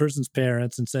this person's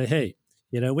parents and say, hey,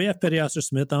 we have Petty Officer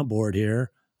Smith on board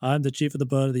here. I'm the chief of the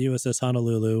boat of the USS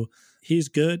Honolulu. He's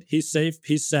good. He's safe.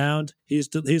 He's sound. He's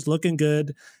looking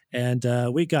good. And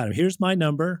we got him. Here's my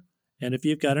number. And if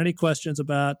you've got any questions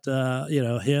about,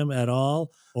 him at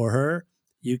all or her,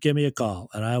 you give me a call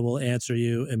and I will answer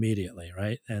you immediately,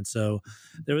 right? And so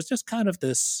there was just kind of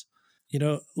this,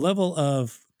 level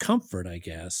of comfort, I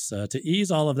guess, to ease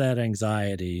all of that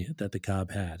anxiety that the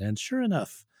Cobb had. And sure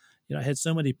enough, I had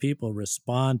so many people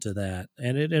respond to that,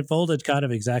 and it unfolded kind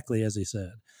of exactly as he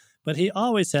said. But he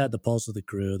always had the pulse of the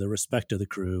crew, the respect of the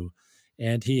crew,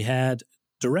 and he had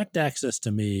direct access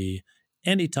to me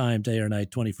anytime, day or night,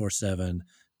 24/7,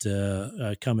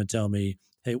 to come and tell me,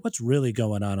 hey, what's really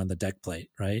going on the deck plate,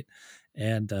 right?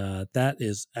 And that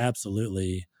is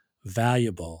absolutely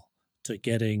valuable to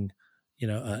getting,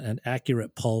 an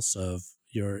accurate pulse of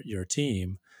your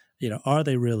team. Are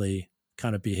they really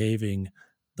kind of behaving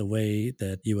the way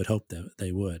that you would hope that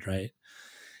they would, right?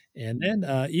 And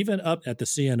then even up at the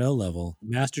CNO level,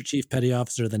 Master Chief Petty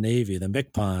Officer of the Navy, the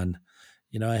MCPON,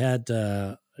 I had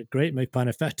a great MCPON.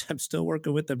 In fact, I'm still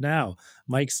working with him now,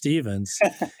 Mike Stevens.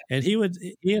 And he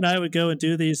and I would go and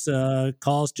do these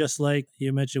calls just like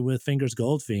you mentioned with Fingers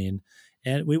Goldfein.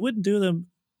 And we wouldn't do them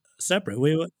separate.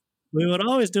 We would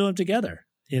always do them together,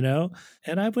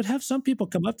 And I would have some people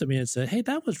come up to me and say, hey,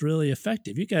 that was really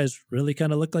effective. You guys really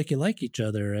kind of look like you like each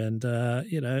other and,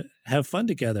 have fun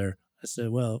together. I said,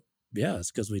 well, yeah, it's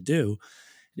because we do.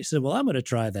 And he said, well, I'm going to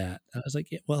try that. I was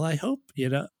like, yeah, well, I hope,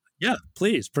 Yeah,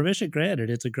 please. Permission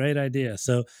granted. It's a great idea.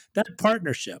 So that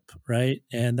partnership, right,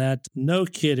 and that no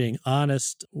kidding,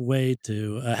 honest way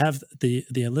to have the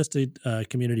enlisted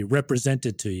community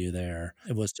represented to you there,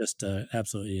 it was just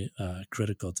absolutely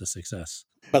critical to success.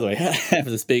 By the way, I have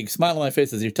this big smile on my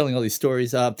face as you're telling all these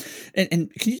stories. And can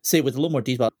you say with a little more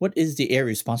detail, what is the area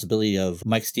responsibility of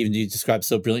Mike Stevens? You described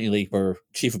so brilliantly, or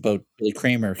Chief of Boat Billy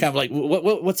Kramer. Kind of like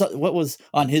what was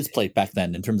on his plate back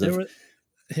then in terms of?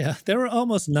 There were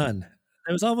almost none.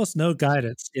 There was almost no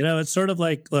guidance. It's sort of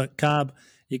like, look, Cobb,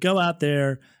 you go out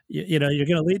there, you're going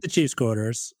to lead the Chiefs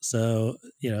quarters. So,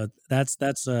 that's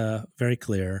very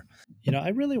clear. I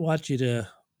really want you to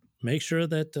make sure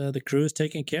that the crew is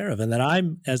taken care of, and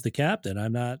that as the captain,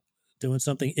 I'm not doing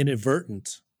something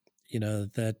inadvertent,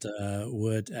 that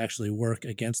would actually work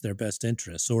against their best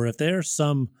interests. Or if there's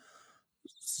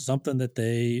something that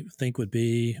they think would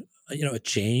be a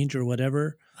change or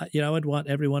whatever, I would want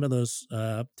every one of those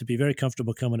to be very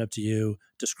comfortable coming up to you,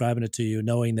 describing it to you,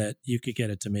 knowing that you could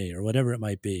get it to me or whatever it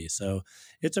might be. So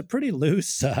it's a pretty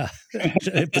loose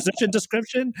position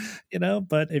description,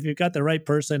 but if you've got the right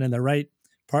person and the right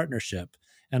partnership,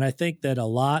 and I think that a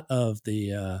lot of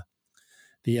the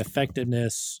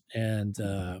effectiveness and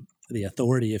the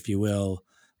authority, if you will,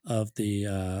 of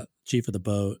the chief of the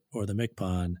boat or the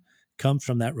MCPON comes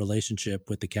from that relationship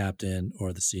with the captain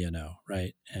or the CNO,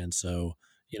 right? And so,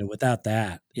 without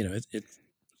that,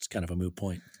 it's kind of a moot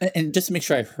point. And just to make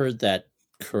sure I heard that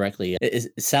correctly,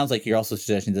 it sounds like you're also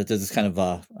suggesting that there's this kind of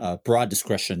a broad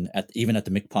discretion even at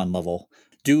the MCPON level,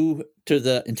 due to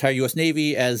the entire U.S.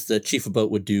 Navy as the chief of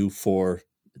boat would do for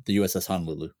the USS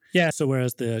Honolulu. Yeah. So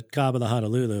whereas the Cobb of the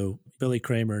Honolulu, Billy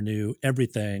Kramer knew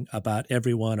everything about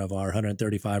every one of our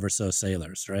 135 or so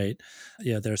sailors, right?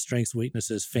 Yeah, their strengths,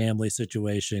 weaknesses, family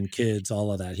situation, kids,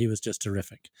 all of that. He was just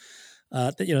terrific.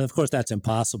 Of course, that's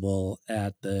impossible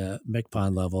at the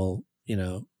MCPON level,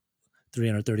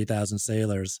 330,000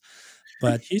 sailors,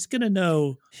 but he's going to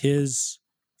know his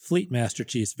fleet master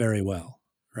chiefs very well.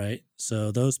 Right.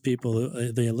 So those people,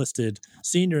 the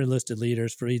senior enlisted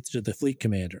leaders for each of the fleet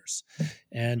commanders.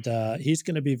 And he's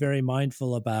going to be very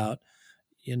mindful about,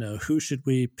 who should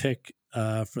we pick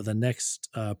for the next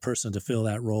person to fill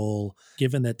that role,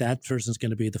 given that person's going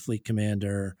to be the fleet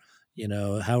commander.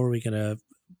 How are we going to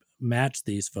match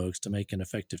these folks to make an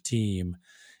effective team?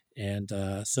 And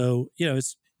so,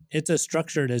 it's as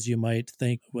structured as you might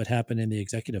think would happen in the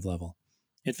executive level.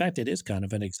 In fact, it is kind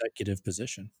of an executive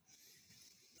position.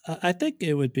 I think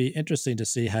it would be interesting to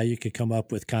see how you could come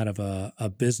up with kind of a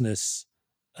business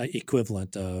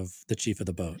equivalent of the chief of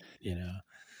the boat,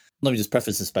 Let me just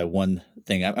preface this by one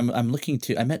thing.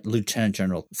 I met Lieutenant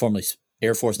General, formerly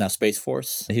Air Force, now Space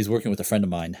Force. He's working with a friend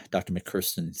of mine, Dr.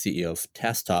 McKirsten, CEO of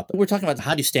TaskTop. We're talking about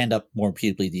how do you stand up more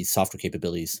repeatedly these software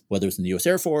capabilities, whether it's in the U.S.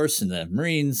 Air Force, in the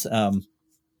Marines.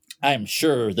 I'm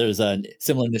sure there's a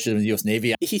similar initiative in the U.S.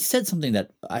 Navy. He said something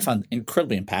that I found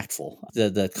incredibly impactful.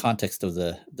 The context of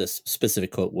this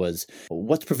specific quote was,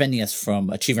 what's preventing us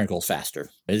from achieving our goals faster?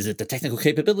 Is it the technical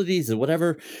capabilities or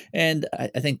whatever? And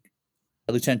I think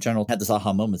Lieutenant General had this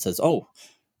aha moment, says, oh,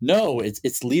 no,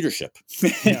 it's leadership.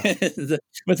 Yeah.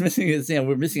 What's missing is,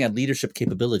 we're missing that leadership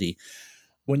capability.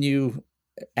 When you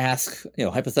ask,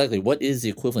 hypothetically, what is the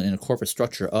equivalent in a corporate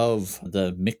structure of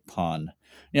the MCPON?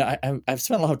 I've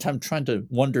spent a lot of time trying to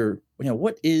wonder,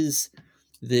 what is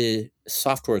the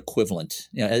software equivalent?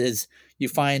 As you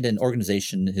find an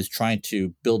organization is trying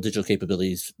to build digital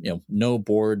capabilities, no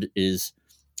board is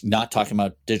not talking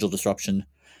about digital disruption.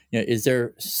 Is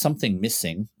there something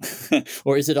missing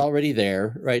or is it already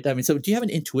there? Right. I mean, so do you have an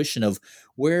intuition of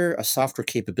where a software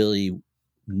capability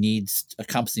a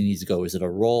competency needs to go? Is it a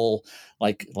role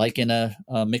like in a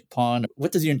MCPON?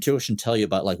 What does your intuition tell you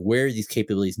about where these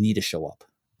capabilities need to show up?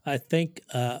 I think,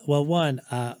 one,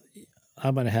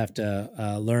 I'm going to have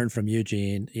to learn from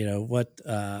Eugene, what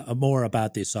more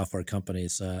about these software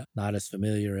companies. Not as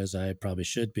familiar as I probably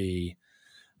should be,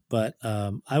 but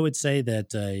I would say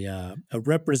that a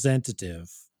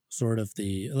representative, sort of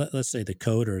let's say the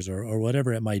coders or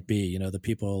whatever it might be, the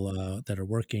people that are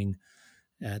working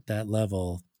at that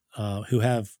level who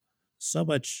have so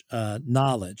much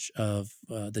knowledge of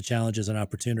the challenges and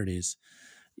opportunities.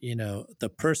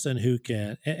 The person who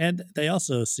can, and they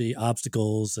also see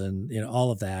obstacles and,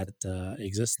 all of that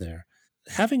exists there.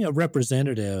 Having a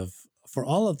representative for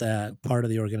all of that part of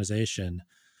the organization,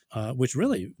 which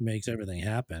really makes everything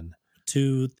happen,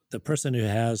 to the person who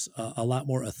has a lot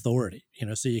more authority,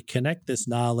 so you connect this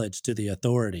knowledge to the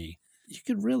authority. You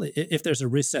could really, if there's a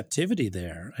receptivity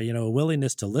there, a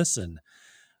willingness to listen,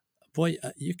 boy,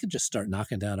 you can just start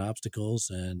knocking down obstacles.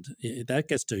 And that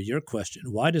gets to your question.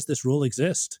 Why does this rule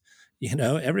exist?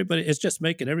 Everybody, it's just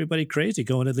making everybody crazy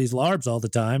going to these LARPs all the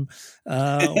time.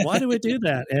 Why do we do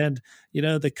that? And,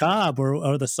 the COB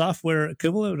or the software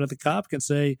equivalent of the COB can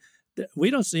say,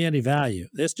 we don't see any value.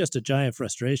 It's just a giant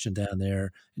frustration down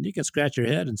there. And you can scratch your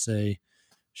head and say,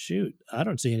 shoot, I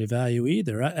don't see any value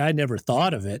either. I never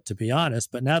thought of it, to be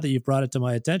honest. But now that you've brought it to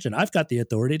my attention, I've got the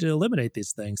authority to eliminate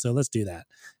these things. So let's do that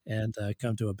and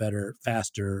come to a better,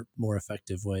 faster, more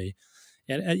effective way.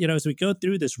 And, as we go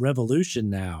through this revolution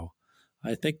now,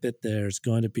 I think that there's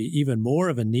going to be even more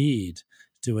of a need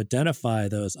to identify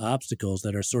those obstacles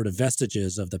that are sort of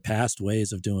vestiges of the past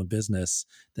ways of doing business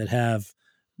that have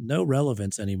no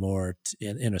relevance anymore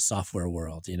in a software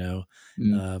world,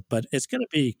 but it's going to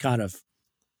be kind of,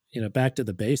 back to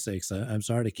the basics. I'm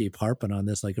sorry to keep harping on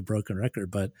this like a broken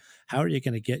record, but how are you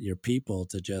going to get your people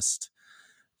to just,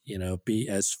 be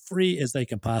as free as they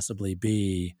can possibly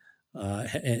be,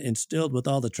 instilled with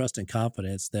all the trust and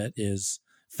confidence that is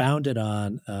founded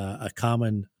on a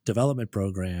common development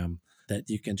program that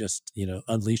you can just,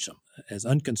 unleash them as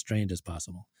unconstrained as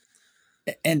possible.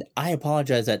 And I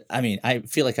apologize that, I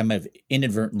feel like I might have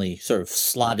inadvertently sort of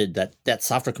slotted that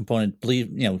software component,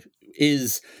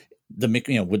 is the MIC,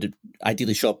 would it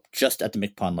ideally show up just at the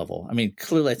MICPON level?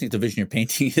 Clearly I think the vision you're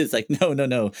painting is like,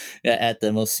 no, at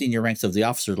the most senior ranks of the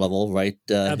officer level, right?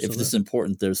 If this is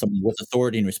important, there's someone with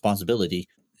authority and responsibility.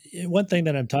 One thing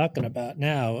that I'm talking about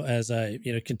now as I,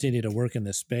 continue to work in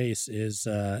this space is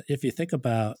if you think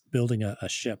about building a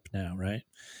ship now, right?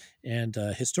 And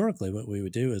historically, what we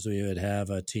would do is we would have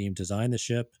a team design the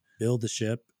ship, build the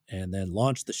ship, and then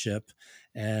launch the ship.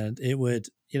 And it would,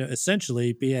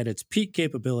 essentially be at its peak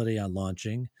capability on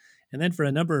launching. And then for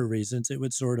a number of reasons, it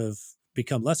would sort of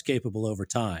become less capable over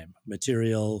time,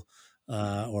 material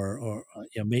or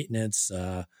maintenance,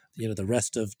 the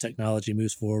rest of technology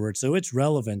moves forward. So its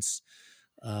relevance,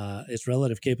 its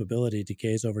relative capability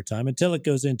decays over time until it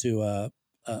goes into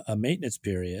a maintenance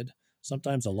period,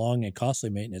 sometimes a long and costly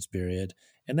maintenance period.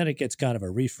 And then it gets kind of a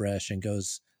refresh and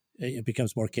it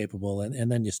becomes more capable,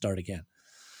 and then you start again.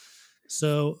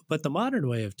 So, but the modern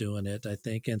way of doing it, I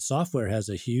think, and software has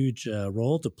a huge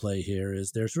role to play here,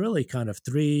 is there's really kind of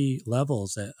three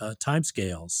levels,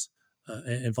 timescales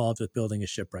involved with building a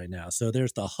ship right now. So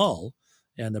there's the hull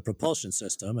and the propulsion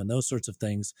system and those sorts of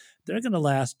things. They're going to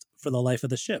last for the life of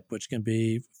the ship, which can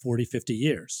be 40, 50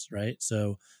 years, right?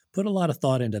 So put a lot of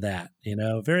thought into that,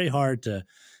 very hard to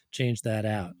change that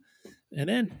out. And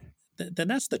then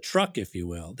that's the truck, if you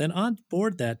will. Then on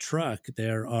board that truck,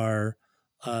 there are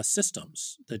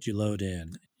systems that you load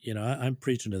in. I'm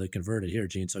preaching to the converted here,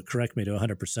 Gene, so correct me to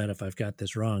 100% if I've got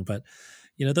this wrong. But,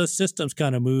 those systems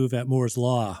kind of move at Moore's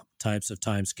Law types of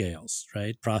time scales,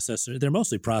 right? They're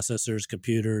mostly processors,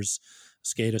 computers,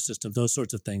 SCADA systems, those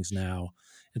sorts of things now.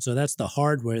 And so that's the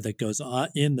hardware that goes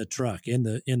in the truck, in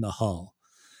the hull.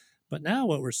 But now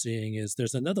what we're seeing is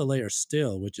there's another layer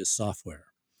still, which is software.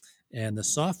 And the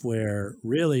software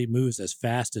really moves as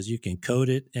fast as you can code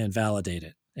it and validate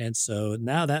it. And so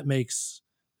now that makes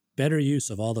better use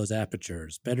of all those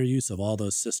apertures, better use of all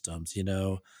those systems,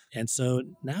 And so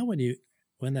now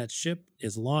when that ship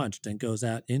is launched and goes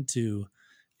out into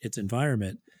its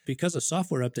environment, because of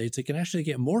software updates, it can actually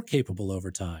get more capable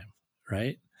over time,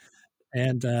 right?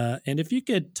 And if you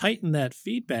could tighten that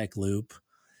feedback loop,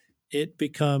 it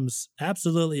becomes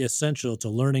absolutely essential to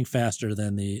learning faster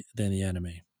than the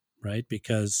enemy, right?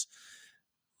 Because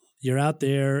you're out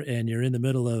there and you're in the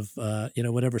middle of,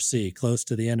 whatever sea, close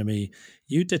to the enemy.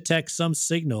 You detect some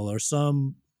signal or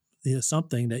some,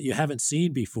 something that you haven't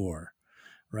seen before,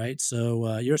 right?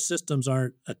 So your systems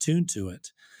aren't attuned to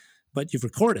it, but you've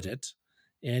recorded it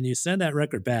and you send that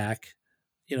record back.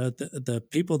 The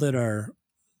people that are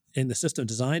in the system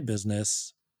design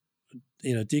business,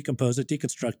 decompose it,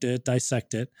 deconstruct it,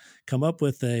 dissect it, come up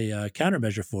with a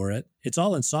countermeasure for it. It's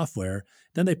all in software.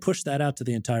 Then they push that out to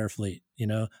the entire fleet.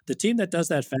 The team that does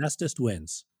that fastest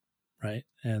wins, right?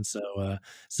 And so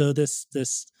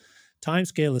this time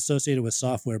scale associated with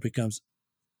software becomes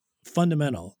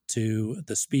fundamental to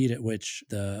the speed at which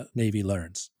the Navy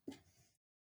learns.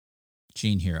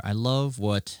 Gene here. I love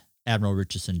what Admiral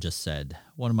Richardson just said.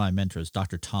 One of my mentors,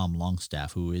 Dr. Tom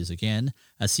Longstaff, who is, again,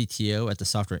 a CTO at the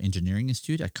Software Engineering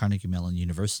Institute at Carnegie Mellon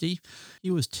University,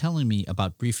 he was telling me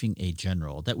about briefing a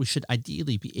general that we should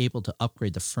ideally be able to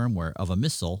upgrade the firmware of a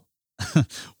missile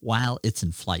while it's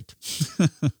in flight,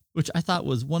 which I thought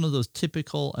was one of those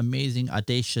typical, amazing,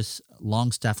 audacious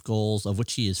Longstaff goals of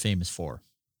which he is famous for.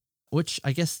 which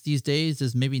I guess these days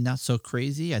is maybe not so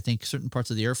crazy. I think certain parts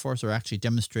of the Air Force are actually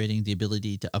demonstrating the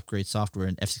ability to upgrade software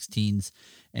in F-16s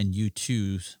and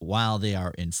U-2s while they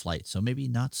are in flight. So maybe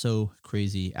not so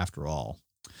crazy after all.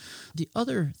 The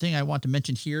other thing I want to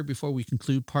mention here before we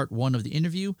conclude part 1 of the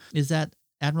interview is that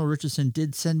Admiral Richardson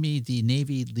did send me the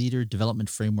Navy Leader Development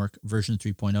Framework version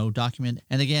 3.0 document.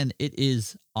 And again, it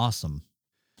is awesome.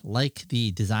 Like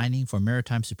the Designing for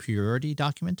Maritime Superiority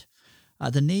document,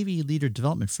 the Navy Leader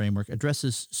Development Framework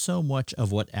addresses so much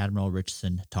of what Admiral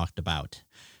Richardson talked about.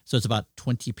 So it's about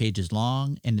 20 pages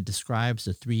long, and it describes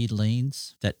the 3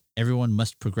 lanes that everyone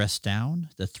must progress down,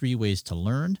 the 3 ways to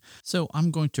learn. So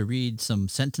I'm going to read some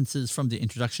sentences from the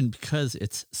introduction because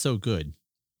it's so good.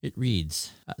 It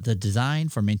reads, the design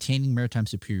for maintaining maritime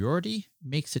superiority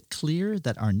makes it clear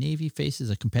that our Navy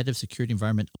faces a competitive security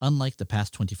environment unlike the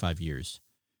past 25 years.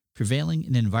 Prevailing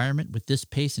in an environment with this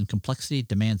pace and complexity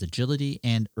demands agility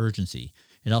and urgency.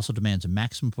 It also demands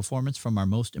maximum performance from our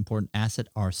most important asset,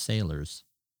 our sailors.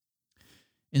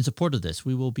 In support of this,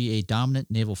 we will be a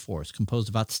dominant naval force composed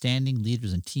of outstanding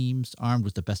leaders and teams armed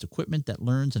with the best equipment that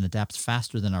learns and adapts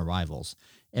faster than our rivals.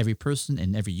 Every person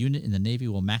and every unit in the Navy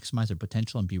will maximize their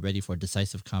potential and be ready for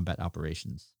decisive combat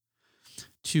operations.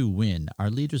 To win, our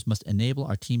leaders must enable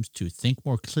our teams to think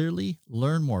more clearly,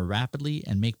 learn more rapidly,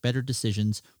 and make better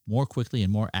decisions more quickly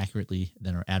and more accurately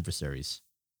than our adversaries.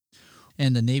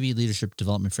 And the Navy Leadership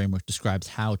Development Framework describes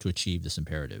how to achieve this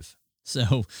imperative.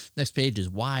 So, next page is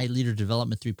Why Leader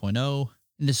Development 3.0,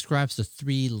 and describes the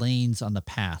 3 lanes on the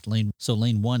path. Lane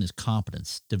 1 is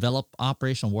competence. Develop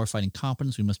operational warfighting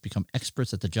competence. We must become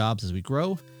experts at the jobs as we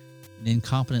grow. An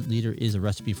incompetent leader is a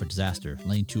recipe for disaster.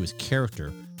 Lane 2 is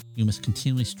character. We must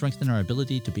continually strengthen our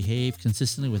ability to behave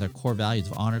consistently with our core values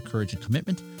of honor, courage, and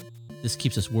commitment. This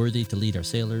keeps us worthy to lead our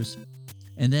sailors.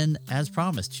 And then, as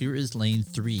promised, here is Lane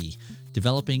 3,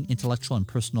 developing intellectual and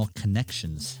personal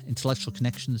connections. Intellectual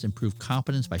connections improve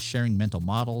competence by sharing mental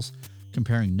models,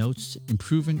 comparing notes,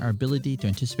 improving our ability to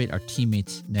anticipate our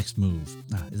teammates' next move.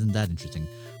 Isn't that interesting?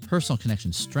 Personal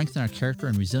connections strengthen our character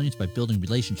and resilience by building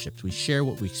relationships. We share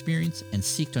what we experience and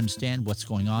seek to understand what's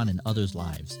going on in others'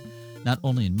 lives, not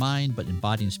only in mind, but in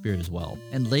body and spirit as well.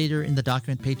 And later in the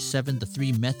document, page 7, the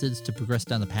 3 methods to progress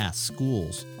down the path.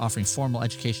 Schools, offering formal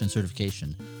education and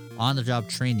certification, on-the-job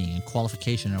training and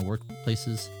qualification in our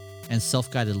workplaces, and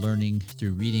self-guided learning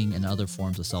through reading and other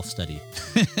forms of self-study.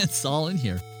 It's all in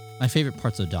here. My favorite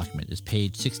parts of the document is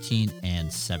page 16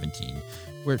 and 17,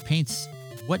 where it paints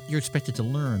what you're expected to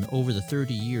learn over the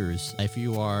 30 years if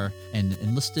you are an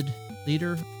enlisted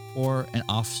leader or an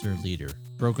officer leader,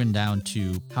 broken down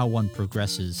to how one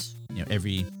progresses,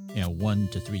 every 1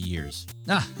 to 3 years.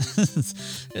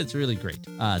 It's really great.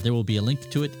 There will be a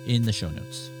link to it in the show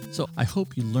notes. So I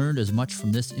hope you learned as much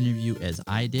from this interview as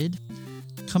I did.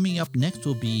 Coming up next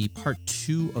will be part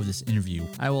 2 of this interview.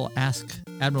 I will ask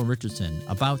Admiral Richardson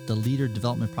about the leader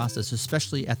development process,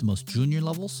 especially at the most junior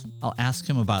levels. I'll ask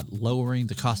him about lowering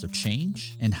the cost of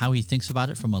change and how he thinks about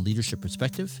it from a leadership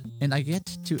perspective. And I get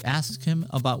to ask him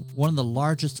about one of the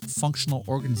largest functional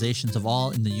organizations of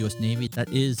all in the U.S. Navy,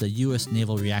 that is the U.S.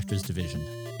 Naval Reactors Division,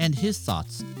 and his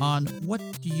thoughts on what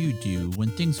do you do when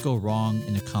things go wrong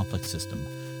in a complex system?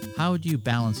 How do you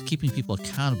balance keeping people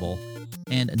accountable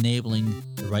and enabling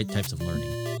the right types of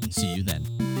learning? See you then.